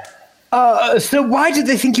tavern. So why did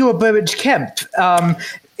they think you were Burbage Kemp?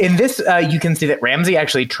 In this, you can see that Ramsey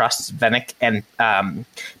actually trusts Venick and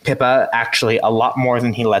Pippa actually a lot more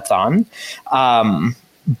than he lets on.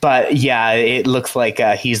 But yeah, it looks like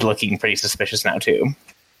he's looking pretty suspicious now too.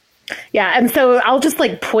 Yeah, and so I'll just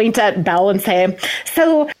like point at Belle and say,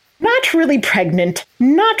 "So not really pregnant,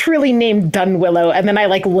 not really named Dunwillow." And then I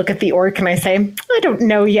like look at the orc and I say, "I don't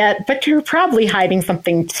know yet, but you're probably hiding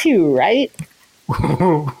something too, right?"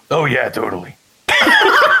 Oh yeah, totally.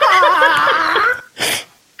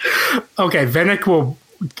 Okay, Venick will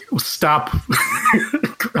stop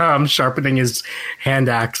sharpening his hand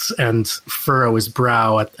axe and furrow his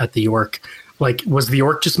brow at the orc. Like, was the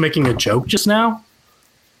orc just making a joke just now?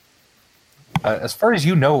 As far as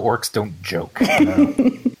you know, orcs don't joke.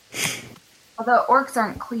 Although orcs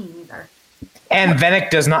aren't clean either. And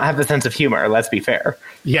Venick does not have the sense of humor, let's be fair.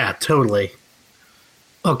 Yeah, totally.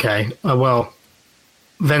 Okay, well,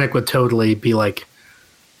 Venick would totally be like,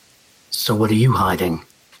 "So what are you hiding?"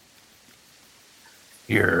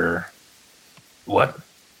 You're... What?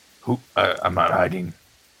 Who? I'm not hiding.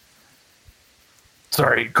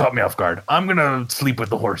 Sorry, caught me off guard. I'm gonna sleep with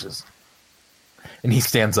the horses. And he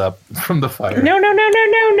stands up from the fire. No.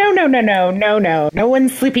 No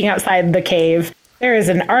one's sleeping outside the cave. There is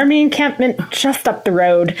an army encampment just up the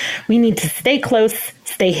road. We need to stay close,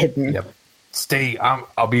 stay hidden. Yep. Stay.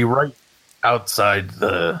 I'll be right outside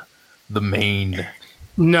the main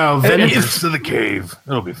No, Venick entrance to the cave.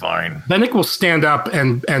 It'll be fine. Venick will stand up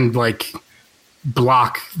and like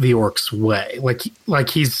block the orc's way. Like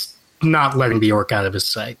he's not letting the orc out of his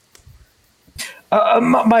sight.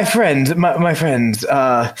 My friends,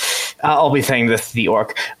 I'll be saying this to the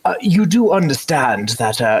orc. You do understand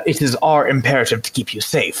that it is our imperative to keep you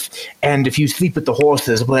safe. And if you sleep with the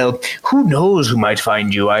horses, well, who knows who might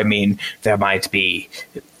find you? I mean, there might be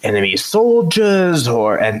enemy soldiers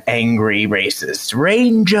or an angry racist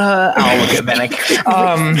ranger. I'll look at Venek.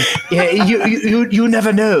 You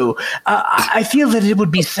never know. I feel that it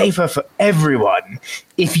would be safer for everyone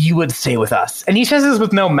if you would stay with us. And he says this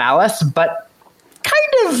with no malice, but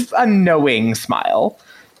kind of a knowing smile.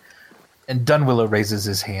 And Dunwillow raises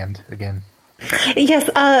his hand again. Yes,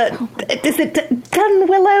 is it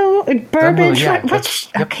Dunwillow? Bourbon? Dunwillow,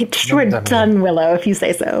 yeah, Okay, sure, Dunwillow, if you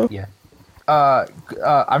say so. Yeah.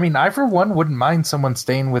 I mean, I for one wouldn't mind someone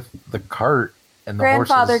staying with the cart and the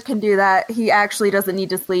Grandfather horses. can do that. He actually doesn't need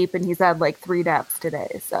to sleep, and he's had like 3 naps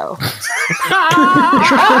today, so.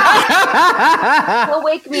 He'll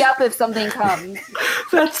wake me up if something comes.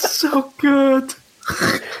 That's so good.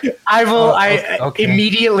 Okay.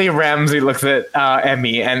 Immediately Ramsey looks at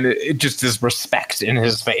Emmy, and it just is respect in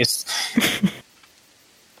his face.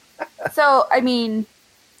 So, I mean,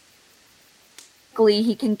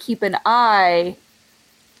 he can keep an eye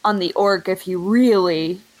on the orc if he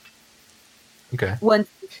really Okay. wants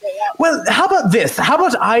to stay up. Well, how about this? How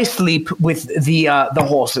about I sleep with the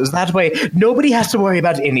horses? That way, nobody has to worry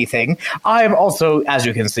about anything. I am also, as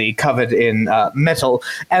you can see, covered in metal,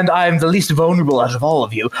 and I am the least vulnerable out of all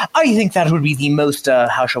of you. I think that would be the most,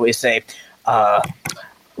 how shall we say,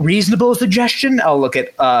 reasonable suggestion. I'll look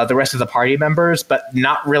at the rest of the party members, but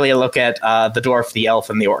not really look at the dwarf, the elf,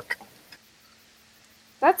 and the orc.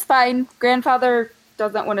 That's fine. Grandfather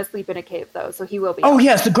doesn't want to sleep in a cave, though, so he will be. Oh, out.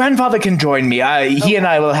 yes, the grandfather can join me. He and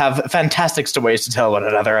I will have fantastic stories to tell one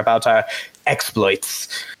another about our exploits.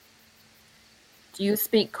 Do you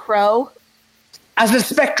speak crow? As a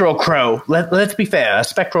spectral crow, let's be fair, a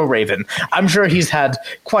spectral raven. I'm sure he's had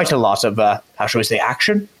quite a lot of, how shall we say,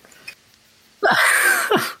 action?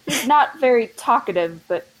 He's not very talkative,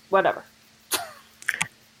 but whatever.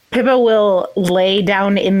 Pippa will lay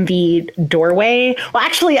down in the doorway. Well,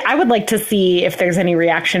 actually, I would like to see if there's any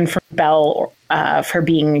reaction from Belle for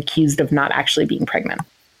being accused of not actually being pregnant.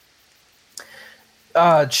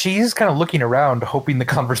 She's kind of looking around, hoping the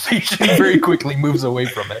conversation very quickly moves away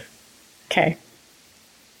from it. Okay.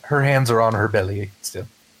 Her hands are on her belly still.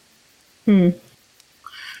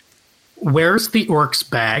 Where's the orc's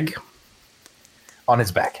bag? On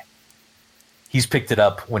his back. He's picked it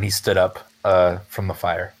up when he stood up from the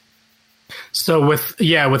fire. So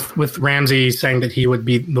with Ramsey saying that he would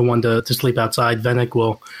be the one to sleep outside, Venek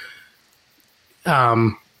will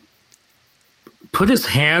put his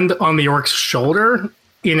hand on the orc's shoulder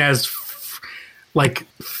in as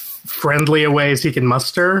friendly a way as he can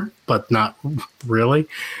muster, but not really,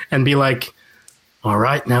 and be like, all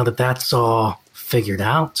right, now that that's all figured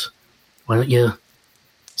out, why don't you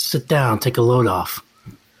sit down, take a load off,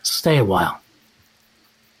 stay a while.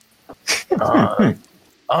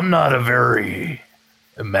 I'm not a very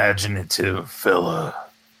imaginative fella,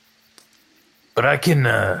 but I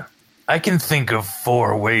can think of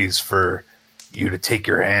 4 ways for you to take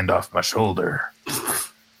your hand off my shoulder.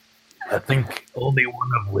 I think only one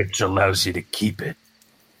of which allows you to keep it.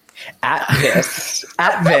 At this,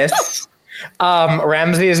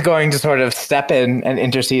 Ramsey is going to sort of step in and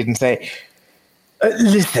intercede and say,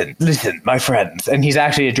 listen, my friends. And he's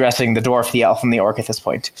actually addressing the dwarf, the elf, and the orc at this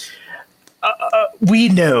point. We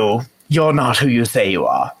know you're not who you say you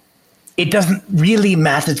are. It doesn't really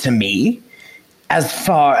matter to me as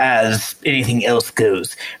far as anything else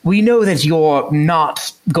goes. We know that you're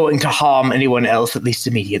not going to harm anyone else, at least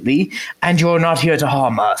immediately, and you're not here to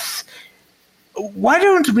harm us. Why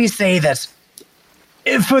don't we say that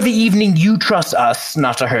for the evening you trust us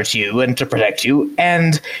not to hurt you and to protect you,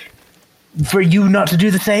 and for you not to do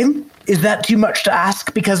the same? Is that too much to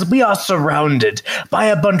ask? Because we are surrounded by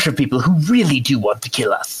a bunch of people who really do want to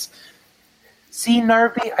kill us. See,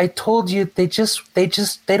 Narvi, I told you they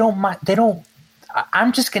don't mind.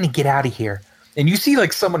 I'm just gonna get out of here. And you see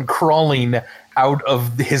like someone crawling out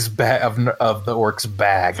of his bag of the orc's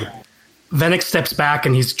bag. Venek steps back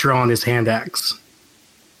and he's drawn his hand axe.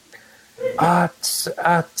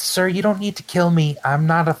 Sir, you don't need to kill me. I'm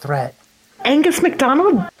not a threat. Angus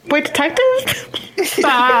MacDonald, boy detective? This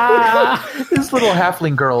little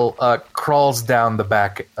halfling girl crawls down the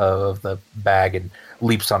back of the bag and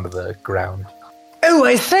leaps onto the ground. Oh,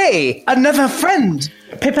 I say, another friend.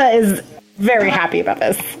 Pippa is very happy about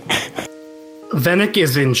this. Venek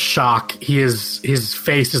is in shock. His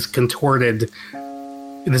face is contorted.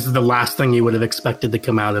 This is the last thing you would have expected to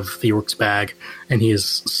come out of the orc's bag, and he is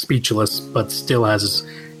speechless, but still has his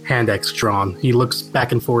hand axe drawn. He looks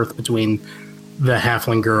back and forth between the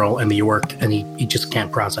halfling girl and the orc, and he just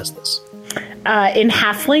can't process this. In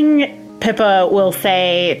Halfling, Pippa will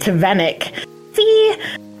say to Venick, "See,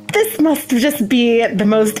 this must just be the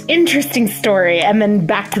most interesting story." And then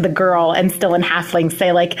back to the girl, and still in Halfling,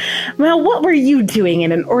 say like, "Well, what were you doing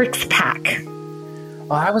in an orc's pack?"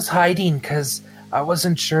 Well, I was hiding because I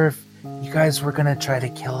wasn't sure if you guys were gonna try to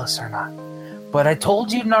kill us or not. But I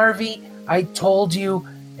told you, Narvi. I told you,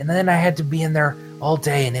 and then I had to be in there all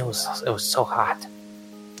day, and it was so hot.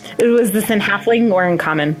 Was this in Halfling or in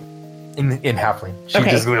Common? In Halfling, she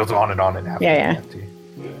Okay. just goes on and on in Halfling. Yeah.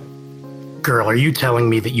 Girl, are you telling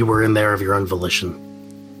me that you were in there of your own volition?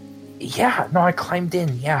 Yeah, no, I climbed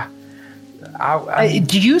in. Yeah.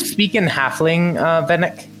 Do you speak in Halfling,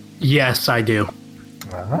 Venick? Yes, I do.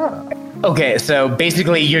 Okay, so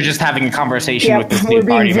basically you're just having a conversation with this we're new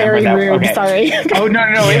party being very member. rude. Okay. Sorry. Oh, no,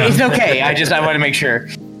 it's okay. I want to make sure.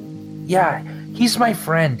 Yeah, he's my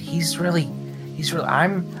friend. He's really.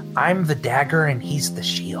 I'm the dagger, and he's the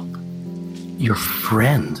shield. Your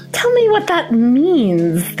friend? Tell me what that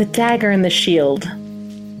means. The dagger and the shield.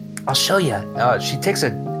 I'll show you. She takes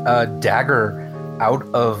a dagger out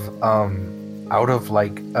of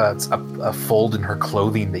like a fold in her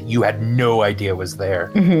clothing that you had no idea was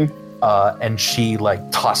there, and she like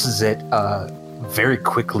tosses it very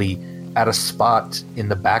quickly at a spot in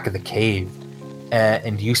the back of the cave,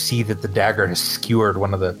 and you see that the dagger has skewered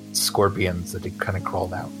one of the scorpions that had kind of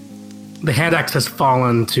crawled out. The hand axe has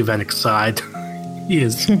fallen to Venick's side. He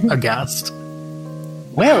is aghast.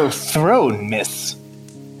 Well thrown, miss.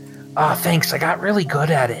 Thanks. I got really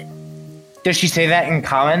good at it. Does she say that in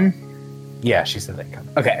Common? Yeah, she said that.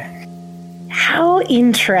 Okay. How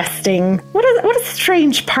interesting. What a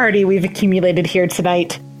strange party we've accumulated here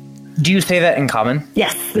tonight. Do you say that in Common?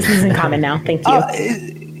 Yes, this is in Common now. Thank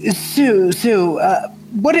you. Sue,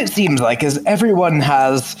 what it seems like is everyone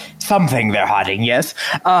has something they're hiding, yes?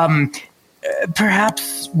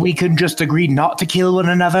 Perhaps we could just agree not to kill one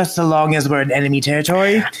another so long as we're in enemy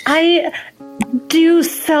territory? I do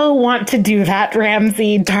so want to do that,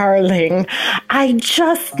 Ramsey, darling. I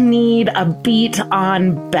just need a beat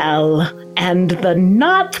on Belle and the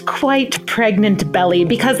not quite pregnant belly,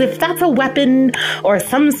 because if that's a weapon or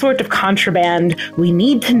some sort of contraband, we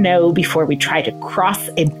need to know before we try to cross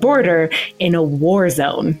a border in a war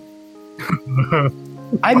zone.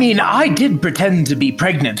 I mean, I did pretend to be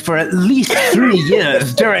pregnant for at least 3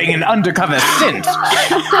 years during an undercover stint.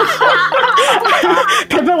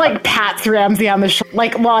 Pippa like pats Ramsey on the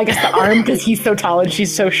I guess the arm, because he's so tall and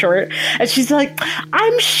she's so short. And she's like,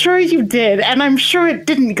 "I'm sure you did, and I'm sure it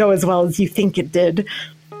didn't go as well as you think it did."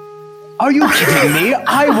 Are you kidding me?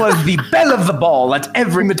 I was the belle of the ball at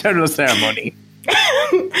every maternal ceremony.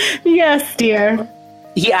 Yes, dear.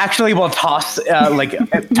 He actually will toss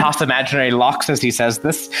imaginary locks as he says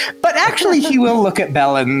this, but actually he will look at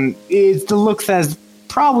Belle and the look says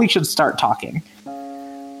probably should start talking.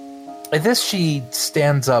 At this, she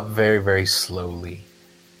stands up very, very slowly.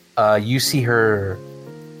 You see her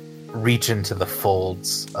reach into the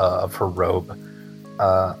folds of her robe,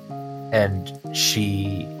 and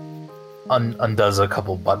she undoes a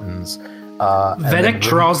couple buttons. Venick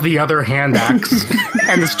draws the other hand axe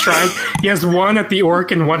and is trying. He has one at the orc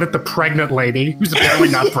and one at the pregnant lady, who's apparently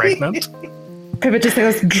not pregnant. Pippa just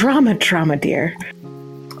goes, drama, dear.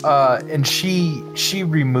 And she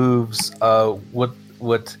removes what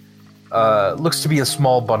looks to be a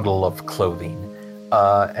small bundle of clothing,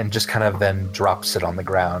 and just kind of then drops it on the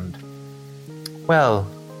ground. Well,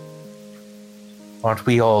 aren't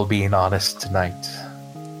we all being honest tonight?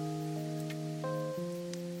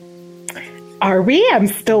 Are we? I'm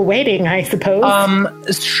still waiting, I suppose.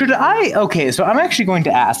 Should I? Okay, so I'm actually going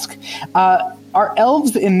to ask, are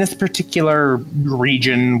elves in this particular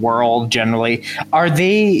region, world, generally, are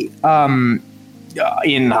they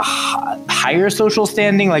in higher social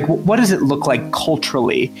standing? Like, what does it look like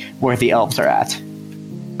culturally where the elves are at?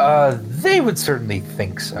 They would certainly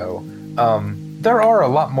think so. There are a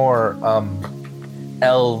lot more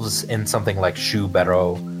elves in something like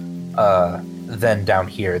Shu-Bero, than down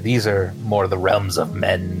here. These are more the realms of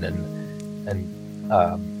men, and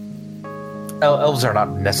elves are not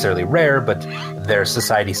necessarily rare, but their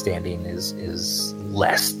society standing is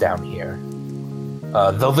less down here.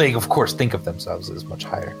 Though they, of course, think of themselves as much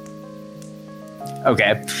higher.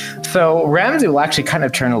 Okay, so Ramsey will actually kind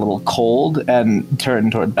of turn a little cold and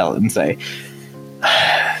turn toward Belle and say,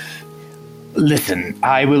 "Listen,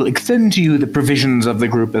 I will extend to you the provisions of the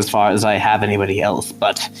group as far as I have anybody else,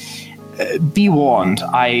 but be warned,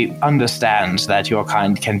 I understand that your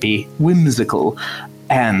kind can be whimsical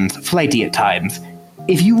and flighty at times.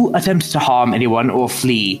 If you attempt to harm anyone or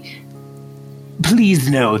flee, please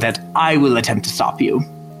know that I will attempt to stop you.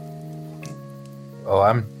 Oh,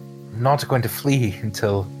 I'm not going to flee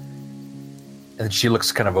until... And she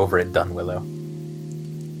looks kind of over at Dunwillow.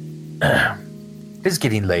 It is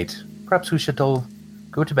getting late. Perhaps we should all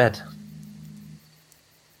go to bed.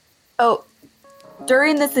 Oh,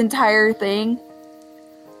 during this entire thing,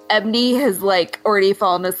 Ebony has, like, already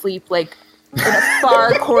fallen asleep, like, in a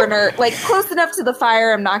far corner, like, close enough to the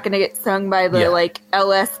fire. I'm not going to get stung by the, like,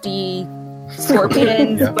 LSD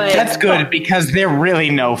scorpions, but... That's good, because they're really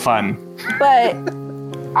no fun. But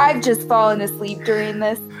I've just fallen asleep during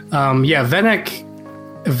this. Venek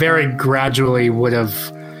very gradually would have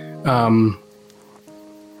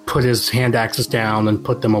put his hand axes down and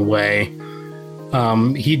put them away.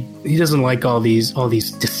 He doesn't like all these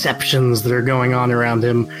deceptions that are going on around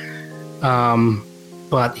him.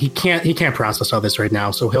 But he can't process all this right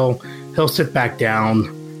now, so he'll sit back down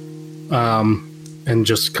and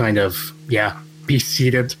just kind of be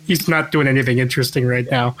seated. He's not doing anything interesting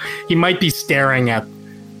right now. He might be staring at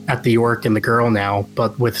the orc and the girl now,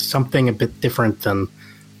 but with something a bit different than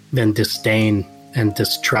disdain and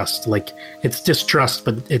distrust. Like, it's distrust,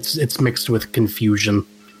 but it's mixed with confusion.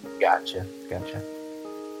 Gotcha.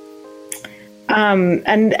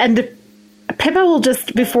 And Pippa will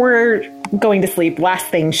just, before going to sleep, last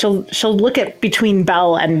thing, she'll look at between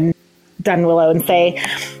Belle and Dunwillow and say,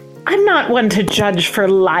 I'm not one to judge for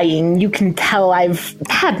lying. You can tell I've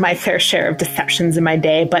had my fair share of deceptions in my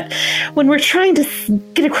day, but when we're trying to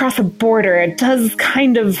get across a border, it does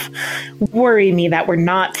kind of worry me that we're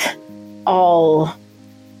not all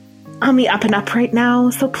on the up and up right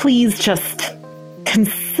now. So please just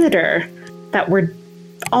consider that we're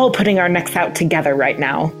all putting our necks out together right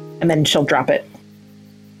now. And then she'll drop it.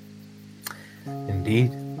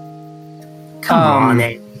 Indeed. Come on,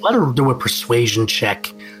 Nate. Let her do a persuasion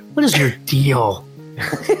check. What is your deal?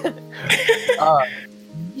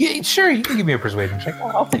 Yeah, sure, you can give me a persuasion check.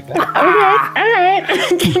 I'll take that. All right.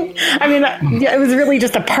 I mean, it was really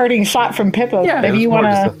just a parting shot from Pippa. Yeah, Maybe you want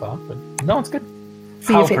to but no, it's good.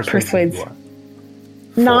 see if it persuades.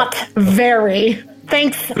 Not very.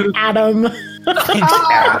 Thanks, Adam. Thanks,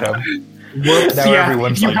 Adam. Whoops, Now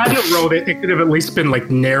everyone's if you like- hadn't rolled it, it could have at least been like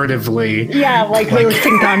narratively. Yeah, like they were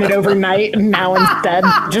think on it overnight, and now instead,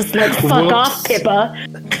 just like fuck Whoops. off, Pippa.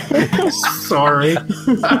 Sorry.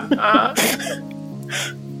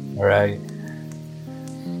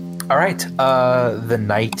 All right. The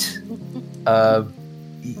night,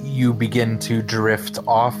 you begin to drift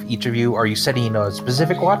off. Each of you, are you setting a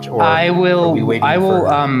specific watch, or I are we will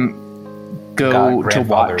waiting go to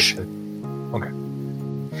grandfather watch. Okay.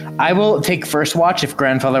 I will take first watch if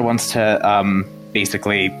grandfather wants to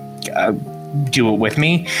basically do it with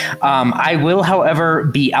me. I will, however,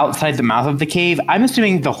 be outside the mouth of the cave. I'm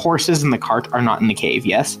assuming the horses and the cart are not in the cave,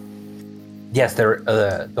 yes? Yes, they're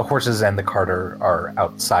the horses and the cart are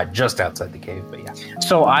outside, just outside the cave. But yeah.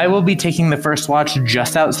 So I will be taking the first watch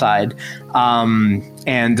just outside,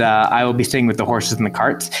 and I will be staying with the horses and the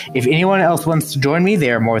carts. If anyone else wants to join me,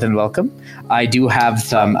 they are more than welcome. I do have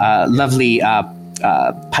some lovely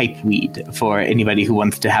pipe weed for anybody who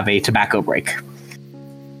wants to have a tobacco break.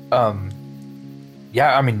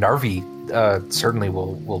 Yeah, I mean Narvi certainly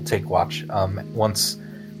will take watch. Once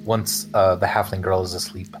the halfling girl is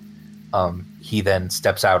asleep, he then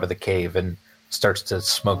steps out of the cave and starts to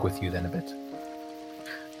smoke with you then a bit.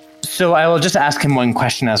 So I will just ask him one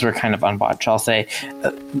question as we're kind of on watch. I'll say,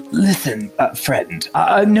 listen, friend,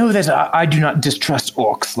 know that I do not distrust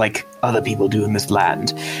orcs like other people do in this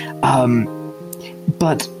land.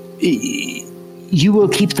 But you will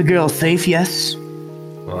keep the girl safe, yes?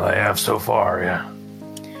 Well, I have so far, yeah.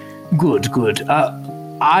 Good.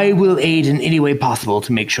 I will aid in any way possible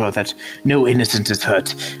to make sure that no innocent is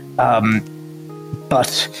hurt.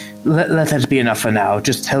 But let that be enough for now.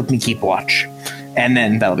 Just help me keep watch. And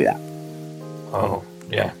then that'll be that. Oh,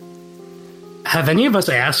 yeah. Have any of us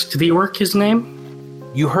asked the orc his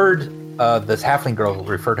name? You heard the halfling girl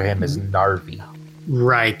refer to him as Narvi.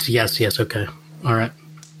 Right. Yes. Okay. All right.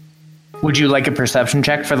 Would you like a perception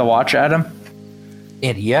check for the watch, Adam?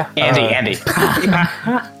 Andy, yeah? Andy.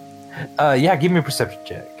 Yeah, give me a perception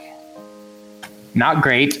check. Not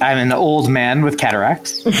great. I'm an old man with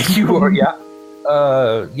cataracts. You are, yeah.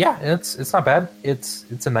 Yeah, it's not bad.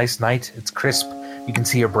 It's a nice night. It's crisp. You can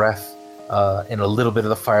see your breath in a little bit of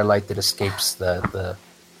the firelight that escapes the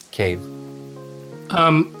cave.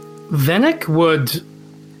 Venek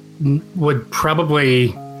would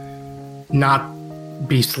probably not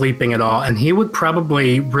be sleeping at all, and he would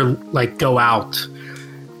probably go out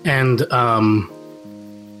and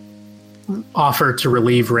offer to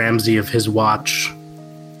relieve Ramsey of his watch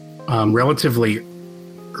relatively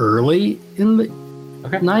early in the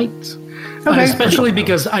night. Especially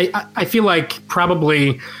because I feel like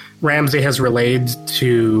probably Ramsey has relayed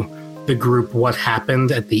to the group what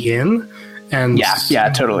happened at the inn. And yeah,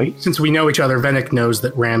 totally. Since we know each other, Venick knows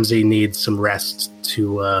that Ramsey needs some rest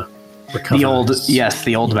to recover.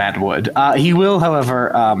 The old man would. He will,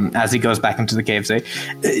 however, as he goes back into the cave, say,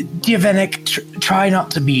 "Dear Venick, try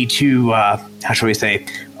not to be too, how shall we say,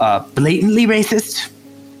 blatantly racist."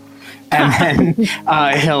 And then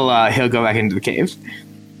he'll go back into the cave.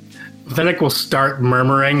 Venick will start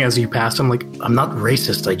murmuring as you pass him, like, "I'm not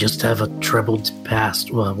racist. I just have a troubled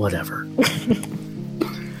past. Well, whatever."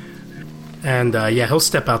 And he'll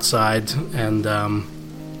step outside and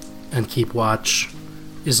keep watch.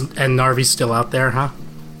 And Narvi's still out there, huh?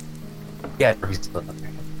 Yeah, Narvi's still out there.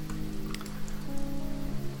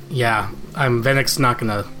 Yeah, Venick's not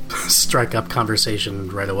gonna strike up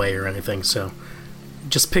conversation right away or anything. So,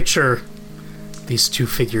 just picture these two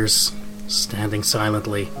figures standing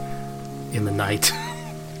silently in the night.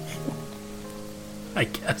 I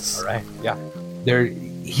guess. All right. Yeah.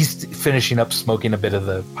 He's finishing up smoking a bit of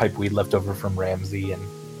the pipe weed left over from Ramsey, and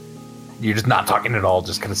you're just not talking at all,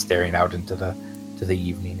 just kind of staring out into the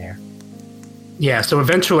evening air. Yeah, so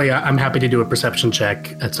eventually I'm happy to do a perception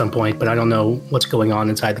check at some point, but I don't know what's going on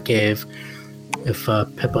inside the cave. If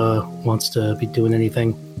Pippa wants to be doing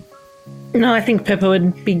anything. No, I think Pippa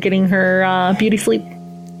would be getting her beauty sleep.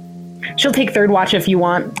 She'll take third watch if you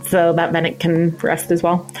want, so that Venick can rest as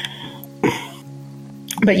well.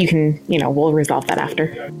 But you can, we'll resolve that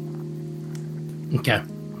after. Okay.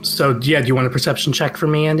 So, do you want a perception check for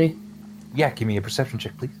me, Andy? Yeah, give me a perception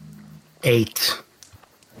check, please. 8.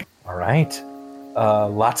 All right.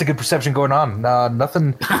 Lots of good perception going on.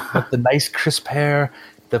 Nothing but the nice crisp hair.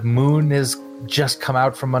 The moon has just come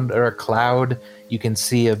out from under a cloud. You can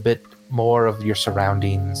see a bit more of your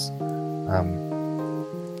surroundings.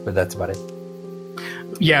 But that's about it.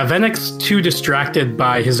 Yeah, Venick's too distracted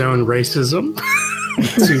by his own racism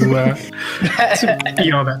to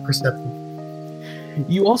be all that perceptive.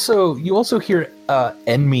 You also hear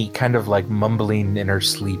Enmi kind of like mumbling in her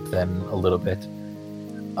sleep then a little bit.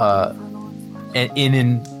 And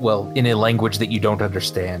in a language that you don't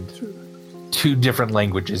understand. 2 different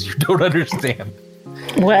languages you don't understand.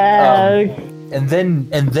 Well, and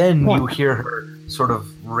then you hear her sort of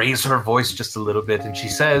raise her voice just a little bit, and she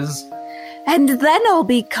says, "And then I'll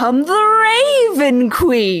become the Raven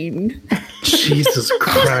Queen." Jesus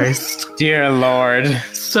Christ. Dear Lord.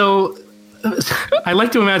 So, I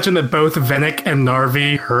like to imagine that both Venick and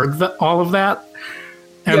Narvi heard all of that.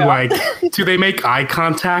 And, do they make eye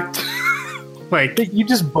contact? You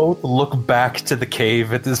just both look back to the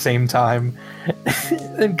cave at the same time.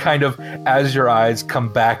 And kind of, as your eyes come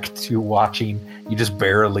back to watching, you just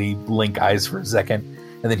barely blink eyes for a second.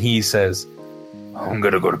 And then he says, "I'm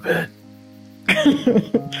gonna go to bed."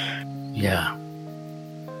 Yeah.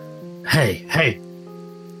 Hey.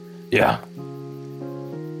 Yeah.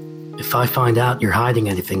 If I find out you're hiding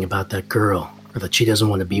anything about that girl, or that she doesn't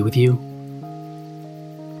want to be with you,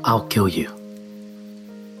 I'll kill you.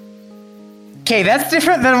 Okay, that's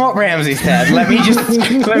different than what Ramsey said. Let me just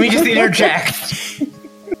interject.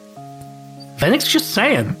 Venick's just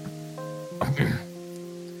saying.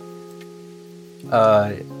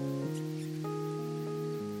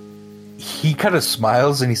 He kind of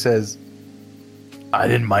smiles and he says, I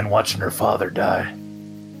didn't mind watching her father die.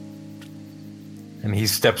 And he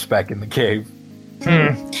steps back in the cave.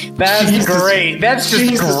 That's Jesus. Great. That's just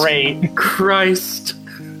Jesus great. Christ.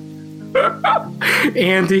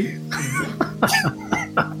 Andy.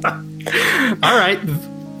 All right.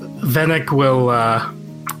 Venick will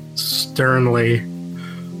sternly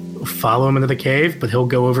follow him into the cave, but he'll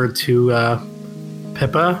go over to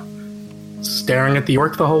Pippa, staring at the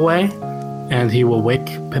orc the whole way, and he will wake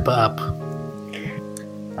Pippa up.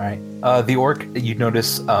 All right. The orc, you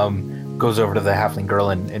notice, goes over to the halfling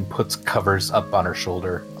girl and puts covers up on her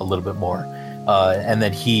shoulder a little bit more. And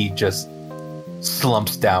then he just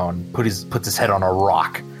slumps down, puts his head on a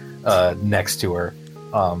rock next to her,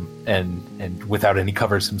 and without any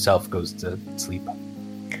covers himself goes to sleep.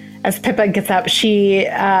 As Pippa gets up, she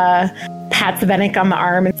pats Venick on the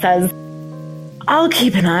arm and says, I'll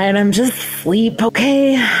keep an eye on him. Just sleep,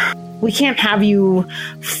 okay? We can't have you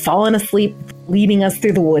falling asleep leading us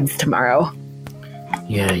through the woods tomorrow.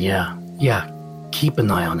 Yeah. Keep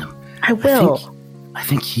an eye on him. I will. I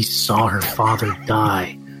think he saw her father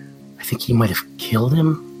die. I think he might have killed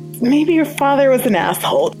him. Maybe your father was an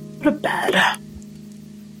asshole. Go to bed.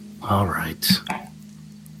 All right.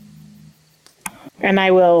 And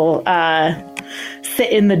I will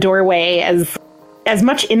sit in the doorway as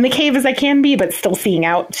much in the cave as I can be, but still seeing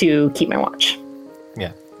out to keep my watch.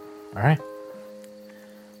 Yeah. All right.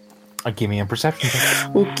 Give me a perception check.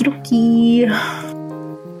 Okie dokie.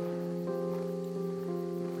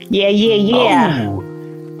 Yeah.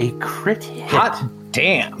 Ooh, a crit hit. Hot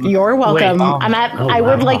damn. You're welcome. Wait, I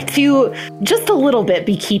would like to just a little bit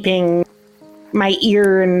be keeping my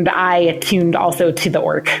ear and eye attuned also to the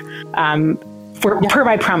orc, per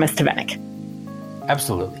my promise to Venick.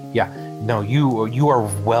 Absolutely. Yeah. No, you are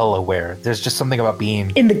well aware. There's just something about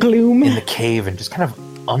being In the gloom. in the cave and just kind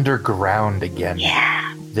of underground again. Yeah.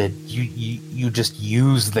 That you just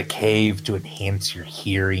use the cave to enhance your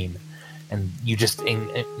hearing, and you just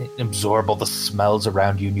absorb all the smells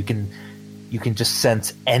around you, and you can just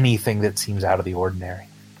sense anything that seems out of the ordinary.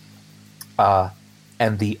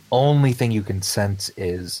 And the only thing you can sense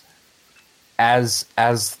is as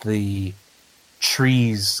the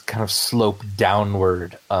trees kind of slope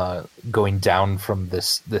downward, going down from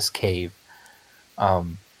this cave,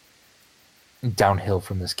 downhill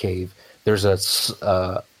from this cave. There's a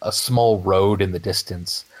small road in the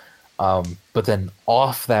distance, but then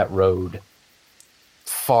off that road,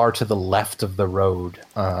 far to the left of the road,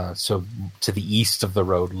 so to the east of the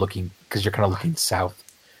road, looking because you're kind of looking south,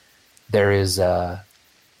 there's a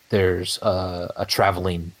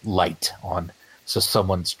traveling light on. So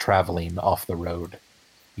someone's traveling off the road.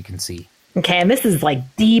 You can see. Okay, and this is like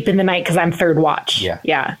deep in the night because I'm third watch.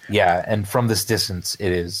 Yeah. And from this distance,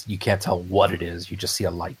 you can't tell what it is. You just see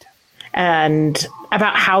a light. And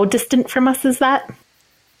about how distant from us is that?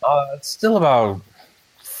 It's still about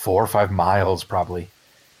 4 or 5 miles, probably.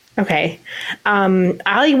 Okay.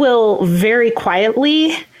 I will very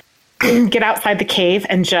quietly get outside the cave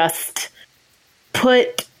and just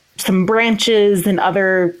put some branches and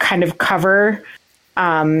other kind of cover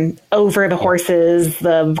over the horses,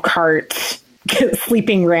 the cart,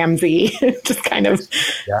 sleeping Ramsey, just kind of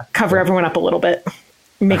cover everyone up a little bit.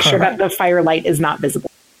 Make sure that the firelight is not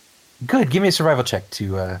visible. Good. Give me a survival check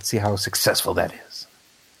to see how successful that is.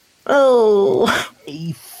 Oh.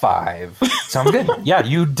 A 5. Sounds good. Yeah,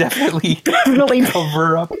 you definitely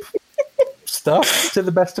cover up stuff to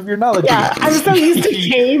the best of your knowledge. Yeah, I'm so used to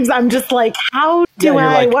caves. I'm just like, how do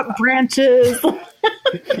I? Like, what branches?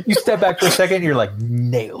 You step back for a second, and you're like,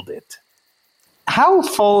 nailed it. How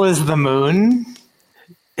full is the moon?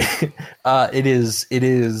 It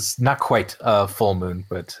is not quite a full moon,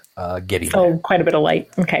 but getting there. Quite a bit of light.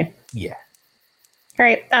 Okay. Yeah. All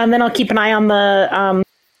right. Then I'll keep an eye on the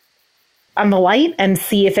light and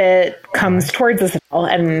see if it comes towards us at all.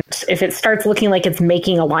 And if it starts looking like it's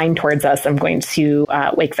making a line towards us, I'm going to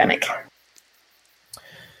wake Venick.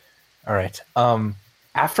 All right.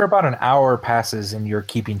 After about an hour passes and you're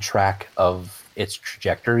keeping track of its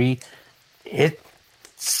trajectory, it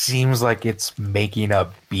seems like it's making a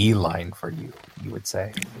beeline for you, you would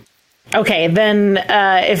say. Okay, then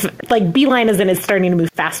if like beeline is in, it's starting to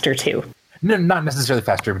move faster too. No, not necessarily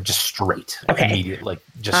faster, but just straight. Okay. Immediate, like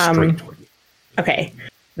just straight toward you. Okay.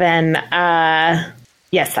 Then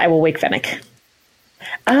yes, I will wake Venick.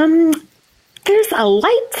 There's a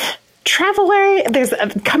light traveler. There's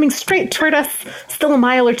coming straight toward us, still a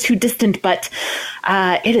mile or two distant, but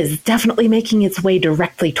it is definitely making its way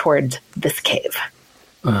directly toward this cave.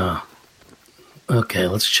 Okay,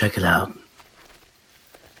 let's check it out.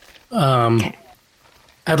 Okay.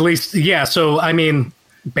 At least, yeah. So, I mean,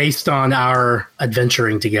 based on our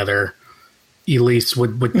adventuring together, Elise,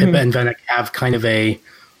 would Pippa and Venick have kind of an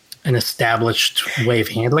established way of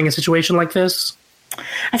handling a situation like this?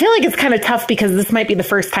 I feel like it's kind of tough because this might be the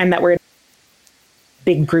first time that we're a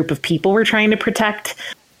big group of people we're trying to protect.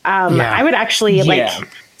 I would actually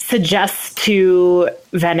suggest to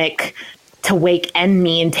Venick to wake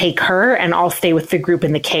Enmi and take her, and I'll stay with the group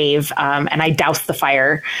in the cave, and I douse the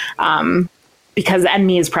fire because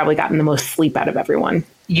Enmi has probably gotten the most sleep out of everyone.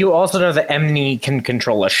 You also know that Enmi can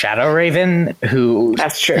control a shadow raven, who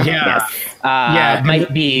That's true. Yeah. Yes.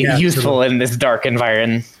 might be useful in this dark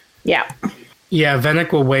environment. Yeah. Yeah,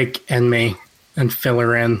 Venick will wake Enmi and fill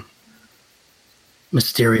her in.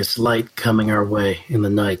 Mysterious light coming our way in the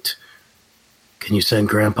night. Can you send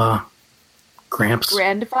Grandpa? Gramps?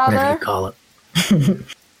 Grandfather? Whatever you call it.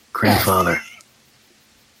 Grandfather.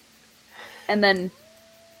 And then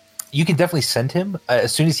You can definitely send him.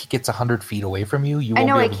 As soon as he gets 100 feet away from you, you I won't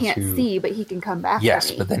know be I able can't to... see, but he can come back. Yes,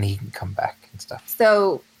 for me. but then he can come back and stuff.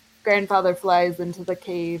 So Grandfather flies into the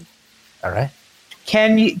cave. All right.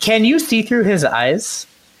 Can you see through his eyes?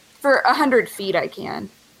 For 100 feet, I can.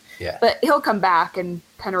 Yeah. But he'll come back and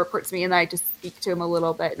kind of report to me, and then I just speak to him a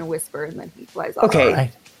little bit in a whisper, and then he flies off. Okay. All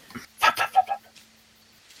right.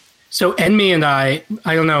 So Enmi and I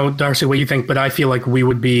don't know, Darcy, what you think, but I feel like we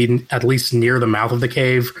would be at least near the mouth of the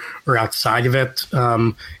cave or outside of it,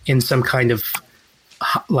 in some kind of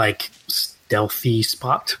like stealthy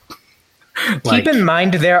spot. Keep in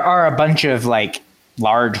mind there are a bunch of like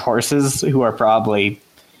large horses who are probably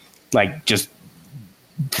like just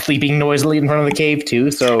sleeping noisily in front of the cave too.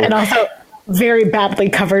 So And also very badly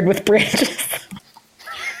covered with branches.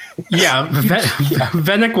 Yeah,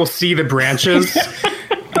 Venick will see the branches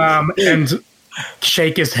and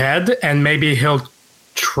shake his head, and maybe he'll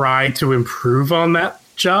try to improve on that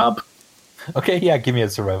job. Okay, yeah, give me a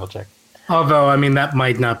survival check. Although, I mean, that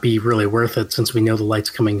might not be really worth it since we know the light's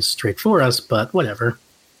coming straight for us, but whatever.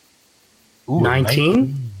 Ooh,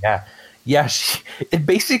 19? Yeah. Yeah, it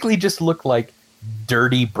basically just looked like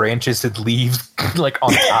dirty branches and leaves like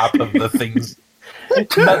on top of the things.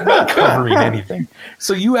 Not covering anything.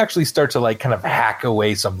 So you actually start to like kind of hack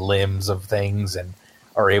away some limbs of things and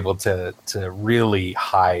are able to really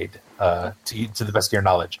hide, to the best of your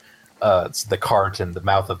knowledge, it's the cart and the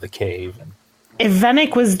mouth of the cave. And If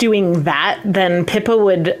Venick was doing that, then Pippa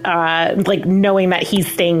would, like knowing that he's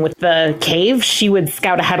staying with the cave, she would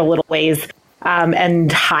scout ahead a little ways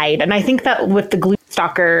and hide. And I think that with the glue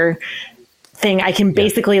stalker thing, I can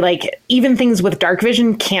basically like even things with dark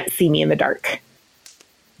vision can't see me in the dark.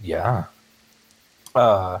 yeah.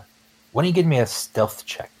 Why don't you give me a stealth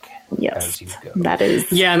check? Yes, As you go. that is.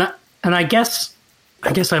 Yeah, and I guess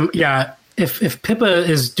I'm If Pippa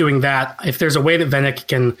is doing that, if there's a way that Venick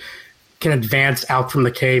can advance out from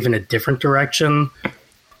the cave in a different direction,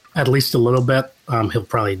 at least a little bit, he'll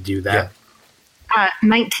probably do that.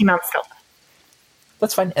 19 on stealth.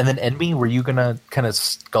 That's fine. And then Enemy, were you gonna kind of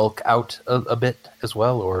skulk out a bit as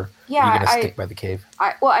well, or Yeah, are you gonna stick by the cave,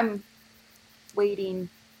 I'm waiting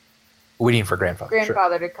waiting for Grandfather? Sure.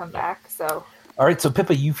 grandfather to come back. So All right, so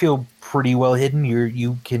Pippa, you feel pretty well hidden.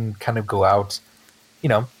 You can kind of go out,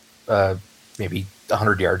 maybe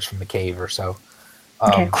 100 yards from the cave or so.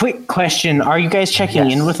 Okay. quick question: are you guys checking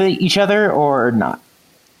Yes. in with each other or not?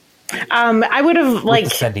 I would have With like, the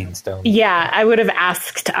sending stone. yeah, I would have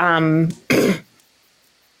asked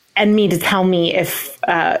Enmi to tell me if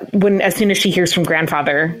as soon as she hears from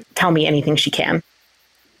Grandfather, tell me anything she can.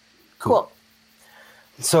 cool.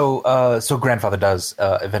 So Grandfather does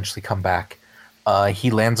eventually come back.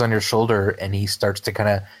 He lands on your shoulder and he starts to kind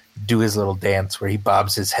of do his little dance where he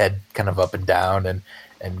bobs his head kind of up and down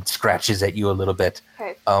and scratches at you a little bit.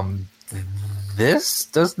 Okay. This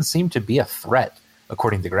doesn't seem to be a threat,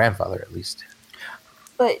 according to Grandfather, at least.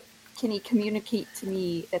 But can he communicate to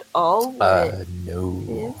me at all?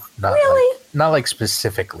 No, Really? not like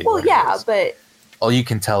specifically. Well, what it yeah, is. but all you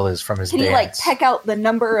can tell is from his can dance. he like peck out the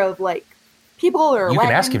number of like people or You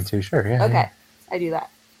can ask him wagons? to, sure. Yeah. Okay, yeah. I do that.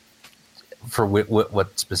 For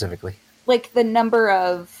what specifically? Like the number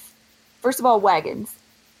of, first of all, wagons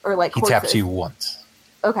or like He horses. taps you once.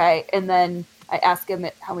 Okay, and then I ask him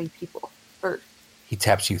how many people. Or He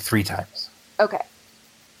taps you 3 times. okay,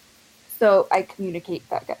 so I communicate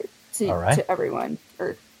that guy All right. to everyone.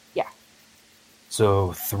 Or yeah,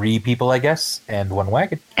 So 3 people, I guess, and 1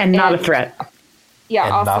 wagon. And not a And- threat. yeah.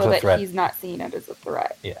 And not Also a that threat. he's not seen it as a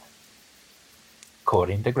threat. Yeah.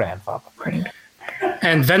 According to Grandfather.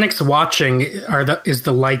 And Venick's watching. Is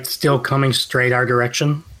the light still coming straight our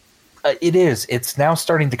direction? It is. It's now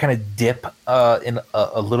starting to kind of dip in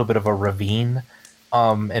a little bit of a ravine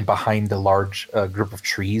and behind a large group of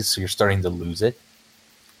trees, so you're starting to lose it.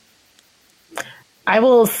 I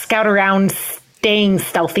will scout around, staying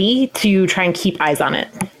stealthy to try and keep eyes on it.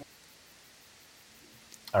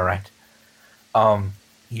 All right.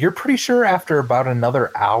 You're pretty sure after about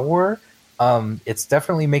another hour, it's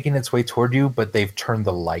definitely making its way toward you, but they've turned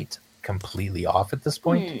the light completely off at this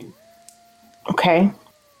point. Okay.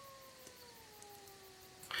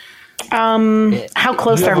 How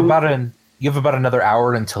close you have are you have about another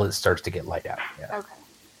hour until it starts to get light out. Yeah. Okay.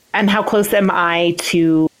 and how close am I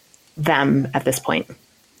to them at this point?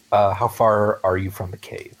 How far are you from the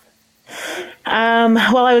cave?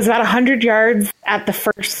 Well, I was about 100 yards at the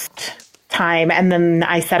first time, and then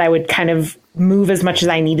I said I would kind of move as much as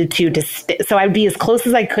I needed to so I'd be as close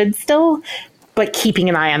as I could still, but keeping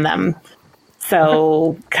an eye on them.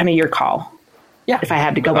 So, kind of your call. Yeah. If I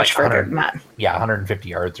had to go much Like further than that. Yeah, 150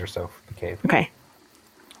 yards or so from the cave. Okay.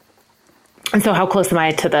 And so, how close am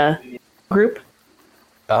I to the group?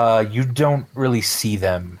 You don't really see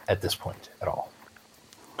them at this point at all.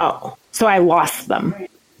 Oh, so I lost them.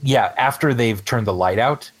 Yeah, after they've turned the light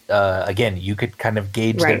out, again, you could kind of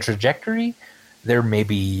gauge their Right. trajectory. They're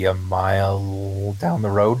maybe a mile down the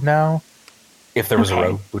road now, if there was a Okay.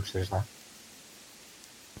 road, which there's not.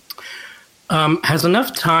 Has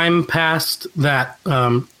enough time passed that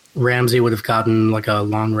Ramsey would have gotten like a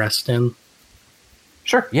long rest in?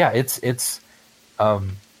 Sure. Yeah, it's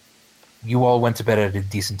you all went to bed at a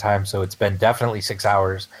decent time, so it's been definitely 6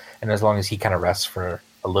 hours. And as long as he kind of rests for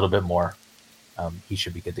a little bit more, he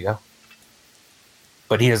should be good to go.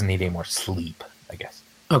 But he doesn't need any more sleep, I guess.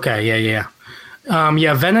 Okay, yeah.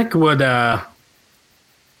 Venick would, I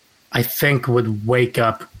think, would wake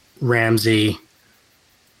up Ramsey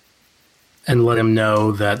and let him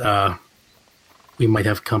know that we might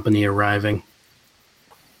have company arriving.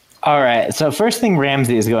 All right. So first thing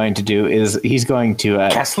Ramsey is going to do is he's going to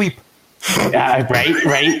Cast sleep.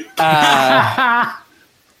 right.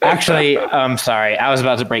 Actually, I'm sorry. I was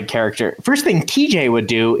about to break character. First thing TJ would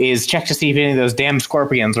do is check to see if any of those damn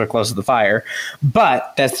scorpions were close to the fire.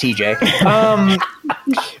 But that's TJ.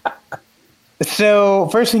 So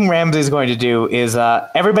first thing Ramsey is going to do is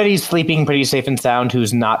everybody's sleeping pretty safe and sound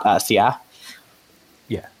who's not us, yeah?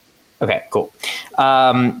 Yeah. Okay, cool.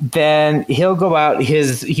 Then he'll go out.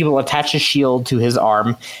 He will attach a shield to his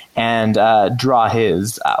arm and draw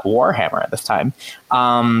his warhammer this time.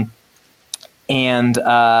 And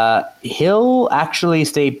he'll actually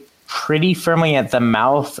stay pretty firmly at the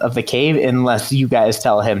mouth of the cave unless you guys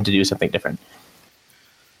tell him to do something different.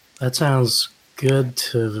 That sounds good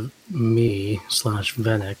to me /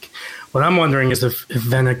 Venick. What I'm wondering is if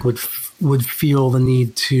Venick would feel the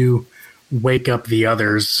need to wake up the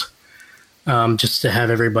others, just to have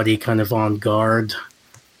everybody kind of on guard.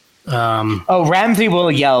 Ramsey will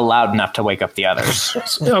yell loud enough to wake up the others.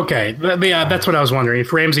 Okay, yeah, that's what I was wondering.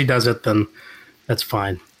 If Ramsey does it, then that's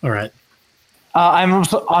fine. All right.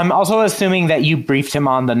 I'm also assuming that you briefed him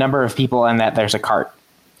on the number of people and that there's a cart.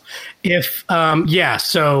 If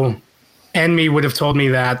so Enmi would have told me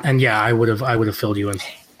that, and I would have filled you in.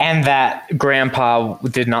 And that Grandpa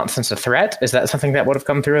did not sense a threat. Is that something that would have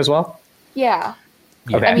come through as well? Yeah.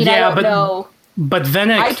 Okay. I mean, I don't know. But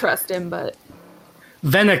Venick, I trust him, but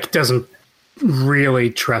Venick doesn't really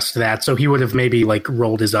trust that, so he would have maybe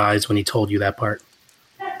rolled his eyes when he told you that part.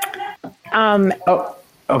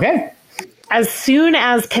 Okay. As soon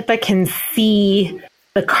as Pippa can see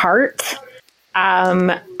the cart,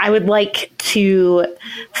 I would like to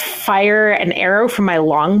fire an arrow from my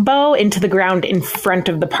longbow into the ground in front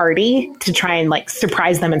of the party to try and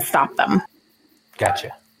surprise them and stop them.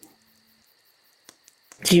 Gotcha.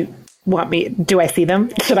 Do you want me? Do I see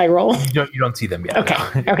them? Should I roll? You don't see them yet.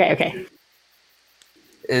 Okay.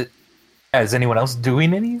 Is anyone else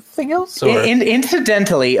doing anything else? Or?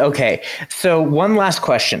 Incidentally, okay. So one last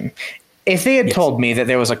question. If they had told me that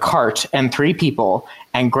there was a cart and 3 people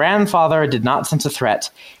and Grandfather did not sense a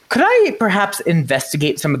threat, could I perhaps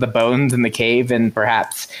investigate some of the bones in the cave and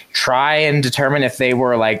perhaps try and determine if they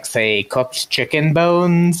were say, cooked chicken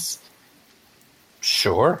bones?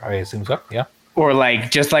 Sure, I assume so, yeah. Or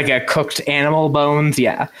just a cooked animal bones?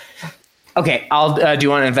 Yeah. Okay, I'll do you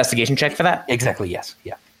want an investigation check for that? Exactly, yes,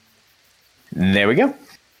 yeah. There we go.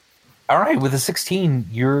 All right, with a 16,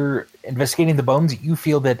 you're investigating the bones. You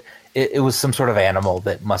feel that it was some sort of animal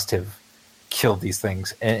that must have killed these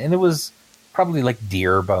things. And it was probably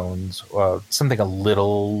deer bones, or something a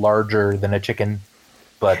little larger than a chicken.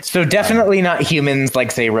 But so definitely not humans,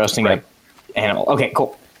 say, roasting an animal. Okay,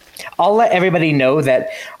 cool. I'll let everybody know that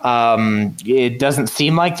it doesn't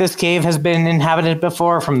seem like this cave has been inhabited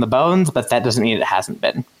before from the bones, but that doesn't mean it hasn't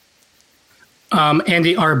been.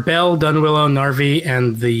 Andy, are Belle, Dunwillow, Narvi,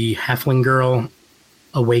 and the halfling girl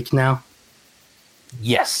awake now?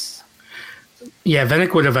 Yes. Yeah,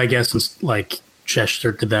 Venick would have, I guess,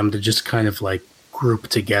 gestured to them to just kind of group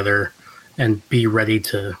together and be ready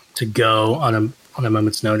to go on a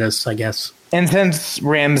moment's notice, I guess. And since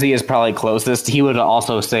Ramsey is probably closest, he would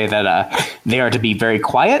also say that they are to be very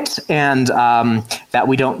quiet and that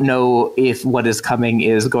we don't know if what is coming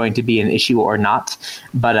is going to be an issue or not.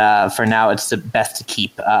 But for now, it's best to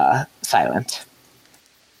keep silent.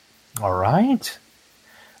 All right.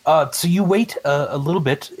 So you wait a little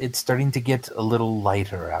bit. It's starting to get a little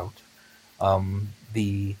lighter out.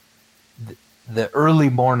 The early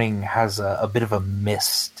morning has a bit of a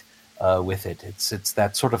mist with it. It's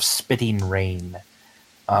that sort of spitting rain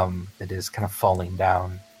that is kind of falling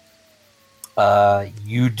down.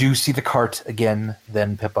 You do see the cart again,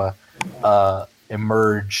 then Pippa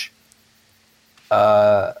emerge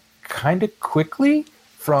kind of quickly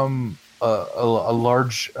from a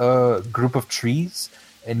large group of trees,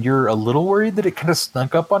 and you're a little worried that it kind of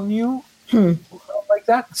snuck up on you like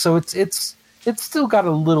that. So it's still got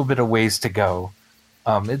a little bit of ways to go.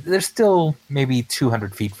 They're still maybe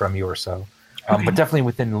 200 feet from you or so, but definitely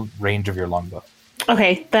within range of your longbow.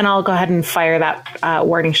 Okay, then I'll go ahead and fire that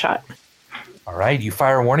warning shot. All right, you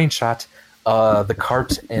fire a warning shot. The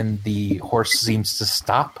cart and the horse seems to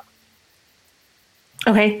stop.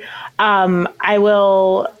 Okay, I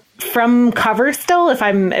will from cover still.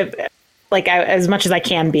 like as much as I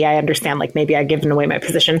can be. I understand, like maybe I've given away my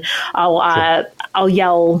position. I'll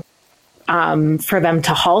yell for them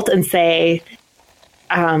to halt and say,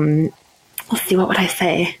 let's see, what would I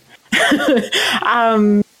say?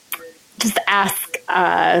 Just ask,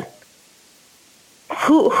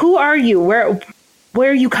 who are you? Where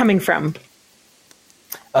are you coming from?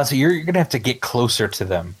 So you're going to have to get closer to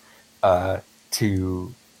them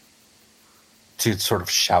to sort of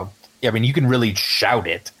shout. I mean, you can really shout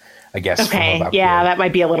it, I guess. Okay, yeah, that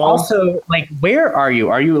might be a little... Also, like, where are you?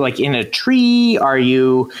 Are you, like, in a tree? Are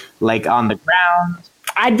you, like, on the ground?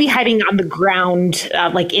 I'd be hiding on the ground,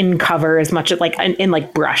 like, in cover as much as, like, in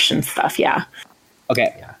like, brush and stuff, yeah.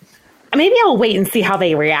 Okay. Yeah. Maybe I'll wait and see how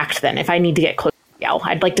they react then, if I need to get close to yell.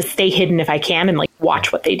 I'd like to stay hidden if I can and, like,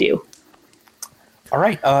 watch what they do. All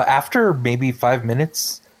right. After maybe 5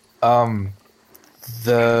 minutes,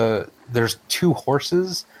 there's 2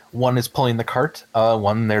 horses. One is pulling the cart.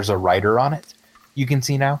 One, there's a rider on it. You can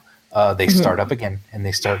see now. They start up again and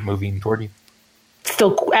they start moving toward you.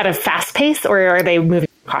 Still at a fast pace, or are they moving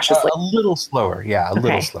cautiously? A little slower. Yeah, a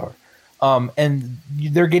little slower. And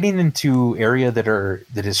they're getting into area that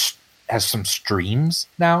has some streams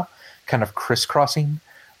now, kind of crisscrossing.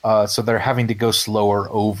 So they're having to go slower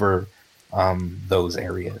over those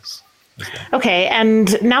areas. Okay,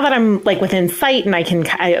 and now that I'm like within sight and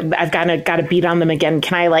I've got to beat on them again,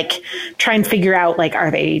 can I like try and figure out like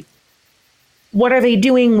what are they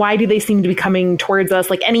doing? Why do they seem to be coming towards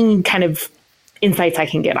us? Like any kind of insights I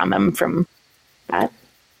can get on them from that?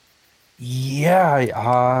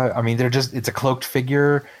 Yeah, I mean it's a cloaked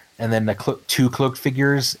figure and then 2 cloaked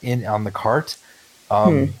figures on the cart.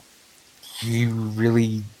 They're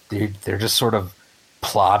just sort of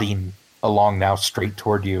plodding along now straight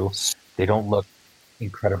toward you. They don't look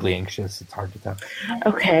incredibly anxious. It's hard to tell.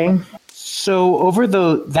 Okay. So over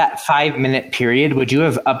that 5-minute period, would you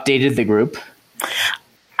have updated the group?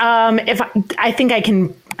 If I think I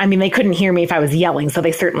can. I mean, they couldn't hear me if I was yelling, so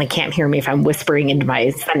they certainly can't hear me if I'm whispering into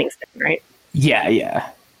my sending stone, right? Yeah.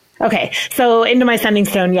 Okay, so into my sending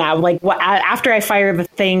stone, yeah. Like after I fire the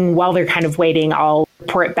thing, while they're kind of waiting, I'll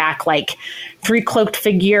report back like 3 cloaked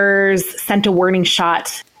figures sent a warning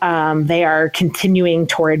shot. They are continuing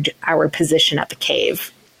toward our position at the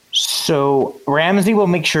cave. So Ramsey will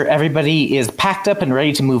make sure everybody is packed up and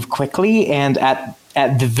ready to move quickly, and at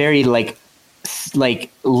the very like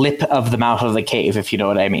lip of the mouth of the cave, if you know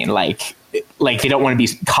what I mean. Like they don't want to be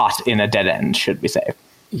caught in a dead end, should we say?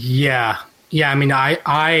 Yeah. I mean, I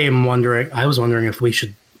was wondering if we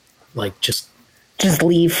should like just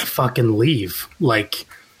leave, fucking leave, like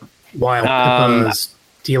while Pippa is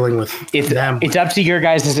dealing with them. It's up to your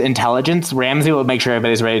guys' intelligence. Ramsey will make sure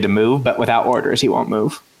everybody's ready to move, but without orders, he won't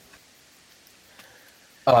move.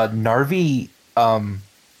 Narvi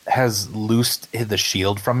has loosed the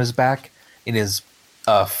shield from his back and is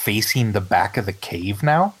facing the back of the cave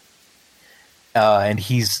now. And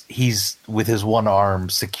he's with his one arm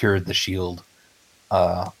secured the shield.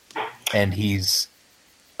 And he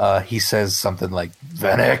says something like,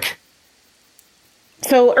 Venek.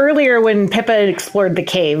 So earlier when Pippa explored the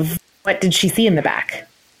cave, what did she see in the back?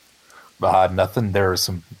 Nothing. There are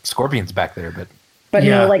some scorpions back there, but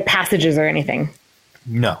no like passages or anything.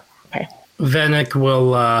 No. Okay. Venek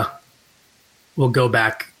will go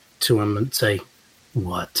back to him and say,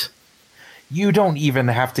 "What?" You don't even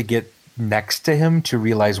have to get next to him to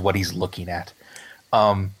realize what he's looking at.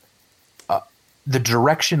 The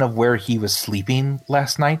direction of where he was sleeping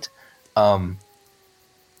last night,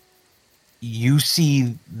 you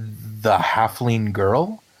see the halfling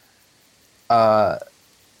girl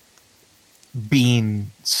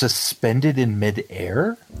being suspended in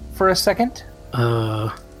midair for a second.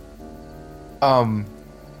 And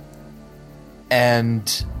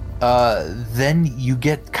then you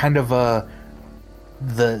get kind of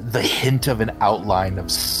the hint of an outline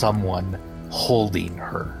of someone holding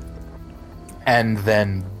her. And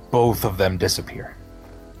then both of them disappear.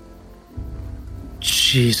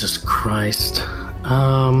 Jesus Christ.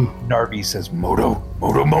 Narvi says, Moto.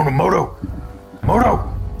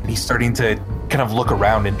 And he's starting to kind of look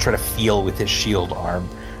around and try to feel with his shield arm,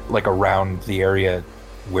 like around the area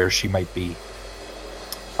where she might be.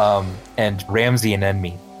 And Ramsey and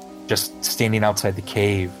Enmi, just standing outside the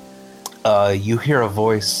cave, you hear a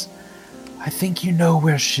voice, I think you know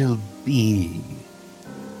where she'll be.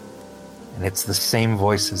 And it's the same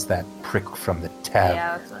voice as that prick from the tab.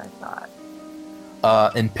 Yeah, that's what I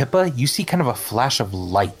thought. And Pippa, you see kind of a flash of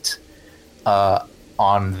light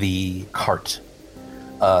on the cart.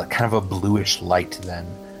 Kind of a bluish light then.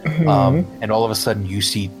 Mm-hmm. And all of a sudden you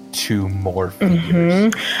see two more figures.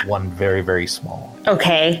 Mm-hmm. One very, very small.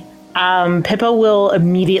 Okay. Pippa will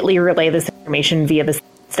immediately relay this information via the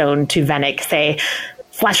stone to Venick. Say,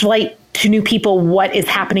 flashlight to new people. What is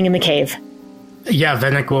happening in the cave? Yeah,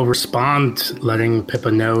 Venick will respond, letting Pippa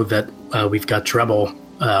know that we've got trouble.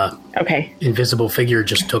 Okay. Invisible figure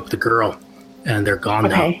just took the girl, and they're gone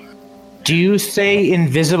now. Do you say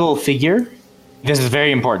invisible figure? This is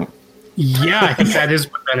very important. Yeah, I think that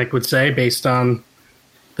is what Venick would say based on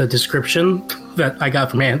the description that I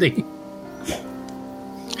got from Andy.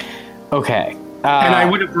 Okay. And I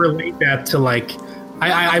would have relayed that to, like,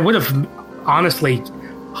 I would have honestly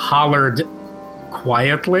hollered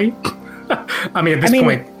quietly. I mean, at this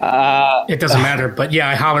point, it doesn't matter. But yeah,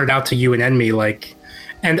 I hollered out to you and Enmi, like,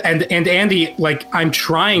 and Andy, like, I'm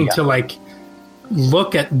trying to, like,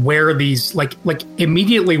 look at where these, like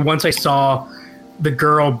immediately once I saw the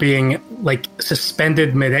girl being, like,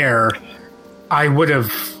 suspended midair, I would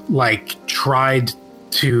have, like, tried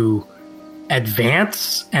to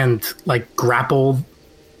advance and, like, grapple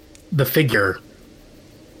the figure,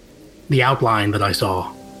 the outline that I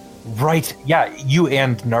saw. Right. Yeah, you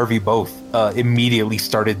and Narvi both immediately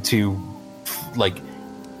started to like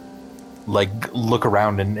look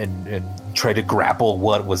around and try to grapple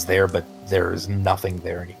what was there, but there's nothing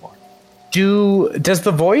there anymore. Does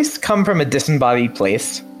the voice come from a disembodied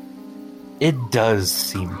place? It does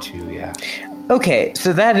seem to, yeah. Okay,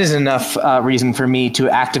 so that is enough reason for me to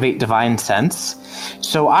activate Divine Sense.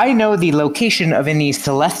 So I know the location of any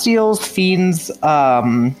Celestials, Fiends,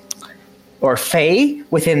 or Fae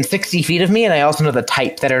within 60 feet of me, and I also know the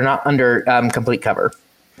type that are not under complete cover.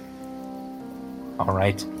 All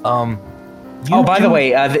right. By the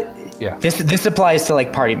way, yeah. This applies to,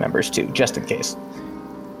 like, party members too, just in case.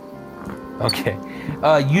 Okay.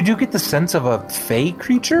 You do get the sense of a Fae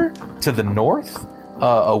creature to the north,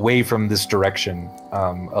 away from this direction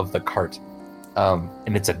of the cart.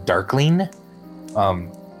 And it's a Darkling.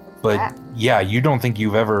 But yeah, you don't think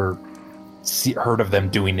you've ever heard of them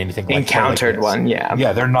doing anything like Encountered that. one, yeah.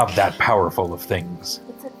 Yeah, they're not that powerful of things.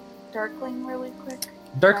 What's a Darkling really quick?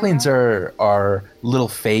 Darklings are little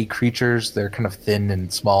Fae creatures. They're kind of thin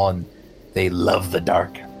and small, and they love the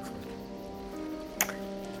dark.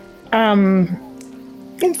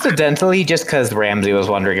 Incidentally, just because Ramsey was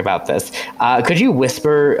wondering about this, could you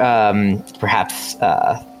whisper perhaps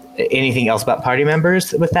anything else about party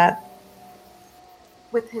members with that?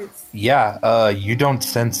 With his... Yeah, you don't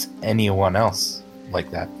sense anyone else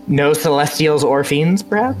like that. No Celestials or Fiends,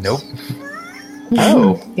 perhaps? Nope.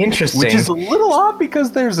 Oh, interesting. Which is a little odd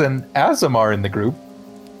because there's an Azamar in the group.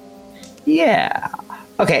 Yeah.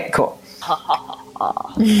 Okay, cool.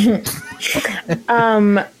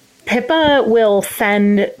 Pippa will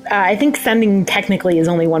send, I think sending technically is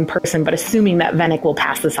only one person, but assuming that Venick will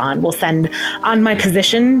pass this on, we'll send on my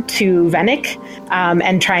position to Venick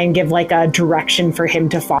and try and give, like, a direction for him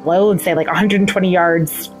to follow and say, like, 120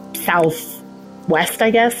 yards southwest,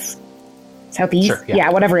 I guess. Southeast? Sure, yeah. Yeah,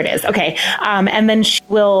 whatever it is. Okay. And then she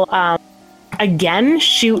will, again,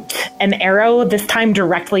 shoot an arrow, this time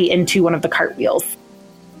directly into one of the cartwheels.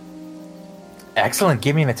 Excellent.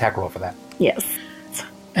 Give me an attack roll for that. Yes.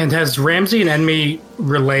 And has Ramsey and Enmi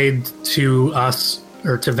relayed to us,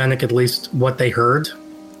 or to Venick at least, what they heard?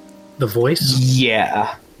 The voice?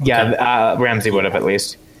 Yeah. Yeah, Ramsey would have at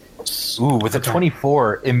least. Ooh, with a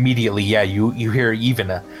 24, immediately, yeah, you hear even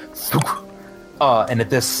a... and at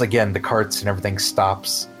this, again, the carts and everything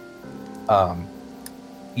stops.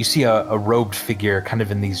 You see a robed figure, kind of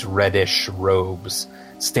in these reddish robes,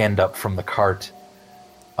 stand up from the cart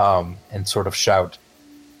and sort of shout,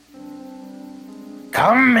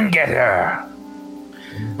 "Come and get her!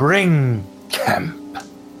 Bring Kemp!"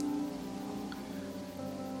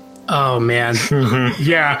 Oh, man.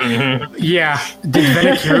 Yeah. Yeah. Did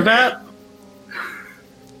Venick hear that?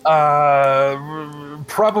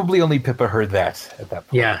 Probably only Pippa heard that at that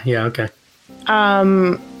point. Yeah, okay.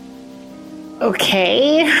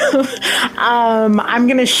 Okay. I'm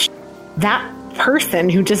gonna that person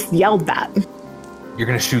who just yelled that. You're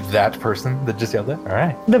gonna shoot that person that just yelled that? All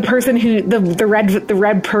right. The person who the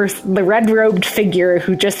red robed figure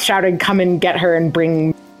who just shouted, "Come and get her and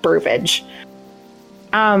bring Burbage."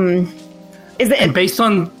 Is it? And based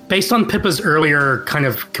on Pippa's earlier kind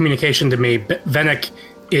of communication to me, Venick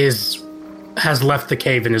has left the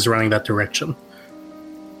cave and is running that direction.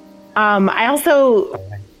 I also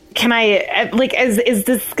can I like is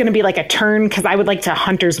this going to be like a turn? Because I would like to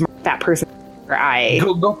hunter's mark that person.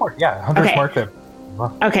 Or go for it. Yeah, hunter's mark them.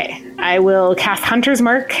 Okay, I will cast hunter's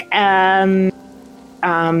mark.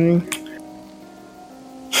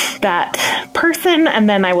 That person, and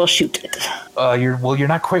then I will shoot it. You're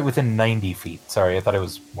not quite within 90 feet. Sorry, I thought it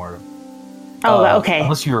was more. Oh, okay.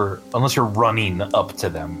 Unless you're running up to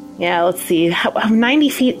them. Yeah, let's see. 90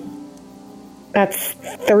 feet, that's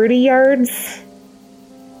 30 yards?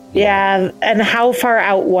 Yeah, and how far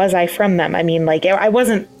out was I from them? I mean, like, I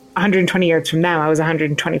wasn't 120 yards from them. I was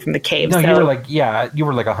 120 from the cave. No, so you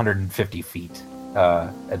were like 150 feet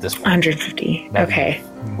at this point. 150, Now okay.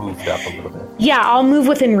 you've moved up a little bit. Yeah, I'll move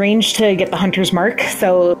within range to get the hunter's mark.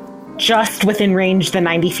 So just within range, the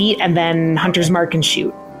 90 feet, and then hunter's mark and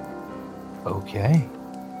shoot. Okay.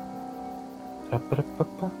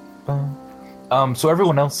 So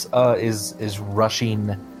everyone else is rushing.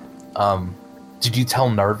 Did you tell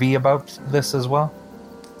Narvi about this as well?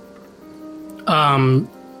 Yeah.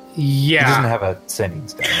 He doesn't have a sending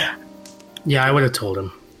stone yet. Yeah, I would have told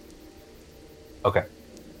him. Okay.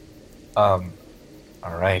 All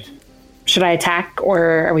right. Should I attack,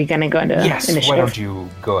 or are we going to go into initiative? Why don't you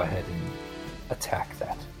go ahead and attack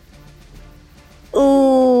that?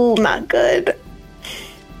 Ooh, not good.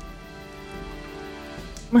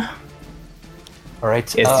 All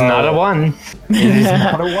right. It's not a 1. It is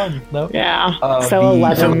not a 1. No. Yeah. The- So If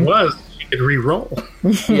 11. it was, you could re-roll.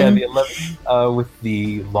 Yeah, the 11 with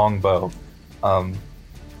the longbow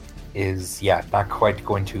is not quite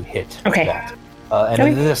going to hit Okay. that. And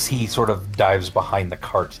in this, he sort of dives behind the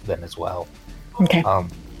cart then as well. Okay.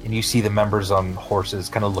 And you see the members on horses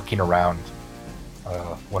kind of looking around,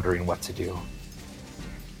 wondering what to do.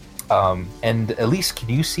 And Elise, can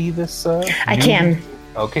you see this? I can.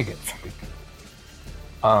 Okay, good.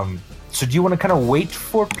 So do you want to kind of wait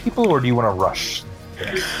for people, or do you want to rush?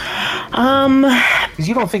 Because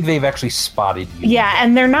you don't think they've actually spotted you. Yeah,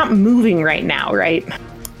 and they're not moving right now, right?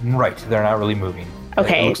 Right, they're not really moving.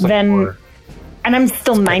 Okay, It looks like then- we're- And I'm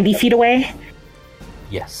still 90 feet away.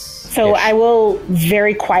 Yes. So Ish. I will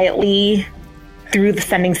very quietly, through the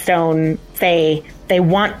sending stone, say they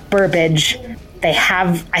want Burbage.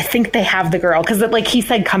 I think they have the girl. Because like he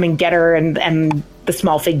said, come and get her, and the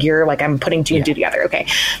small figure, like I'm putting two and two together. Okay.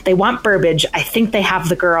 They want Burbage. I think they have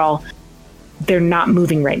the girl. They're not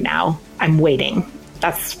moving right now. I'm waiting.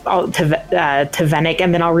 That's all to Venick.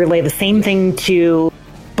 And then I'll relay the same thing to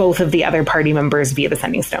both of the other party members via the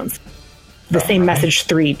sending stones. The same message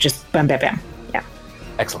 3, just bam, bam, bam. Yeah.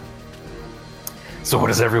 Excellent. So what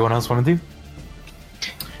does everyone else want to do?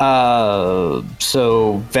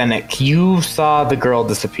 So Venick, you saw the girl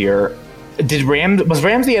disappear. Was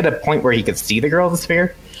Ramsey at a point where he could see the girl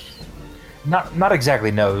disappear? Not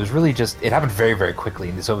exactly, no. It was really just, it happened very, very quickly.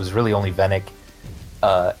 And so it was really only Venick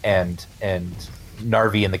and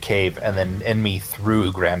Narvi in the cave, and then me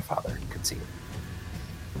through Grandfather could see it.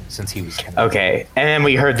 Since he was kind of... Okay, and then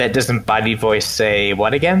we heard that disembodied voice say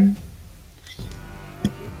what again?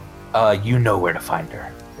 You know where to find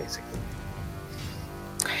her, basically.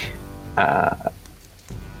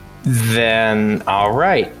 Then all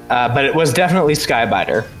right, but it was definitely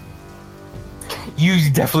Skybiter.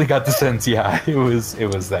 You definitely got the sense, yeah. It was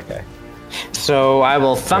that guy. So I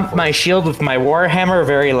will thump my shield with my warhammer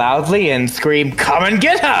very loudly and scream, "Come and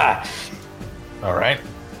get her!" All right.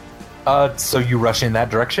 So you rush in that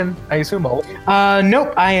direction, I assume? All of you?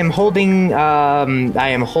 Nope. I am holding.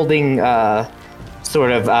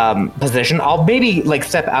 Sort of position. I'll maybe like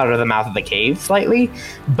step out of the mouth of the cave slightly,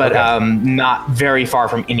 but not very far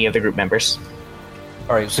from any of the group members.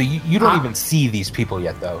 All right. So you don't even see these people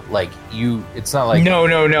yet, though. Like it's not like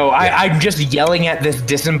No. I'm just yelling at this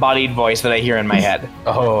disembodied voice that I hear in my head.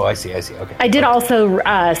 Oh, I see. Okay. I did also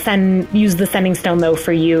use the sending stone, though,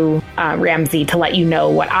 for you, Ramsey, to let you know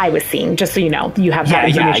what I was seeing, just so you know. You have that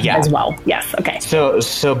information as well. Yes, okay.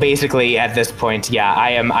 So basically, at this point, I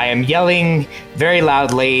am yelling very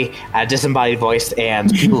loudly at disembodied voice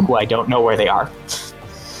and people who I don't know where they are.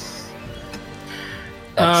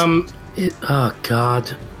 Oh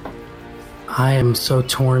God, I am so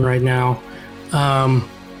torn right now.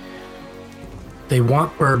 They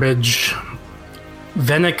want Burbage.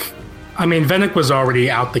 Venick was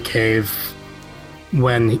already out the cave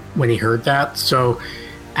when he heard that. So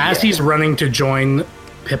as he's running to join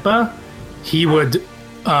Pippa, he would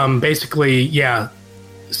basically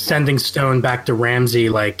sending stone back to Ramsey,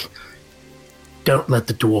 like, don't let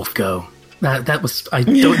the dwarf go. That was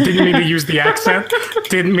didn't mean to use the accent.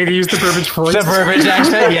 Didn't mean to use the Burbage voice. The Burbage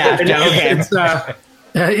accent, yeah. Okay.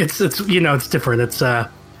 It's it's different. It's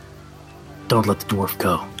don't let the dwarf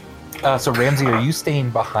go. So Ramsey, are you staying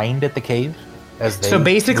behind at the cave? So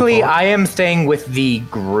basically, I am staying with the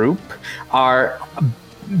group.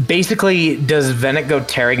 Basically, does Venick go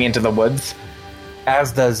tearing into the woods?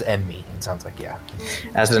 As does Enmi. It sounds like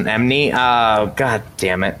As an Emni? God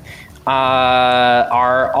damn it.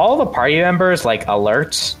 Are all the party members like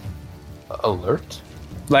alert? Alert?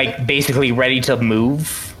 Like basically ready to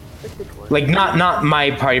move? Like not my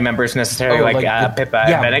party members necessarily, Pippa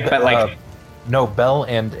and Venick, but like no, Belle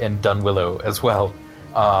and Dunwillow as well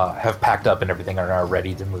have packed up and everything and are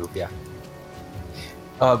ready to move. Yeah.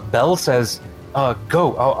 Belle says,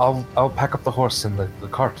 "Go. I'll pack up the horse in the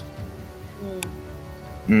cart."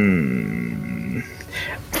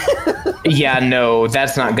 Yeah, no,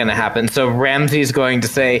 that's not going to happen. So Ramsey's going to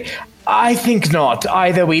say, "I think not.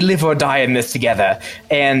 Either we live or die in this together."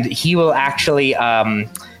 And he will actually,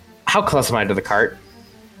 how close am I to the cart?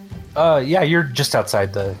 Yeah, you're just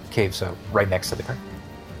outside the cave, so right next to the cart.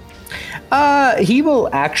 He will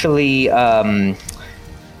actually, I'm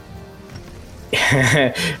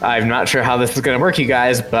not sure how this is going to work, you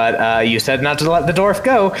guys, but you said not to let the dwarf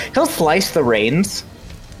go. He'll slice the reins.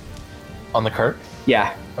 On the cart?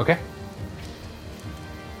 Yeah. Okay.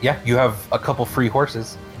 Yeah, you have a couple free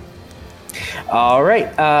horses. All right.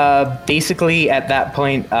 Basically, at that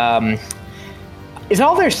point, is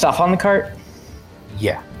all their stuff on the cart?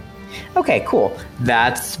 Yeah. Okay, cool.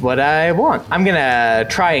 That's what I want. I'm going to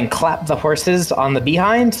try and clap the horses on the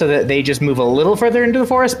behind so that they just move a little further into the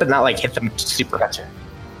forest, but not like hit them super. Gotcha.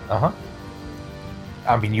 Uh-huh.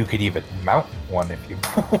 I mean, you could even mount one if you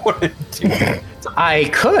wanted to. I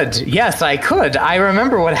could. Yes, I could. I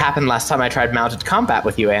remember what happened last time I tried mounted combat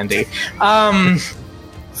with you, Andy.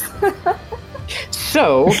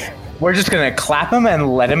 So, we're just going to clap him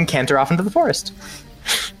and let him canter off into the forest.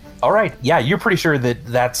 All right. Yeah, you're pretty sure that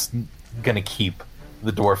that's going to keep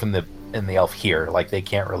the dwarf and the elf here. Like, they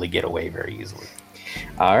can't really get away very easily.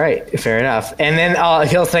 All right, fair enough. And then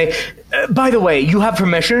he'll say, "By the way, you have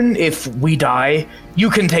permission. If we die, you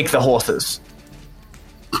can take the horses."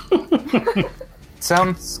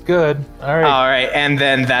 Sounds good. All right. All right, and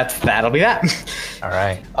then that'll be that. All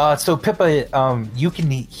right. So Pippa, you can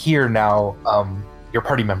hear now your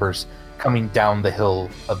party members coming down the hill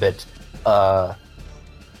a bit,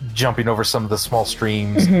 jumping over some of the small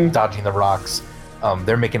streams, dodging the rocks.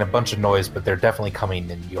 They're making a bunch of noise, but they're definitely coming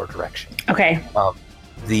in your direction. Okay.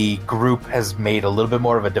 The group has made a little bit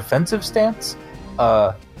more of a defensive stance.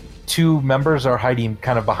 2 members are hiding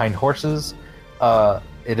kind of behind horses.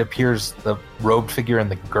 It appears the robed figure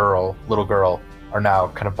and the little girl, are now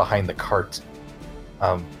kind of behind the cart.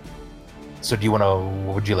 So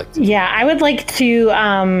what would you like to do? Yeah, I would like to,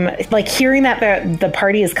 like hearing that the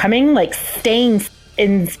party is coming, like staying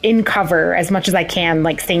in cover as much as I can,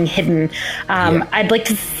 like staying hidden. I'd like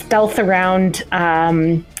to stealth around,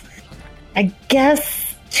 I guess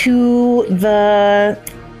to the,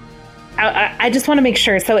 I just want to make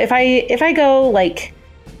sure. So if I go like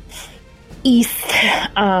east,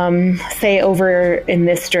 say over in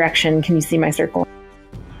this direction, can you see my circle?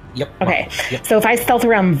 Yep. Okay. Yep. So if I stealth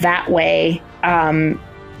around that way,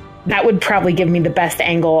 that would probably give me the best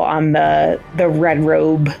angle on the red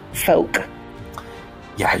robe folk.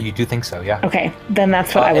 Yeah, you do think so, yeah. Okay, then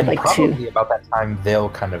that's what I would like to. Probably about that time, they'll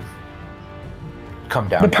kind of come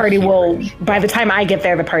down. The party will, by the time I get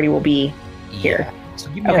there, the party will be here. Yeah.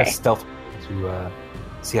 So give me a stealth to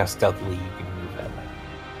see how stealthily you can move that way.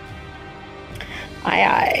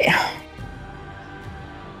 Aye.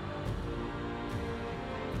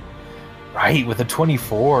 Right, with a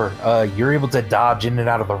 24, you're able to dodge in and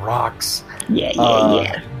out of the rocks.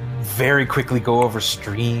 Yeah. Very quickly go over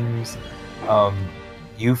streams.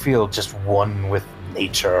 You feel just one with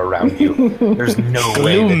nature around you. There's no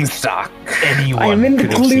way that anyone I'm in the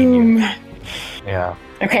could have seen gloom. you. Yeah.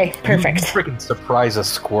 Okay, perfect. You freaking surprise a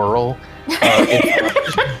squirrel. It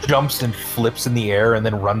just jumps and flips in the air and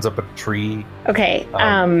then runs up a tree. Okay.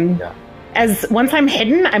 Yeah. As once I'm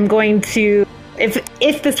hidden, I'm going to,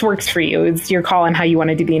 if this works for you, it's your call on how you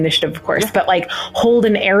want to do the initiative, of course. Yeah. But like hold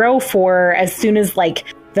an arrow for as soon as like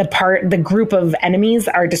the group of enemies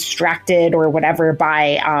are distracted or whatever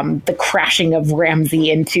by the crashing of Ramsey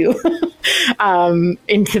into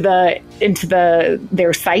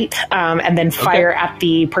their sight, and then fire at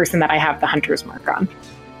the person that I have the hunter's mark on.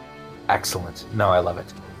 Excellent. No, I love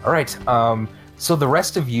it. All right. So the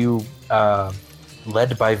rest of you,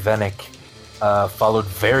 led by Venick, followed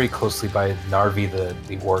very closely by Narvi,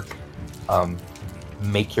 the orc,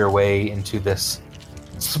 make your way into this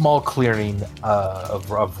small clearing of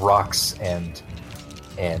rocks and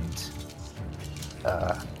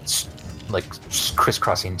like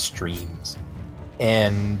crisscrossing streams.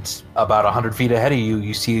 And about 100 feet ahead of you,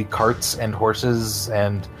 you see carts and horses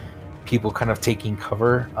and people kind of taking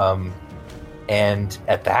cover. And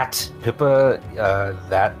at that, Pippa,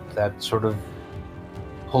 that sort of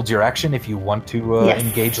holds your action. If you want to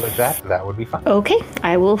engage like that, that would be fine. Okay,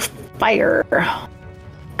 I will fire.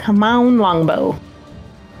 Come on, longbow.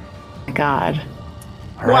 God.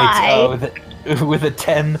 All right. With a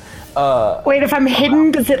 10. Wait, if I'm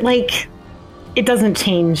hidden, does it like it doesn't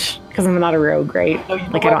change because I'm not a rogue, right? No, you know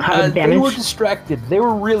Like I don't what? have They advantage. were distracted. They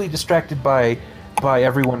were really distracted by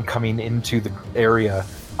everyone coming into the area.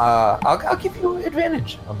 I'll give you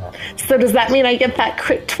advantage on that. So does that mean I get that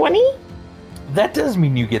crit 20? That does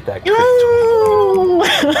mean you get that crit. Ooh.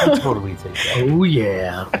 I'll totally take that. Oh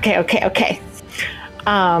yeah. Okay.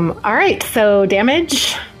 All right, so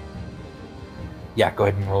damage. Yeah, go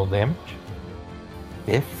ahead and roll damage.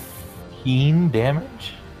 15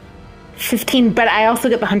 damage. 15, but I also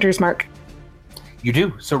get the hunter's mark. You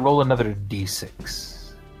do. So roll another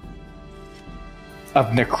d6 Of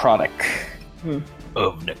necrotic.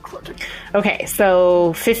 of necrotic. Okay,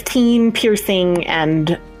 so 15 piercing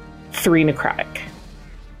and 3 necrotic.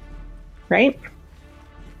 Right?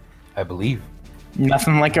 I believe.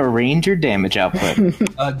 Nothing like a ranger damage output.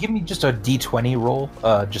 Give me just a d20 roll,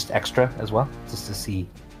 just extra as well, just to see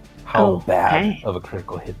how Oh, bad okay. of a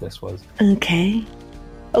critical hit this was. Okay.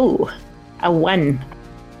 Oh, a 1.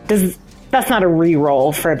 That's not a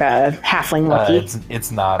re-roll for the halfling lucky.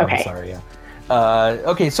 It's not. Okay. I'm sorry. Yeah.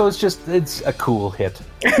 Okay, so it's a cool hit.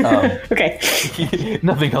 Okay.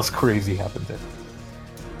 Nothing else crazy happened there.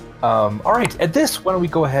 All right. At this, why don't we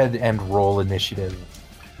go ahead and roll initiative?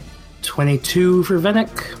 22 for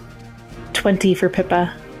Venick. 20 for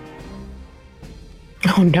Pippa.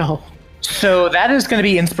 Oh no. So that is going to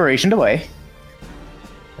be inspiration away.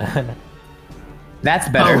 That's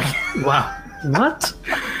better. Oh, wow. What?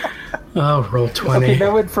 Oh, roll 20. Okay,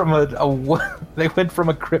 that went from they went from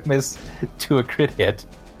a crit miss to a crit hit.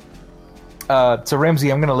 So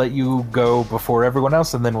Ramsey, I'm going to let you go before everyone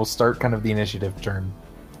else, and then we'll start kind of the initiative turn.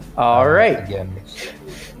 All right. Again.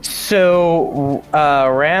 So,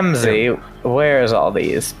 Ramsey, where's all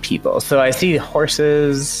these people? So I see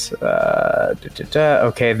horses.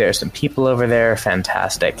 Okay, there's some people over there.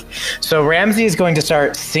 Fantastic. So Ramsey is going to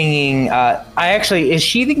start singing. Is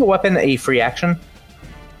sheathing a weapon a free action?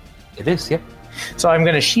 It is, yep. So I'm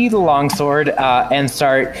going to sheath a longsword and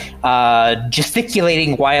start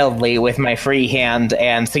gesticulating wildly with my free hand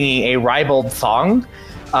and singing a ribald song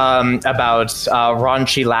about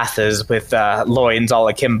raunchy lasses with loins all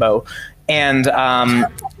akimbo. And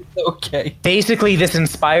Okay. basically this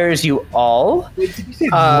inspires you all. Wait, did you say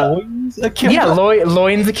loins akimbo? Yeah,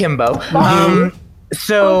 loins akimbo.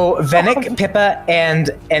 So Venick, Pippa,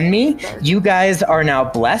 and Enmi, you guys are now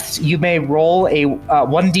blessed. You may roll a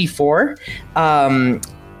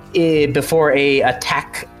 1d4 before a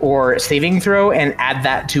attack or saving throw and add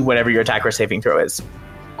that to whatever your attack or saving throw is.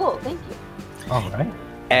 Oh, thank you. All right.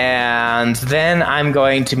 And then I'm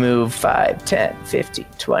going to move 5, 10, 15,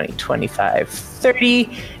 20, 25,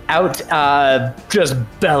 30 out, just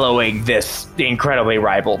bellowing this incredibly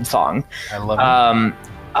ribald song. I love it.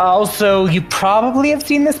 Also, you probably have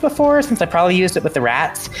seen this before since I probably used it with the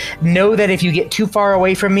rats. Know that if you get too far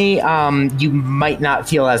away from me, you might not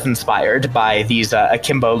feel as inspired by these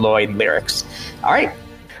Akimbo Lloyd lyrics. All right.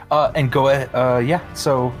 And go ahead. Yeah.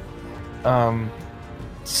 So,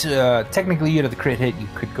 technically, you had the crit hit. You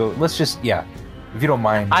could go. Let's just, if you don't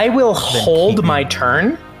mind. I will then hold keep my me-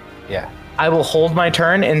 turn. Yeah. I will hold my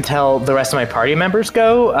turn until the rest of my party members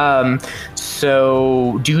go.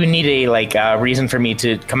 So, do you need a reason for me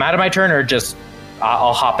to come out of my turn, or just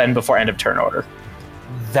I'll hop in before end of turn order?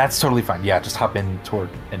 That's totally fine. Yeah, just hop in toward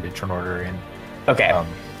end of turn order and Okay.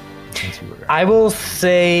 since you were. I will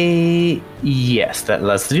say yes.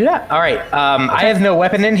 Let's do that. All right. I have no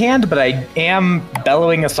weapon in hand, but I am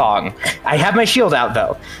bellowing a song. I have my shield out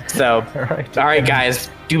though. So, All right, guys,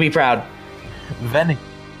 do be proud. Venny,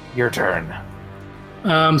 your turn.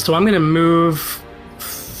 So I'm going to move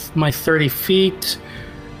my 30 feet,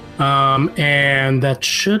 and that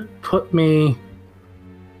should put me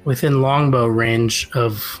within longbow range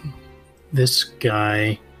of this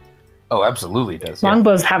guy. Oh, absolutely does. Yeah.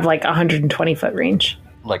 Longbows have like 120 foot range.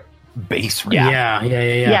 Like base range. Yeah.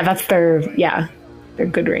 Yeah, that's their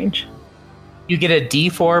good range. You get a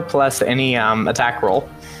D4 plus any attack roll.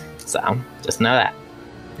 So just know that.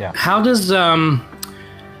 How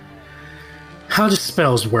does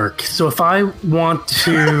spells work? So if I want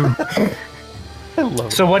to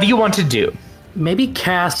So what do you want to do? maybe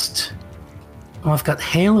cast... Oh, I've got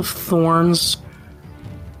Hail of Thorns.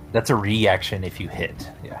 That's a reaction if you hit.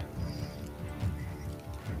 Yeah.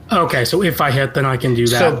 Okay, so if I hit, then I can do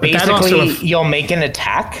that. So But that also basically, you'll make an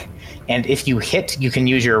attack, and if you hit, you can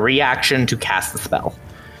use your reaction to cast the spell.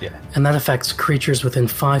 Yeah. and that affects creatures within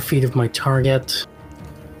 5 feet of my target.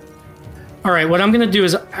 All right, what I'm going to do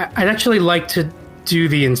is I'd actually like to do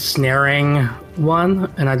the ensnaring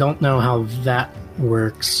one, and I don't know how that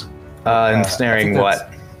works. Ensnaring I think that's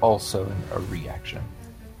what? Also a reaction.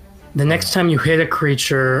 The next time you hit a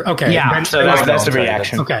creature, okay. Yeah, so that's the sorry,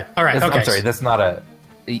 reaction. Okay, all right. Okay. I'm sorry, that's not a.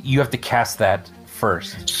 You have to cast that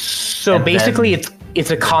first. So And basically, then-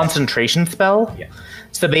 it's a concentration spell. Yeah.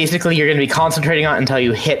 So basically, you're going to be concentrating on it until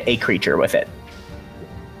you hit a creature with it.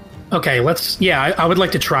 Okay, let's. Yeah, I would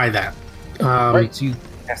like to try that. Right, so you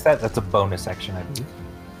cast that. That's a bonus action, I believe.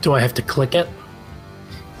 Do I have to click it?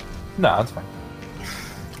 No, that's fine.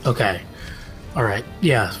 Okay. All right.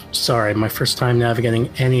 Yeah. Sorry, my first time navigating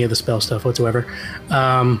any of the spell stuff whatsoever.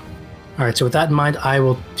 All right. So with that in mind, I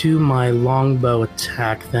will do my longbow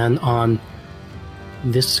attack then on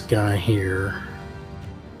this guy here.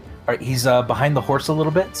 All right, he's behind the horse a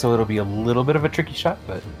little bit, so it'll be a little bit of a tricky shot,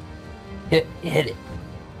 but hit it.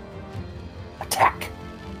 Attack.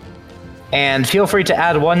 And feel free to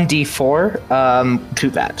add 1d4 to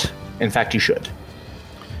that. In fact, you should.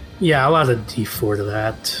 Yeah, I'll add a d4 to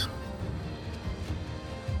that.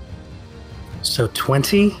 So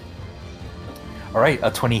 20. All right,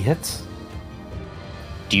 a 20 hits.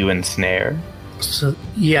 Do you ensnare? So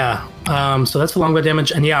yeah. So that's the longbow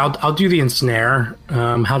damage, and yeah, I'll do the ensnare.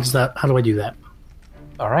 How do I do that?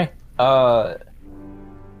 All right.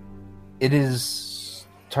 It is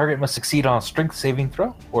target must succeed on a strength saving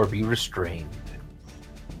throw or be restrained.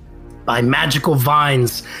 By magical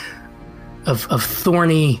vines of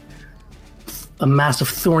thorny, a mass of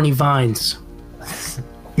thorny vines.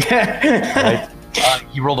 Right?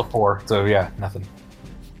 You rolled a 4, so yeah, nothing.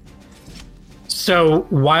 So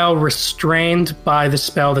while restrained by the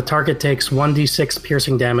spell, the target takes 1d6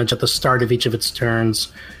 piercing damage at the start of each of its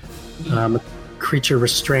turns. A creature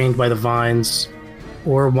restrained by the vines,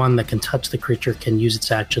 or one that can touch the creature, can use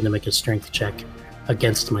its action to make a strength check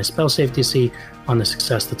against my spell save DC. On the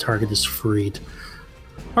success, the target is freed.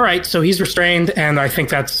 All right, so he's restrained, and I think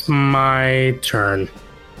that's my turn.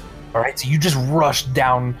 All right, so you just rush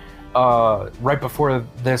down. Right before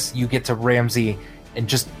this, you get to Ramsey and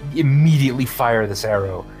just immediately fire this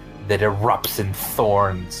arrow that erupts in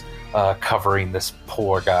thorns, covering this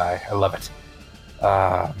poor guy. I love it.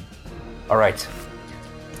 All right.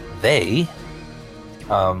 They,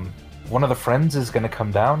 one of the friends is going to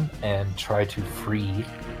come down and try to free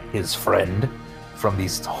his friend from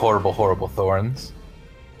these horrible, horrible thorns.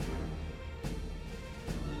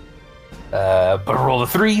 But roll a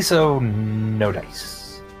 3, so no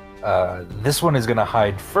dice. This one is going to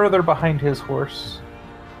hide further behind his horse.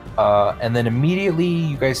 And then immediately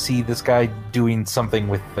you guys see this guy doing something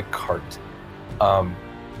with the cart.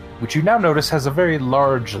 Which you now notice has a very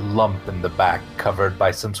large lump in the back covered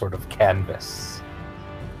by some sort of canvas.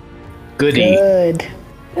 Goody. Good.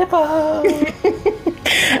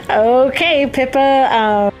 Okay,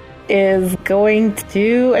 Pippa is going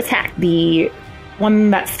to attack the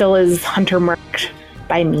one that still is hunter marked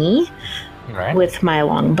by me Right? with my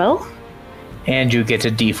longbow. And you get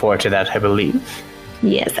a d4 to that, I believe.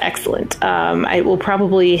 Yes, excellent. I will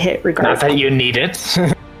probably hit Not regardless. that you need it.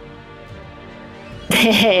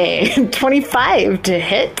 Hey, 25 to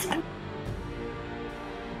hit.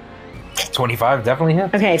 25 definitely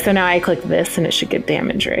hits. Okay, so now I click this and it should get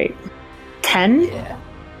damage, right? 10. Yeah.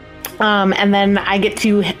 And then I get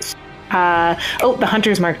to hit, the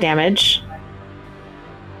hunter's mark damage.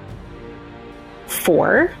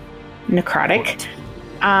 4 necrotic.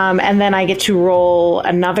 And then I get to roll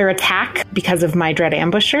another attack because of my Dread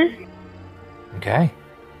Ambusher. Okay.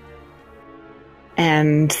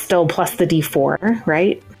 And still plus the d4,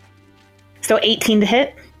 right? So 18 to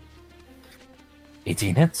hit.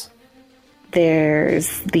 18 hits.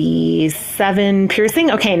 There's the 7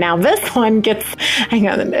 piercing. Okay, now this one gets, hang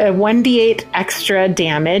on, 1d8 extra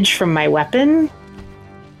damage from my weapon.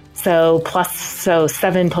 So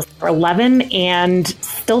 7 plus 11, and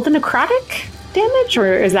still the necrotic damage,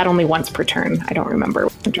 or is that only once per turn? I don't remember. I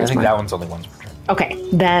think that one's only once per turn. Okay,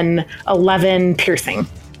 then 11 piercing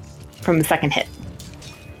from the second hit.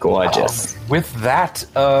 Gorgeous. With that,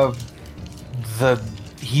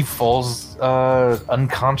 he falls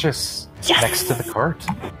unconscious Yes! next to the cart.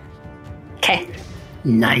 Okay,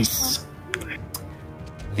 Nice.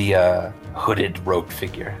 The hooded rogue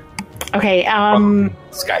figure. okay.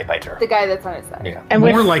 Skybiter. The guy that's on his side. Yeah. And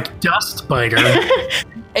More with, like Dust Biter.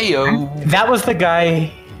 Ayo. That was the guy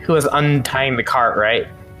who was untying the cart, right?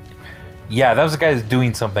 Yeah, that was the guy that's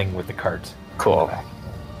doing something with the cart. Cool.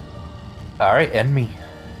 All right, and me.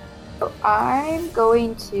 So I'm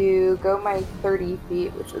going to go my 30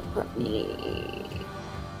 feet, which would put me...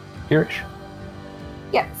 Hereish.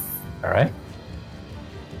 Yes. All right.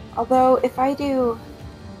 Although, if I do...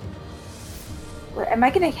 Am I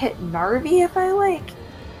going to hit Narvi if I like?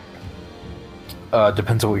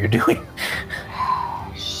 Depends on what you're doing.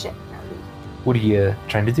 Shit, Narvi. What are you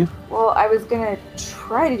trying to do? Well, I was going to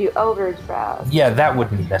try to do Eldritch Blast. Yeah, that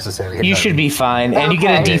wouldn't necessarily hit. You should be fine, and you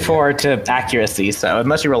get a Okay. D4 to accuracy. So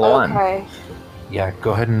unless you roll a 1. Okay. Yeah,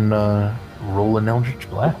 go ahead and roll an Eldritch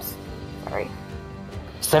Blast. Sorry.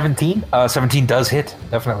 17? 17 does hit,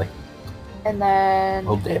 definitely. And then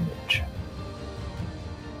Roll damage.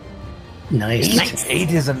 Nice.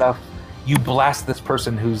 8 is enough. You blast this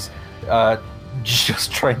person who's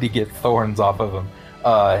just trying to get thorns off of him,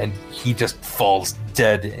 and he just falls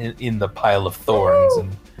dead in the pile of thorns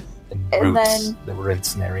and And roots then- that were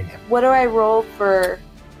ensnaring him. what do I roll for?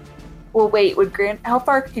 Well, wait. How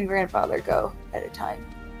far can grandfather go at a time?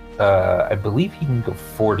 I believe he can go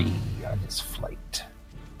 40 on his flight.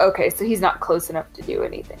 Okay, so he's not close enough to do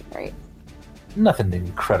anything, right? Nothing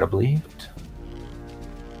incredibly, but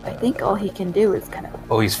I think all he can do is kind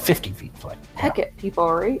of he's 50 feet flight. peck at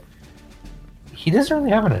people, right? He doesn't really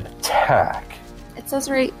have an attack. It says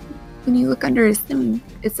right when you look under his thing,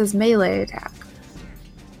 it says melee attack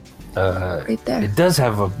right there It does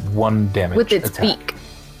have a 1 damage With its attack. beak,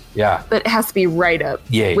 Yeah, but it has to be right up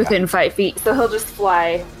yeah. within 5 feet. So he'll just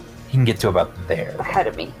fly He can get to about there. ahead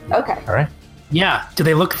of me. Okay. All right. Yeah. Do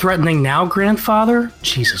they look threatening now, grandfather?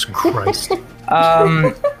 Jesus Christ.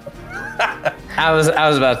 I was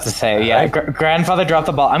about to say, yeah. Grandfather dropped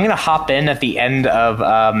the ball. I'm gonna hop in at the end of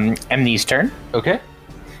Emney's turn, Okay.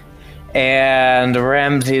 and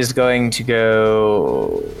Ramsey is going to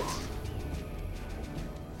go.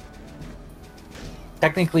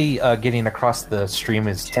 Technically, getting across the stream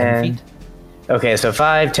is 10 10. feet. Okay, so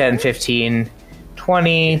 5, 10, 15,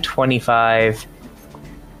 20, 25,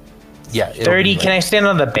 Yeah. it'll 30. be Can I stand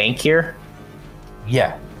on the bank here?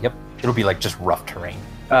 Yeah. Yep. It'll be like just rough terrain.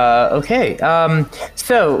 Okay.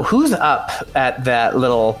 So who's up at that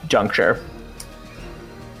little juncture?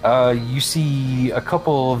 You see a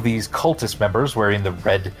couple of these cultist members wearing the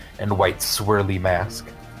red and white swirly mask.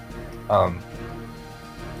 And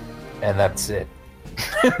that's it.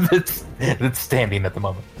 that's standing at the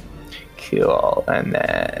moment. Cool. And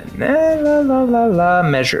then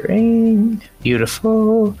measuring.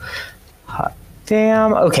 Beautiful. Hot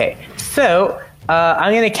damn. Okay. So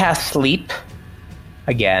I'm gonna cast sleep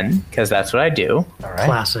again because that's what I do. All right.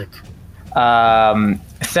 Classic.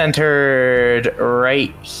 Centered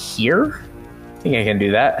right here. I think I can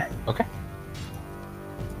do that. Okay.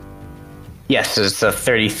 Yes, it's a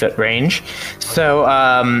 30-foot range. So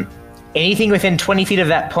anything within 20 feet of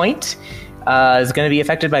that point is going to be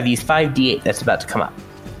affected by these 5d8 that's about to come up.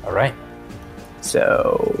 All right.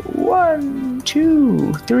 So 1,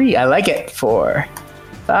 2, 3. I like it. 4,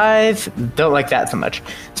 5. Don't like that so much.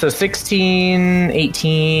 So 16,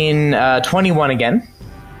 18, 21 again.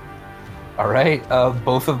 All right.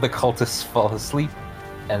 Both of the cultists fall asleep,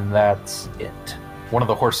 and that's it. One of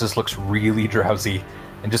the horses looks really drowsy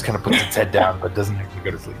and just kind of puts its head down, but doesn't actually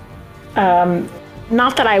go to sleep.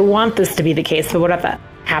 Not that I want this to be the case, but what if that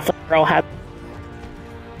half girl has?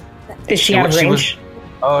 Is she out of She range?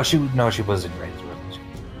 was in range, wasn't she?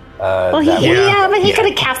 Well, that but he could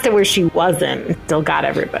have cast it where she wasn't and still got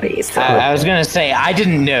everybody. So I was going to say, I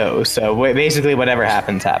didn't know. So basically, whatever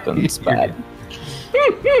happens, happens. But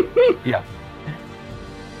yeah.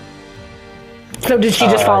 So did she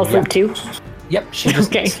just fall asleep too? Yep. She just.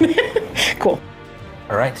 Okay, cool.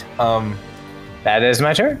 All right. that is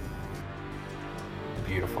my turn.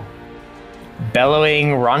 Beautiful. Bellowing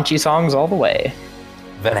raunchy songs all the way.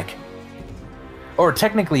 Venick. Or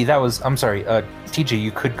technically, that was. I'm sorry, TJ.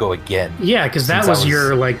 You could go again. Yeah, because that Since I was was-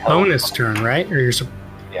 your bonus turn, right? Or your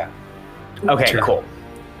Yeah. Okay, Sure. cool.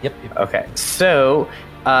 Yep. Okay, so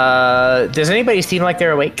does anybody seem like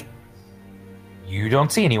they're awake? You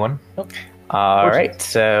don't see anyone. Nope. All right,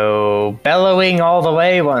 so bellowing all the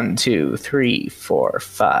way. 1, 2, 3, 4,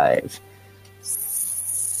 5,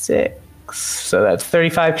 6. So that's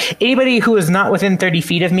 35. Anybody who is not within 30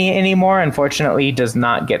 feet of me anymore, unfortunately, does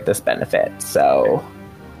not get this benefit. So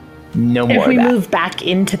no more If we of that. move back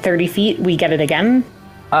into 30 feet, we get it again.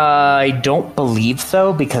 I don't believe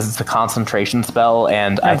so because it's a concentration spell,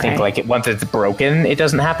 and I think Okay. once it's broken, it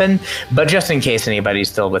doesn't happen. But just in case anybody's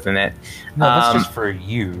still within it, No, that's just for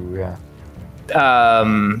you. Yeah.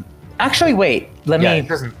 actually, wait. Let Yeah. me. It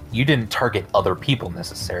doesn't. You didn't target other people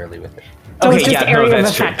necessarily with it. So Okay, it's just yeah, no, area of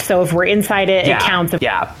that's true. effect. So if we're inside it, it counts.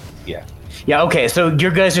 Yeah. Yeah. Yeah, okay, so your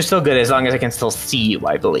guys are still good as long as I can still see you,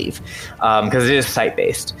 I believe. Because it is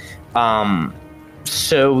sight-based.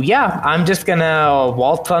 So, yeah, I'm just gonna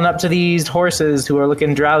waltz on up to these horses who are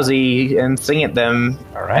looking drowsy and sing at them.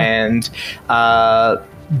 All right. And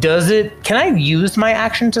can I use my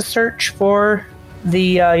action to search for the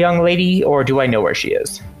young lady, or do I know where she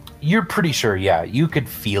is? You're pretty sure. Yeah. You could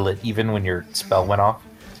feel it even when your spell went off.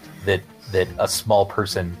 That a small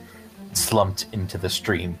person slumped into the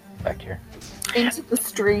stream back here. Into the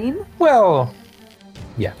stream? Well,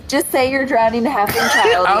 yeah. Just say you're drowning a halfling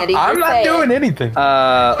child, Andy. I'm not doing anything.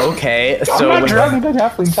 Okay. So I'm not drowning a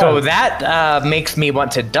halfling So child. that makes me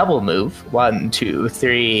want to double move. 1, 2,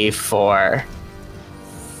 3, 4,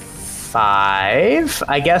 5.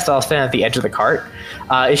 I guess I'll stand at the edge of the cart.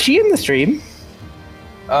 Is she in the stream?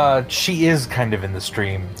 She is kind of in the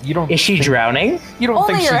stream. You don't. Is she drowning? You don't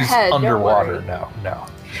Only think her she's head, don't underwater? worry. No.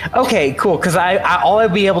 Okay, cool. Because I all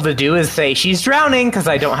I'd be able to do is say she's drowning because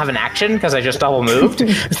I don't have an action because I just double moved.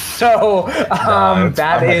 So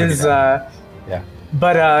that is. Yeah.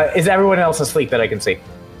 But is everyone else asleep that I can see?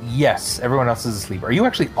 Yes, everyone else is asleep. Are you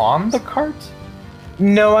actually on the cart?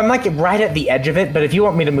 No, I'm like right at the edge of it. But if you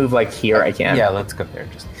want me to move like here, I can. Yeah, let's go there.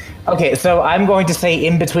 Just. Okay, so I'm going to say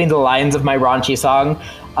in between the lines of my raunchy song,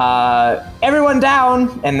 everyone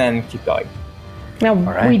down, and then keep going. Now,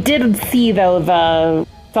 right. we did see, though, the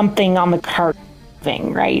something on the cart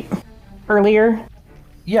thing, right? Earlier?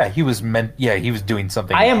 Yeah, he was doing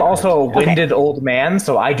something. I am also a winded old man,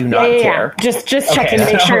 so I do not care. Just checking to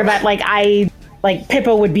make so- sure that,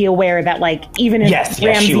 Pippa would be aware that, even if Yes,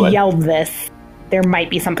 Ramsey she would. yelled this, there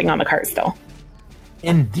might be something on the cart still.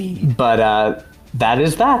 Indeed. But that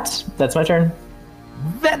is that. That's my turn.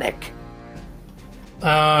 Venick.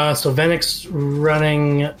 So Vennick's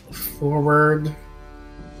running forward.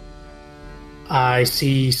 I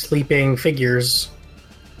see sleeping figures.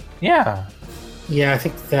 Yeah. Yeah, I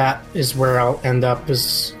think that is where I'll end up,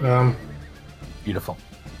 is Beautiful.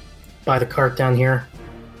 by the cart down here.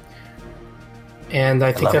 And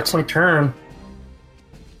I think love that's it. my turn.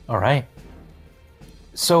 All right.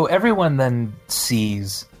 So everyone then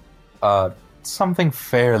sees something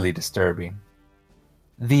fairly disturbing.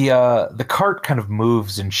 The cart kind of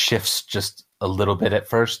moves and shifts just a little bit at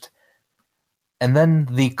first, and then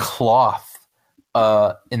the cloth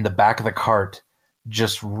in the back of the cart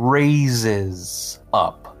just raises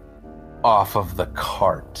up off of the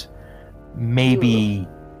cart, maybe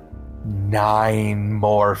 9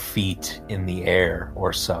 more feet in the air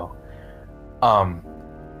or so.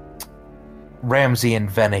 Ramsey and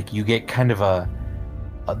Venick, you get kind of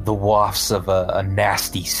the wafts of a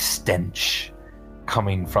nasty stench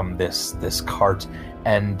coming from this cart,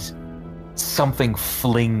 and something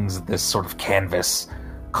flings this sort of canvas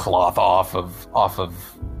cloth off of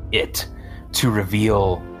it to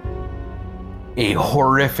reveal a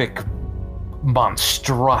horrific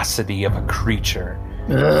monstrosity of a creature,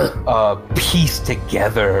 pieced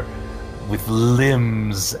together with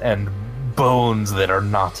limbs and bones that are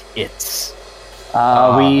not its.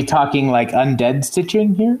 Are we talking like undead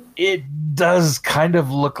stitching here? It does kind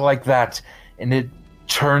of look like that, and it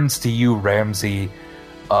turns to you, Ramsey,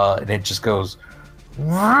 and it just goes.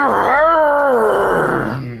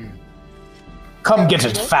 Come get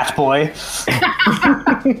it, fat boy.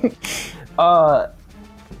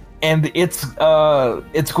 And it's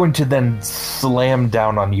going to then slam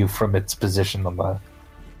down on you from its position on the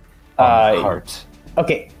cart.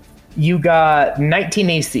 Okay, you got 19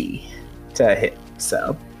 AC to hit,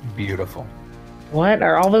 so. Beautiful. What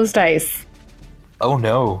are all those dice? Oh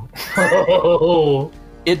no.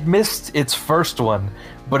 It missed its first one,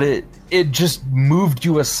 but it just moved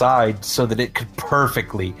you aside so that it could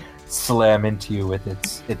perfectly slam into you with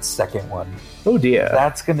its second one. Oh dear.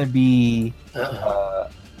 That's going to be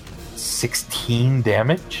 16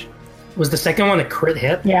 damage. Was the second one a crit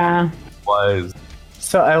hit? Yeah. Was.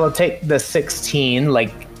 So I will take the 16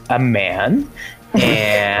 like a man,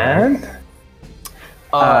 and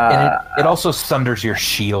and it also sunders your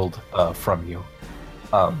shield from you.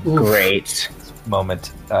 great.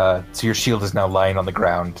 Moment. So your shield is now lying on the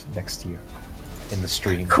ground next to you in the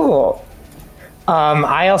stream. Cool.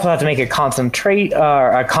 I also have to make a constitution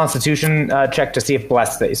check to see if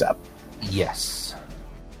bless stays up. Yes.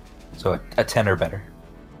 So a 10 or better.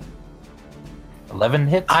 11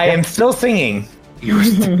 hits? I am still singing.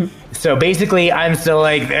 So basically, I'm still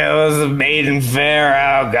like, there was a maiden fair.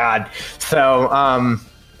 Oh god. So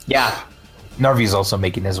yeah. Narvi's also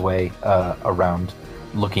making his way around,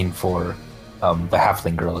 looking for the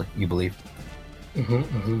halfling girl, you believe.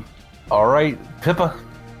 All right, Pippa.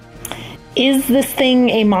 Is this thing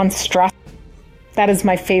a monstrosity? That is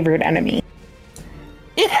my favorite enemy.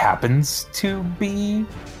 It happens to be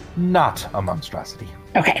not a monstrosity.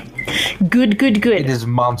 Okay. Good. It is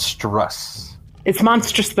monstrous. It's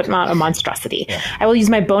monstrous, but not a monstrosity. Yeah. I will use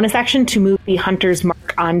my bonus action to move the hunter's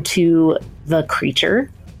mark onto the creature.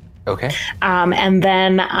 Okay. And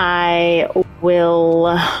then I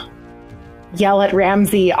will yell at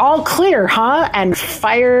Ramsey, all clear, huh? And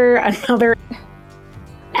fire another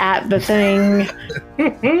at the thing.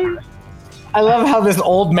 I love how this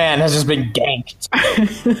old man has just been ganked.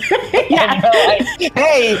 Yeah. Like,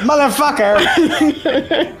 hey, motherfucker!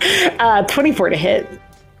 24 to hit.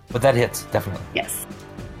 But that hits, definitely. Yes.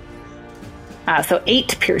 So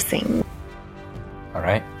 8 piercing. All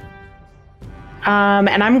right.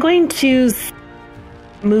 And I'm going to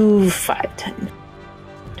move 5, 10,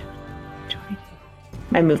 20.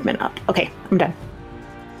 My movement up. Okay, I'm done.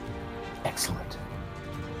 Excellent.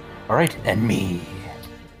 All right, and me.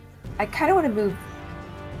 I kind of want to move.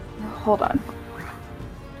 Hold on.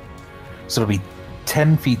 So it'll be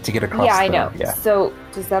 10 feet to get across. Yeah, I know. Yeah. So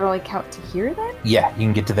does that only count to here then? Yeah, you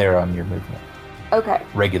can get to there on your movement. Okay.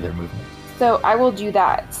 Regular movement. So I will do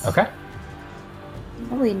that. Okay.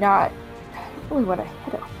 I'm really not. I don't really want to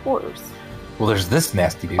hit a horse. Well, there's this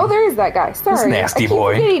nasty dude. Oh, there is that guy. Sorry. nasty I keep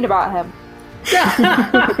boy. forgetting about him.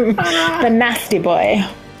 The nasty boy.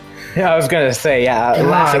 Yeah, I was gonna say,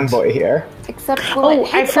 laughing boy here. Except, will it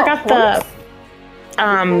hit I forgot the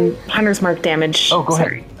horse? Hunter's Mark damage. Oh, go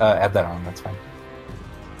Sorry. ahead. Add that on. That's fine.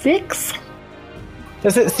 6?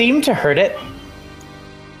 Does it seem to hurt it?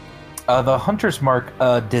 The Hunter's Mark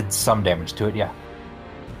did some damage to it, yeah.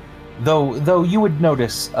 Though you would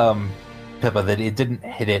notice, Pippa, that it didn't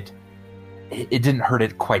hit it. It didn't hurt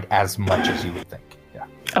it quite as much as you would think. Yeah.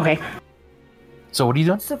 Okay. So what are you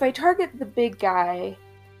doing? So if I target the big guy,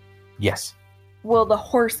 Yes. will the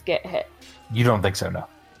horse get hit? You don't think so, no.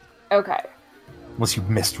 Okay. Unless you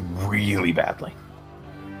missed really badly.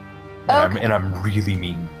 Okay. And I'm really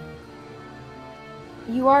mean.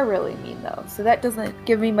 You are really mean, though, so that doesn't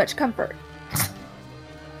give me much comfort.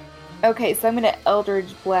 Okay, so I'm gonna Eldritch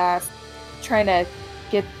Blast, trying to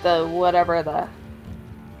get the whatever the...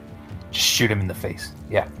 Just shoot him in the face.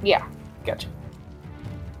 Yeah, Yeah, gotcha.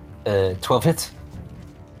 12 hits?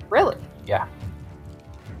 really? Yeah.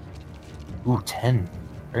 Ooh, 10.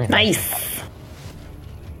 Very Nice.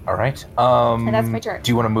 All right. And that's my turn.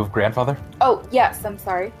 Do you want to move Grandfather? Oh, yes, I'm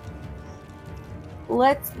sorry.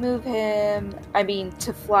 Let's move him,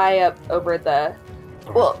 to fly up over the...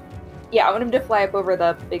 Well, yeah, I want him to fly up over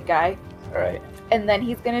the big guy, All right. and then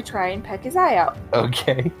he's gonna try and peck his eye out.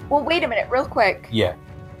 Okay. Well, wait a minute, real quick. Yeah.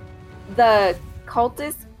 The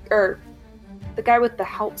cultist, or the guy with the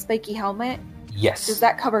spiky helmet, Yes. does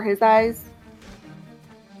that cover his eyes?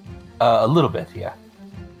 A little bit, yeah.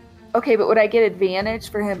 Okay, but would I get advantage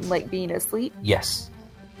for him, being asleep? Yes.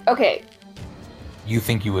 Okay. You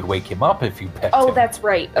think you would wake him up if you pecked Oh, him. that's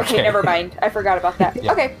right. Okay, Okay. never mind. I forgot about that.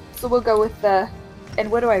 Yeah. Okay, so we'll go with the... And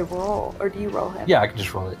what do I roll? Or do you roll him? Yeah, I can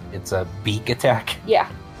just roll it. It's a beak attack. Yeah.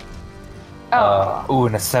 Oh, Ooh,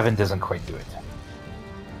 and a 7 doesn't quite do it.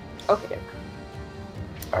 okay.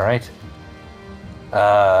 All right.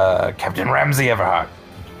 Captain Ramsey Everhart.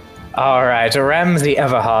 All right, Ramsey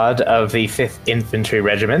Everhard of the 5th Infantry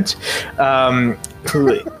Regiment,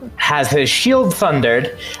 who has his shield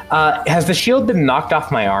thundered. Has the shield been knocked off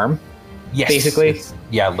my arm? Yes. Basically. It's,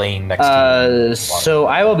 laying next to you. So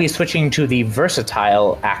I will be switching to the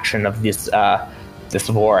versatile action of this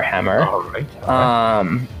Warhammer. All right.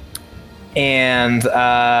 And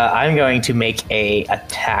I'm going to make a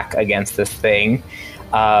attack against this thing.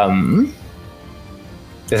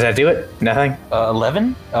 Does that do it? Nothing?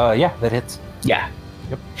 11? Yeah, that hits. Yeah.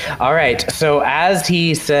 Yep. All right. So as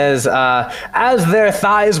he says, as their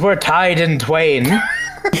thighs were tied in twain,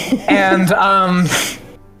 and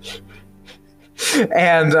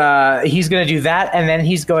he's going to do that, and then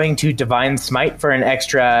he's going to Divine Smite for an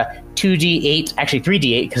extra 2d8, actually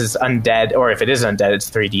 3d8, because it's undead, or if it is undead, it's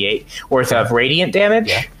 3d8 worth of radiant damage.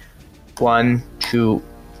 Yeah. 1, 2,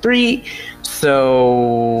 3.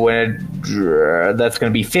 So that's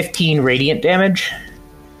going to be 15 radiant damage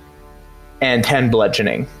and 10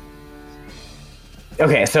 bludgeoning.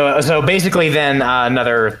 Okay, so basically then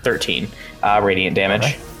another 13 radiant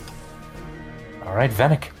damage. All right,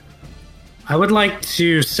 Venick. I would like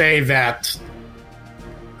to say that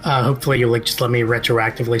hopefully you'll just let me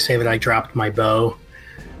retroactively say that I dropped my bow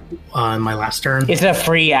on my last turn. It's a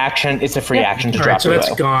free action. It's a free action to All drop right, so the that's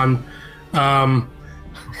bow. gone.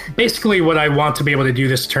 Basically, what I want to be able to do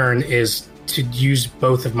this turn is to use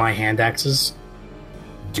both of my hand axes.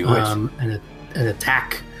 Do it. And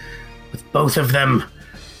attack with both of them.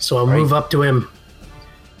 So I'll move up to him,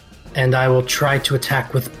 and I will try to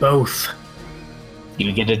attack with both.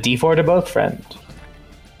 You get a d4 to both, friend.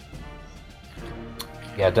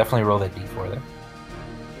 Yeah, definitely roll that d4 there.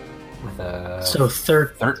 With a So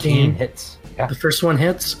 13 hits. Yeah. The first one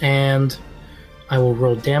hits, and I will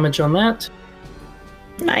roll damage on that.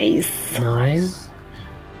 Nice. 9.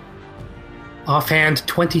 Offhand,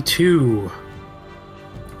 22.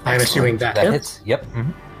 I'm assuming that hits. Yep.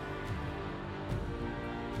 Mm-hmm.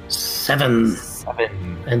 7.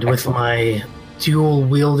 7. And with my dual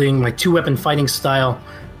wielding, my 2-weapon fighting style,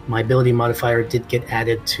 my ability modifier did get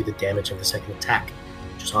added to the damage of the second attack,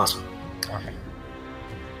 which is awesome. Okay.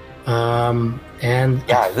 And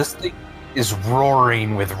Yeah, this thing is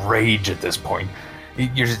roaring with rage at this point.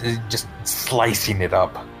 You're just slicing it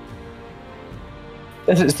up.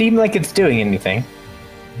 Does it seem like it's doing anything?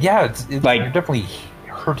 Yeah, it's Like- you're definitely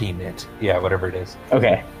hurting it. Yeah, whatever it is.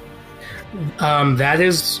 Okay. that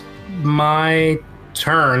is my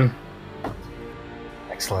turn.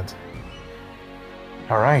 Excellent.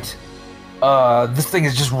 All right. This thing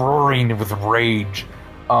is just roaring with rage.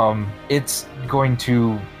 It's going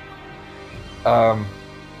to. I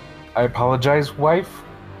apologize, wife.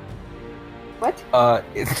 What?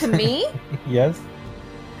 To me? Yes.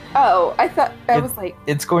 Oh, I thought I was like,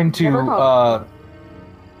 It's going Never to called.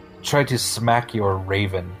 try to smack your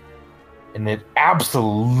raven, and it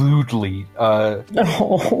absolutely Oh.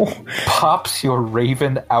 pops your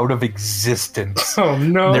raven out of existence. Oh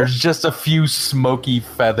no! There's just a few smoky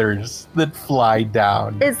feathers that fly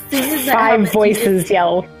down. as soon as that 5 happens, voices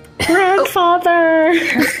yell, "Grandfather!"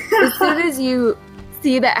 as soon as you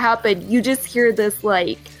see that happen, you just hear this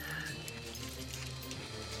like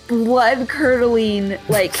blood curdling,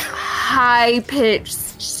 like high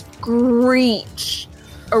pitched screech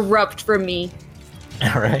erupt from me.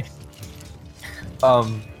 All right.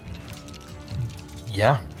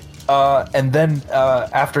 Yeah. And then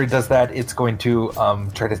after it does that, it's going to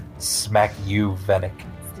try to smack you, Venick.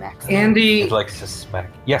 Smacks. Andy, It likes to smack.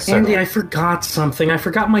 Yes, sir. Andy, I forgot something. I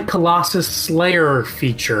forgot my Colossus Slayer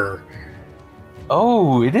feature.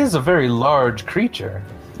 Oh, it is a very large creature.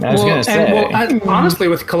 I was going to say. Honestly,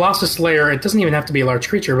 with Colossus Slayer, it doesn't even have to be a large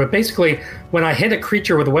creature, but basically, when I hit a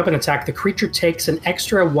creature with a weapon attack, the creature takes an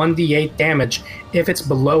extra 1d8 damage if it's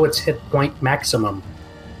below its hit point maximum.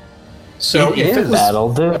 So It if it is. was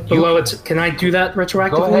That'll do. below its... Can I do that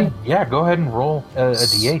retroactively? Go ahead. Yeah, go ahead and roll a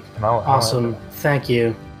d8. And I'll Awesome. Thank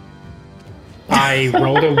you. I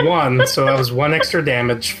rolled a 1, so that was 1 extra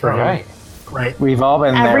damage for All him. right. Great. We've all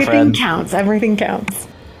been there, Everything friends. counts. Everything counts.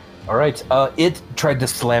 All right. It tried to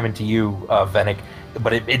slam into you, Venick,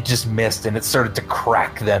 but it just missed, and it started to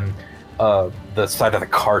crack then the side of the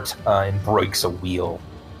cart and breaks a wheel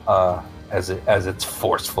as its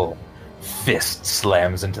forceful fist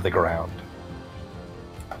slams into the ground.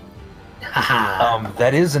 Haha.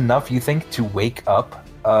 That is enough, you think, to wake up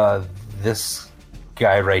this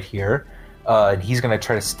guy right here, and he's going to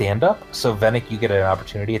try to stand up. So, Venick, you get an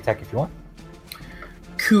opportunity attack if you want,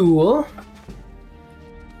 Cool.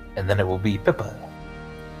 and then it will be Pippa.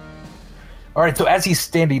 All right. So, as he's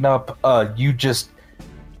standing up, you just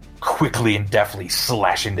quickly and deftly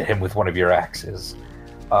slash into him with one of your axes,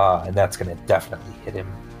 and that's going to definitely hit him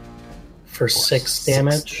For 6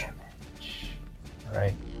 damage. All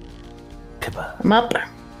right, Pippa. I'm up.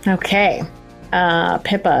 Okay.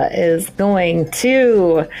 Pippa is going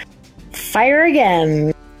to fire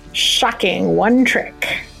again. Shocking. 1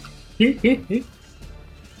 trick. Hey,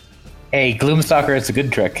 Gloomstalker, it's a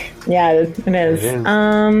good trick. Yeah, it is. It is.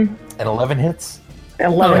 And 11 hits.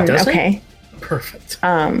 11. does it? Okay. Perfect.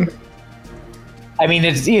 I mean,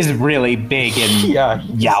 it is really big and Yeah.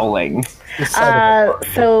 yowling. The side of the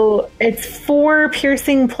cart. So it's 4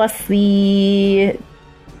 piercing plus the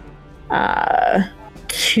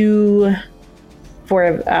 2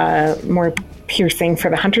 for more piercing for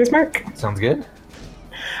the hunter's mark. Sounds good.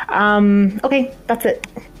 Okay, that's it.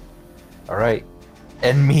 All right.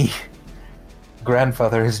 And me,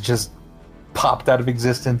 grandfather, has just popped out of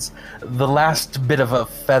existence. The last bit of a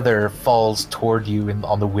feather falls toward you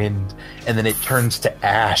on the wind, and then it turns to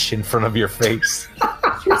ash in front of your face.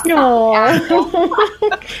 No.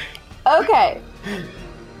 Okay.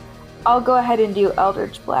 I'll go ahead and do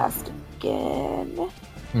Eldritch Blast again.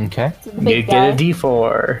 Okay. So the You big get guy. a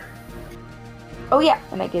D4. Oh yeah,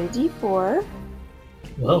 and I get a D4.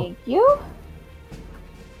 Whoa. Thank you.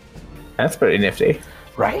 That's pretty nifty.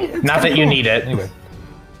 Right? It's Not kinda that you cool. need it. Anyway.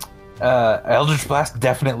 Eldritch Blast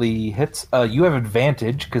definitely hits. You have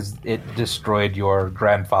advantage because it destroyed your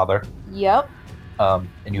grandfather. Yep. And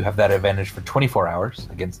you have that advantage for 24 hours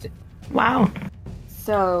against it. Wow.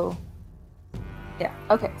 So yeah.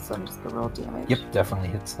 Okay, so I'm just gonna roll damage. Yep, definitely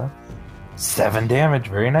hits that. 7 damage.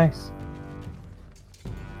 Very nice.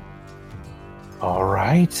 All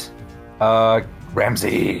right.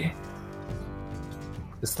 Ramsey.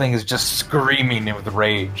 This thing is just screaming with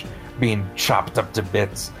rage, being chopped up to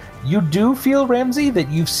bits. You do feel, Ramsey, that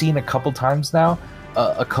you've seen a couple times now.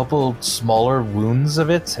 A couple smaller wounds of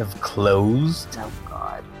it have closed. Oh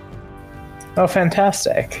god. Oh,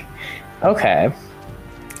 fantastic. Okay.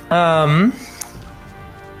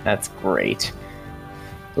 That's great.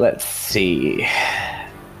 let's see.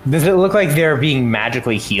 Does it look like they're being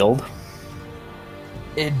magically healed?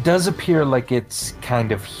 It does appear like it's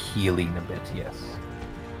kind of healing a bit, yes.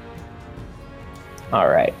 All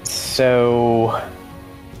right, so...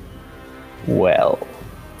 Well,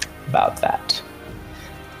 about that.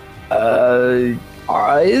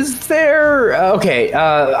 Is there... Okay,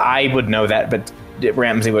 I would know that, but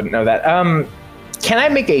Ramsey wouldn't know that. Can I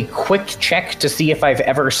make a quick check to see if I've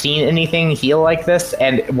ever seen anything heal like this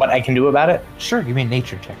and what I can do about it? Sure, give me a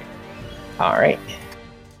nature check. All right.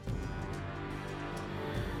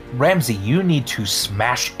 Ramsey, you need to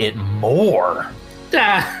smash it more.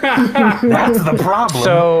 That's the problem.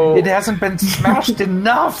 So- it hasn't been smashed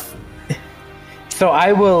enough. So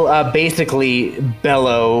I will basically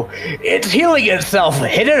bellow, "It's healing itself,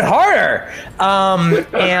 hit it harder!"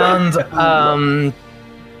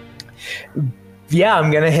 Yeah,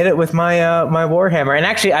 I'm gonna hit it with my my warhammer. And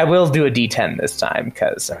actually, I will do a D10 this time,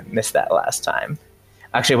 because I missed that last time.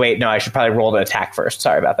 Actually, wait, no, I should probably roll the attack first.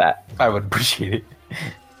 Sorry about that. I would appreciate it.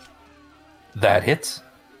 That hits.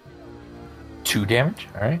 2 damage,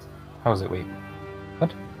 alright. How is it? Wait.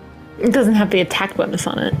 What? It doesn't have the attack bonus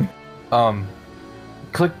on it.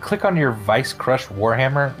 Click on your Vice Crush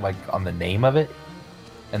Warhammer, like on the name of it,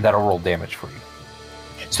 and that'll roll damage for you.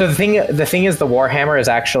 So the thing is, the warhammer is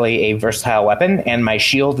actually a versatile weapon, and my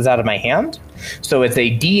shield is out of my hand. So it's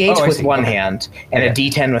a D8 with one hand and a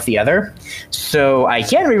D10 with the other. So I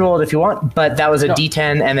can reroll it if you want, but that was a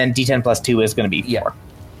D10, and then D10 plus 2 is going to be 4.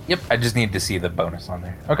 Yep, I just need to see the bonus on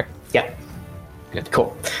there. Okay. Yeah. Good.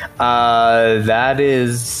 Cool. That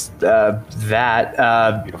is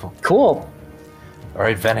that. Beautiful. Cool. All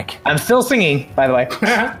right, Venick. I'm still singing, by the way.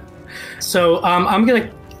 So I'm going to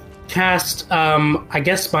cast, I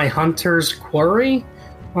guess, my Hunter's Quarry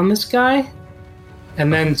on this guy,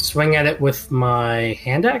 and then swing at it with my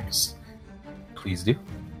hand axe. Please do.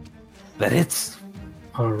 That hits.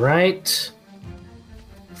 All right.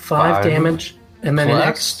 5 damage, and then an plus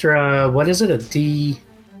extra, what is it, a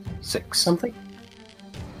D6 something?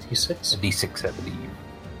 D6? A D6, I believe.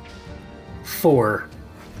 4.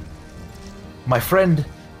 My friend,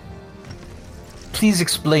 please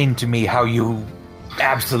explain to me how you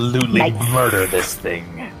absolutely murder this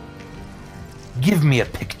thing. Give me a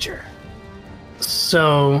picture.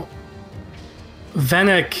 So,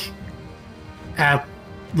 Venick, at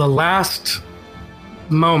the last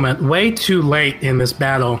moment, way too late in this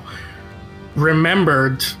battle,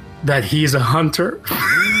 remembered that he's a hunter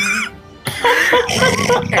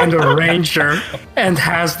and a ranger and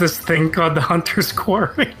has this thing called the Hunter's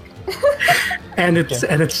Quarry. And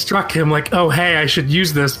it struck him like, oh, hey, I should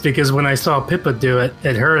use this because when I saw Pippa do it,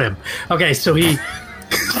 it hurt him. Okay, so he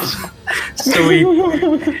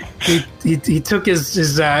took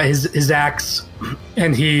his axe,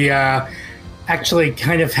 and he actually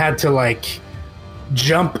kind of had to like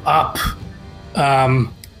jump up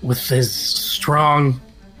with his strong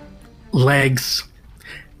legs,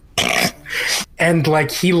 and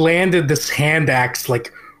like he landed this hand axe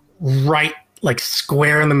like right, like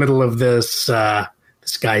square in the middle of this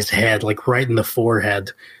guy's head, like right in the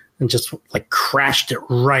forehead, and just like crashed it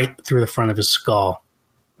right through the front of his skull.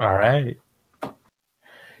 All right.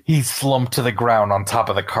 He slumped to the ground on top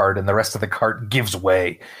of the cart, and the rest of the cart gives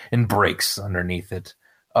way and breaks underneath it.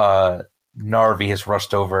 Narvi has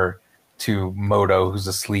rushed over to Moto, who's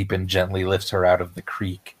asleep, and gently lifts her out of the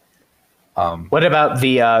creek. What about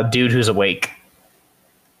the dude who's awake?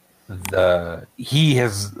 He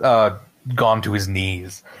has gone to his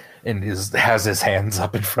knees and has his hands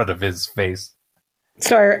up in front of his face.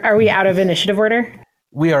 So are we out of initiative order?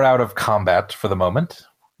 We are out of combat for the moment.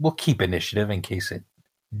 We'll keep initiative in case it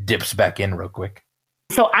dips back in real quick.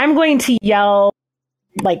 So I'm going to yell,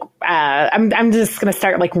 like, I'm just going to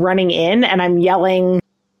start like running in, and I'm yelling,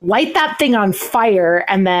 light that thing on fire,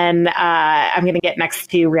 and then I'm going to get next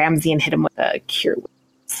to Ramsey and hit him with a cure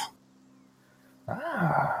wounds.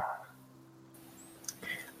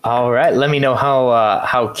 All right, let me know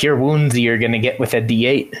how cure wounds you're going to get with a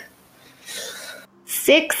D8.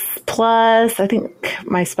 6 plus, I think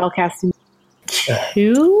my spellcasting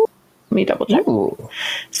 2. Let me double check. Ooh.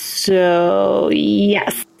 So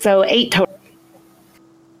yes, so 8 total.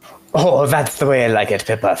 Oh, that's the way I like it,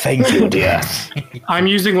 Pippa. Thank you, dear. I'm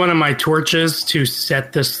using one of my torches to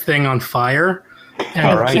set this thing on fire. And,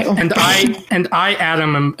 all right. And I,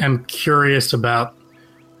 Adam, am curious about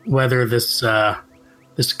whether this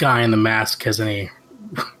guy in the mask has any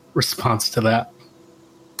response to that.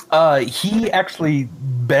 He actually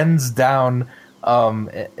bends down.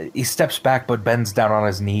 He steps back, but bends down on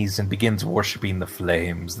his knees and begins worshiping the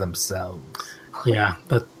flames themselves. Yeah,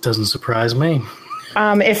 that doesn't surprise me.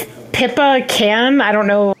 If Pippa can, I don't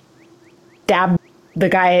know, stab the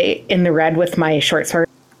guy in the red with my short sword.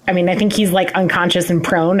 I mean, I think he's like unconscious and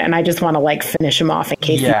prone, and I just want to like finish him off in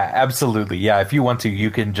case. Yeah, absolutely. Yeah, if you want to, you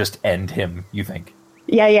can just end him. You think?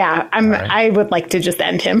 Yeah. Right. I would like to just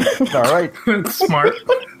end him. All right. That's smart.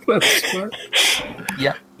 That's smart.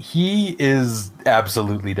 Yeah, he is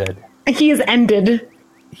absolutely dead. He is ended.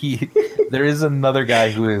 There is another guy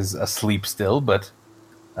who is asleep still, but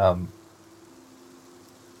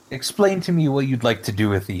explain to me what you'd like to do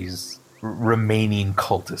with these remaining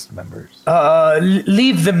cultist members.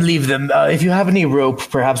 Leave them. If you have any rope,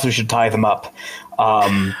 perhaps we should tie them up.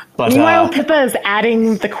 But Meanwhile, Pippa is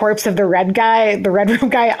adding the corpse of the red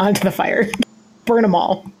robe guy, onto the fire. Burn them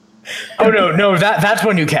all. Oh no, that's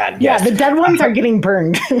when you can. Yeah, Yes. the dead ones are getting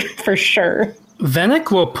burned for sure.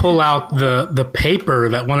 Venick will pull out the paper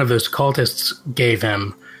that one of those cultists gave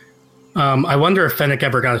him. I wonder if Venick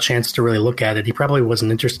ever got a chance to really look at it. He probably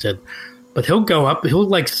wasn't interested. But he'll go up, he'll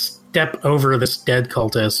like step over this dead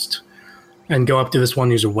cultist and go up to this one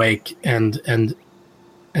who's awake and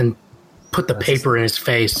put the paper in his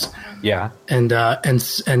face. Yeah.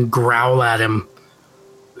 And growl at him.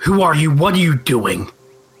 Who are you? What are you doing?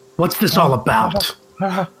 What's this all about?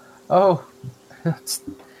 It's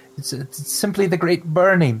simply the great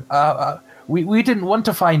burning. We didn't want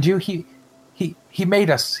to find you. He made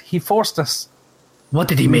us. He forced us. What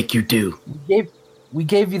did he make you do? We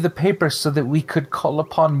gave you the paper so that we could call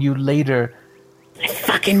upon you later. I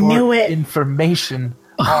fucking knew it. Information.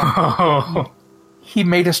 He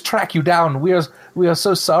made us track you down. We are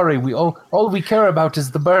so sorry. All we care about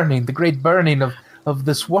is the burning, the great burning of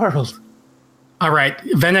this world. All right,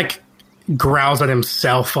 Venick growls at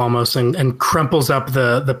himself almost and crumples up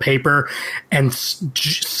the paper and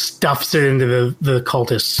stuffs it into the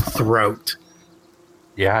cultist's throat.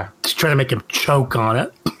 Yeah. Just trying to make him choke on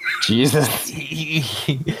it. Jesus.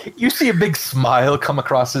 You see a big smile come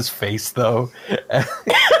across his face, though.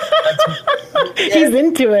 He's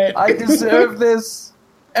into it. I deserve this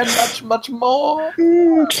and much, much more.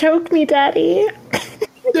 Choke me, Daddy.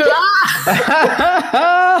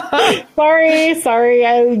 Sorry.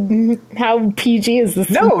 How PG is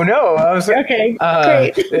this? No. I was Okay,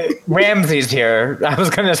 great. Ramsey's here. I was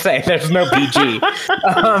gonna say there's no PG.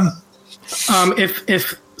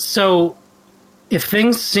 If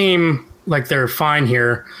things seem like they're fine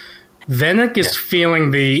here, Venick is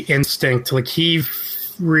feeling the instinct, like he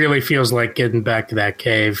really feels like getting back to that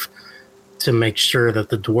cave to make sure that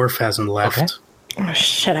the dwarf hasn't left. Okay. Oh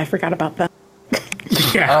shit! I forgot about that.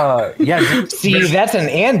 Yeah. See, that's an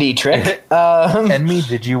Andy trick. Enmi,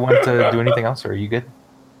 did you want to do anything else, or are you good?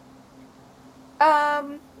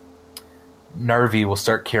 Narvi will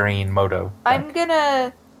start carrying Moto. I'm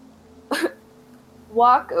gonna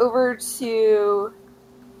walk over to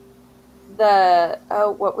the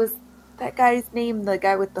what was that guy's name? The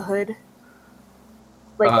guy with the hood,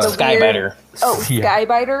 like the Skybiter.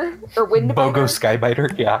 Skybiter or Windbiter. Bogo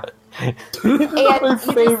Skybiter, yeah.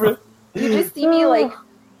 And you just see me like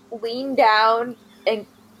lean down and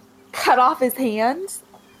cut off his hand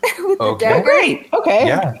with the dagger. Great. Okay.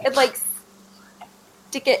 Yeah. And like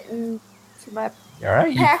stick it into my All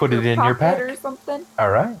right, you pack put it or in your pocket pack. or something. All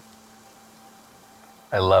right.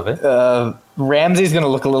 I love it. Ramsey's gonna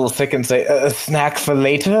look a little sick and say, "A snack for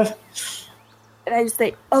later." And I just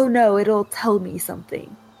say, "Oh no, it'll tell me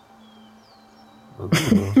something." So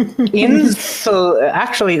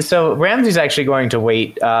Ramsey's actually going to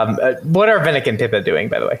wait. What are Venick and Pippa doing,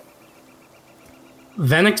 by the way?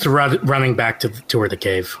 Venick's running back toward the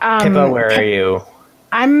cave. Pippa, where are you?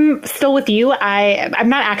 I'm still with you. I'm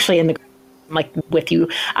not actually in the with you.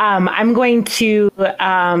 I'm going to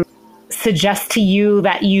suggest to you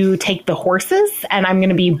that you take the horses, and I'm going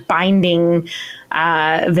to be binding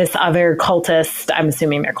this other cultist. I'm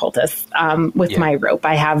assuming they're cultists with my rope.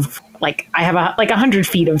 I have 100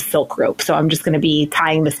 feet of silk rope, so I'm just going to be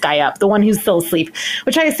tying this guy up, the one who's still asleep,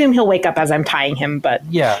 which I assume he'll wake up as I'm tying him. But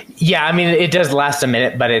yeah. I mean, it does last a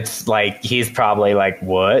minute, but it's like he's probably like,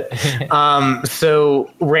 what?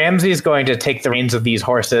 So Ramsey's going to take the reins of these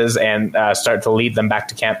horses and start to lead them back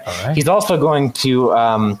to camp. Right. He's also going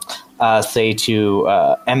to say to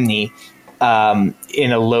Emni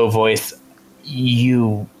in a low voice,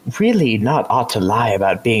 "You really not ought to lie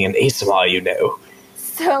about being an Aasimar, you know."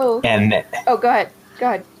 So, go ahead.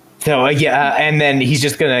 So, and then he's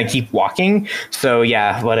just going to keep walking. So,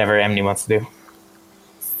 whatever Emni wants to do.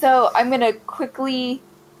 So, I'm going to quickly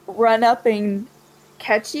run up and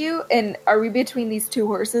catch you. And are we between these two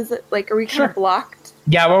horses? Like, are we kind of blocked?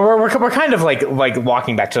 Yeah, we're kind of like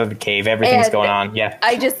walking back to the cave. Everything's going on. Yeah.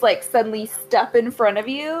 I just, suddenly step in front of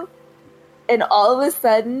you. And all of a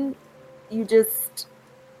sudden,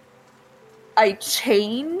 I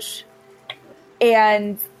change,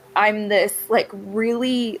 and I'm this like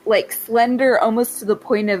really like slender, almost to the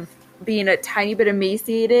point of being a tiny bit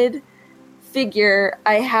emaciated figure.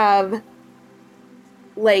 I have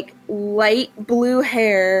like light blue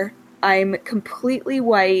hair. I'm completely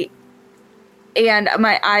white, and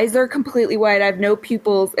my eyes are completely white. I have no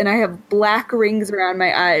pupils, and I have black rings around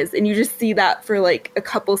my eyes. And you just see that for like a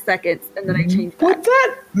couple seconds, and then I change back. Would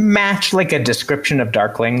that match like a description of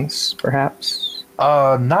Darklings, perhaps?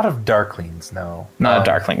 Not of Darklings, no. Not of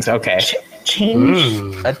Darklings, okay.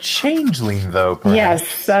 Change? A changeling, though,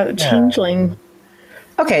 perhaps. Yes, changeling.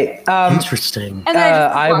 Okay. Interesting. And then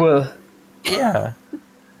I will... Yeah.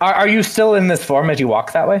 Are you still in this form as you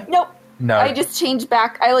walk that way? Nope. No. I just change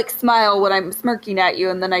back. I like smile when I'm smirking at you,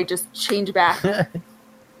 and then I just change back.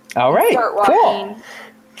 All right, Start cool. walking.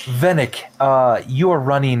 Venick, you are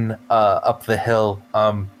running up the hill.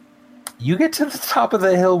 You get to the top of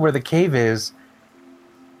the hill where the cave is.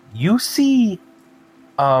 You see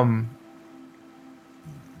something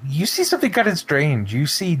kind of strange. You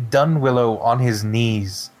see Dunwillow on his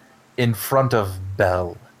knees in front of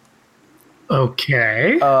Belle.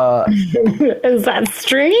 Okay. Is that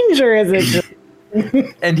strange, or is it just...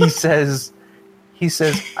 And he says,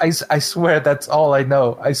 I swear that's all I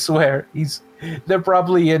know. I swear. They're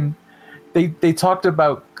probably in, they talked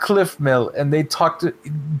about Cliff Mill, and they talked,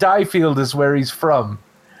 Diefield is where he's from.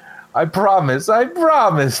 I promise.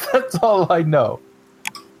 That's all I know.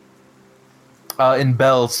 And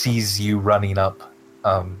Belle sees you running up,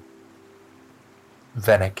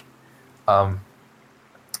 Venick.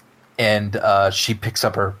 And she picks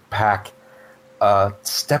up her pack,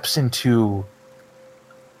 steps into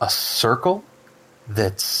a circle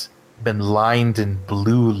that's been lined in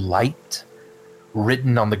blue light,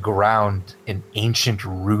 written on the ground in ancient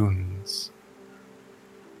runes.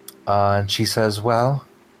 And she says, well,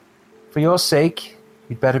 for your sake,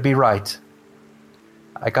 you'd better be right.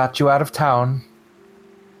 I got you out of town.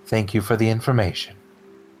 Thank you for the information.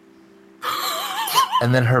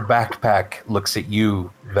 And then her backpack looks at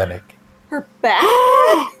you, Venick. Her back?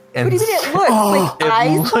 And What do you mean it looks? Like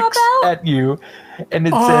eyes pop looks out? at you, and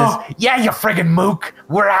it says, yeah, you friggin' mook,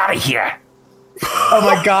 we're out of here. Oh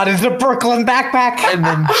my god, it's a Brooklyn backpack! And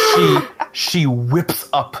then she whips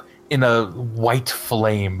up in a white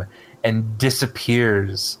flame and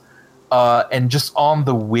disappears. And just on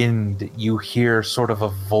the wind, you hear sort of a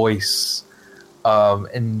voice,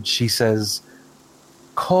 and she says,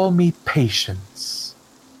 call me Patience.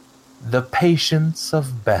 The Patience of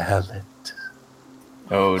Bahamut.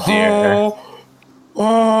 Oh dear.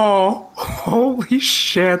 Oh, holy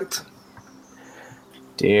shit.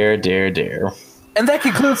 Dear. And that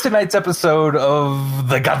concludes tonight's episode of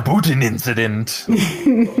the Godbooten Incident.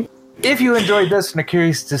 If you enjoyed this and are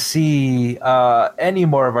curious to see any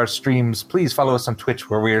more of our streams, please follow us on Twitch,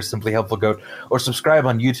 where we are simply Helpful Goat, or subscribe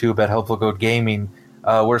on YouTube at Helpful Goat Gaming.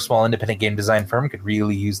 We're a small independent game design firm, could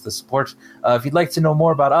really use the support. If you'd like to know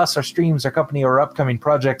more about us, our streams, our company, or upcoming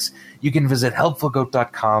projects, you can visit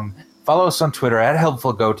helpfulgoat.com, follow us on Twitter at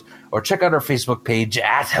HelpfulGoat, or check out our Facebook page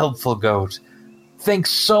at HelpfulGoat. Thanks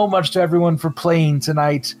so much to everyone for playing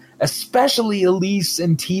tonight, especially Elise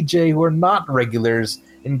and TJ, who are not regulars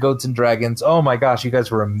in Goats and Dragons. Oh my goch, you guys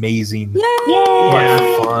were amazing. Yay!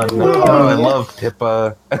 What fun. Oh, I love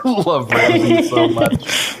Pippa. I love Ramsey so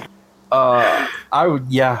much.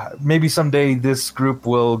 Maybe someday this group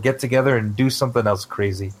will get together and do something else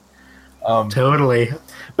crazy. Totally.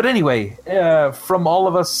 But anyway, from all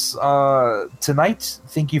of us tonight,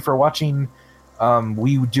 thank you for watching.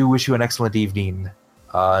 We do wish you an excellent evening,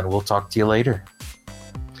 and we'll talk to you later.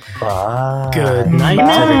 Bye. Good night,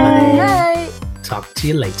 everybody. Night. Talk to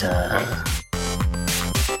you later.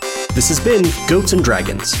 This has been Goats and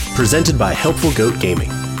Dragons, presented by Helpful Goat Gaming.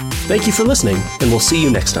 Thank you for listening, and we'll see you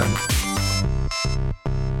next time.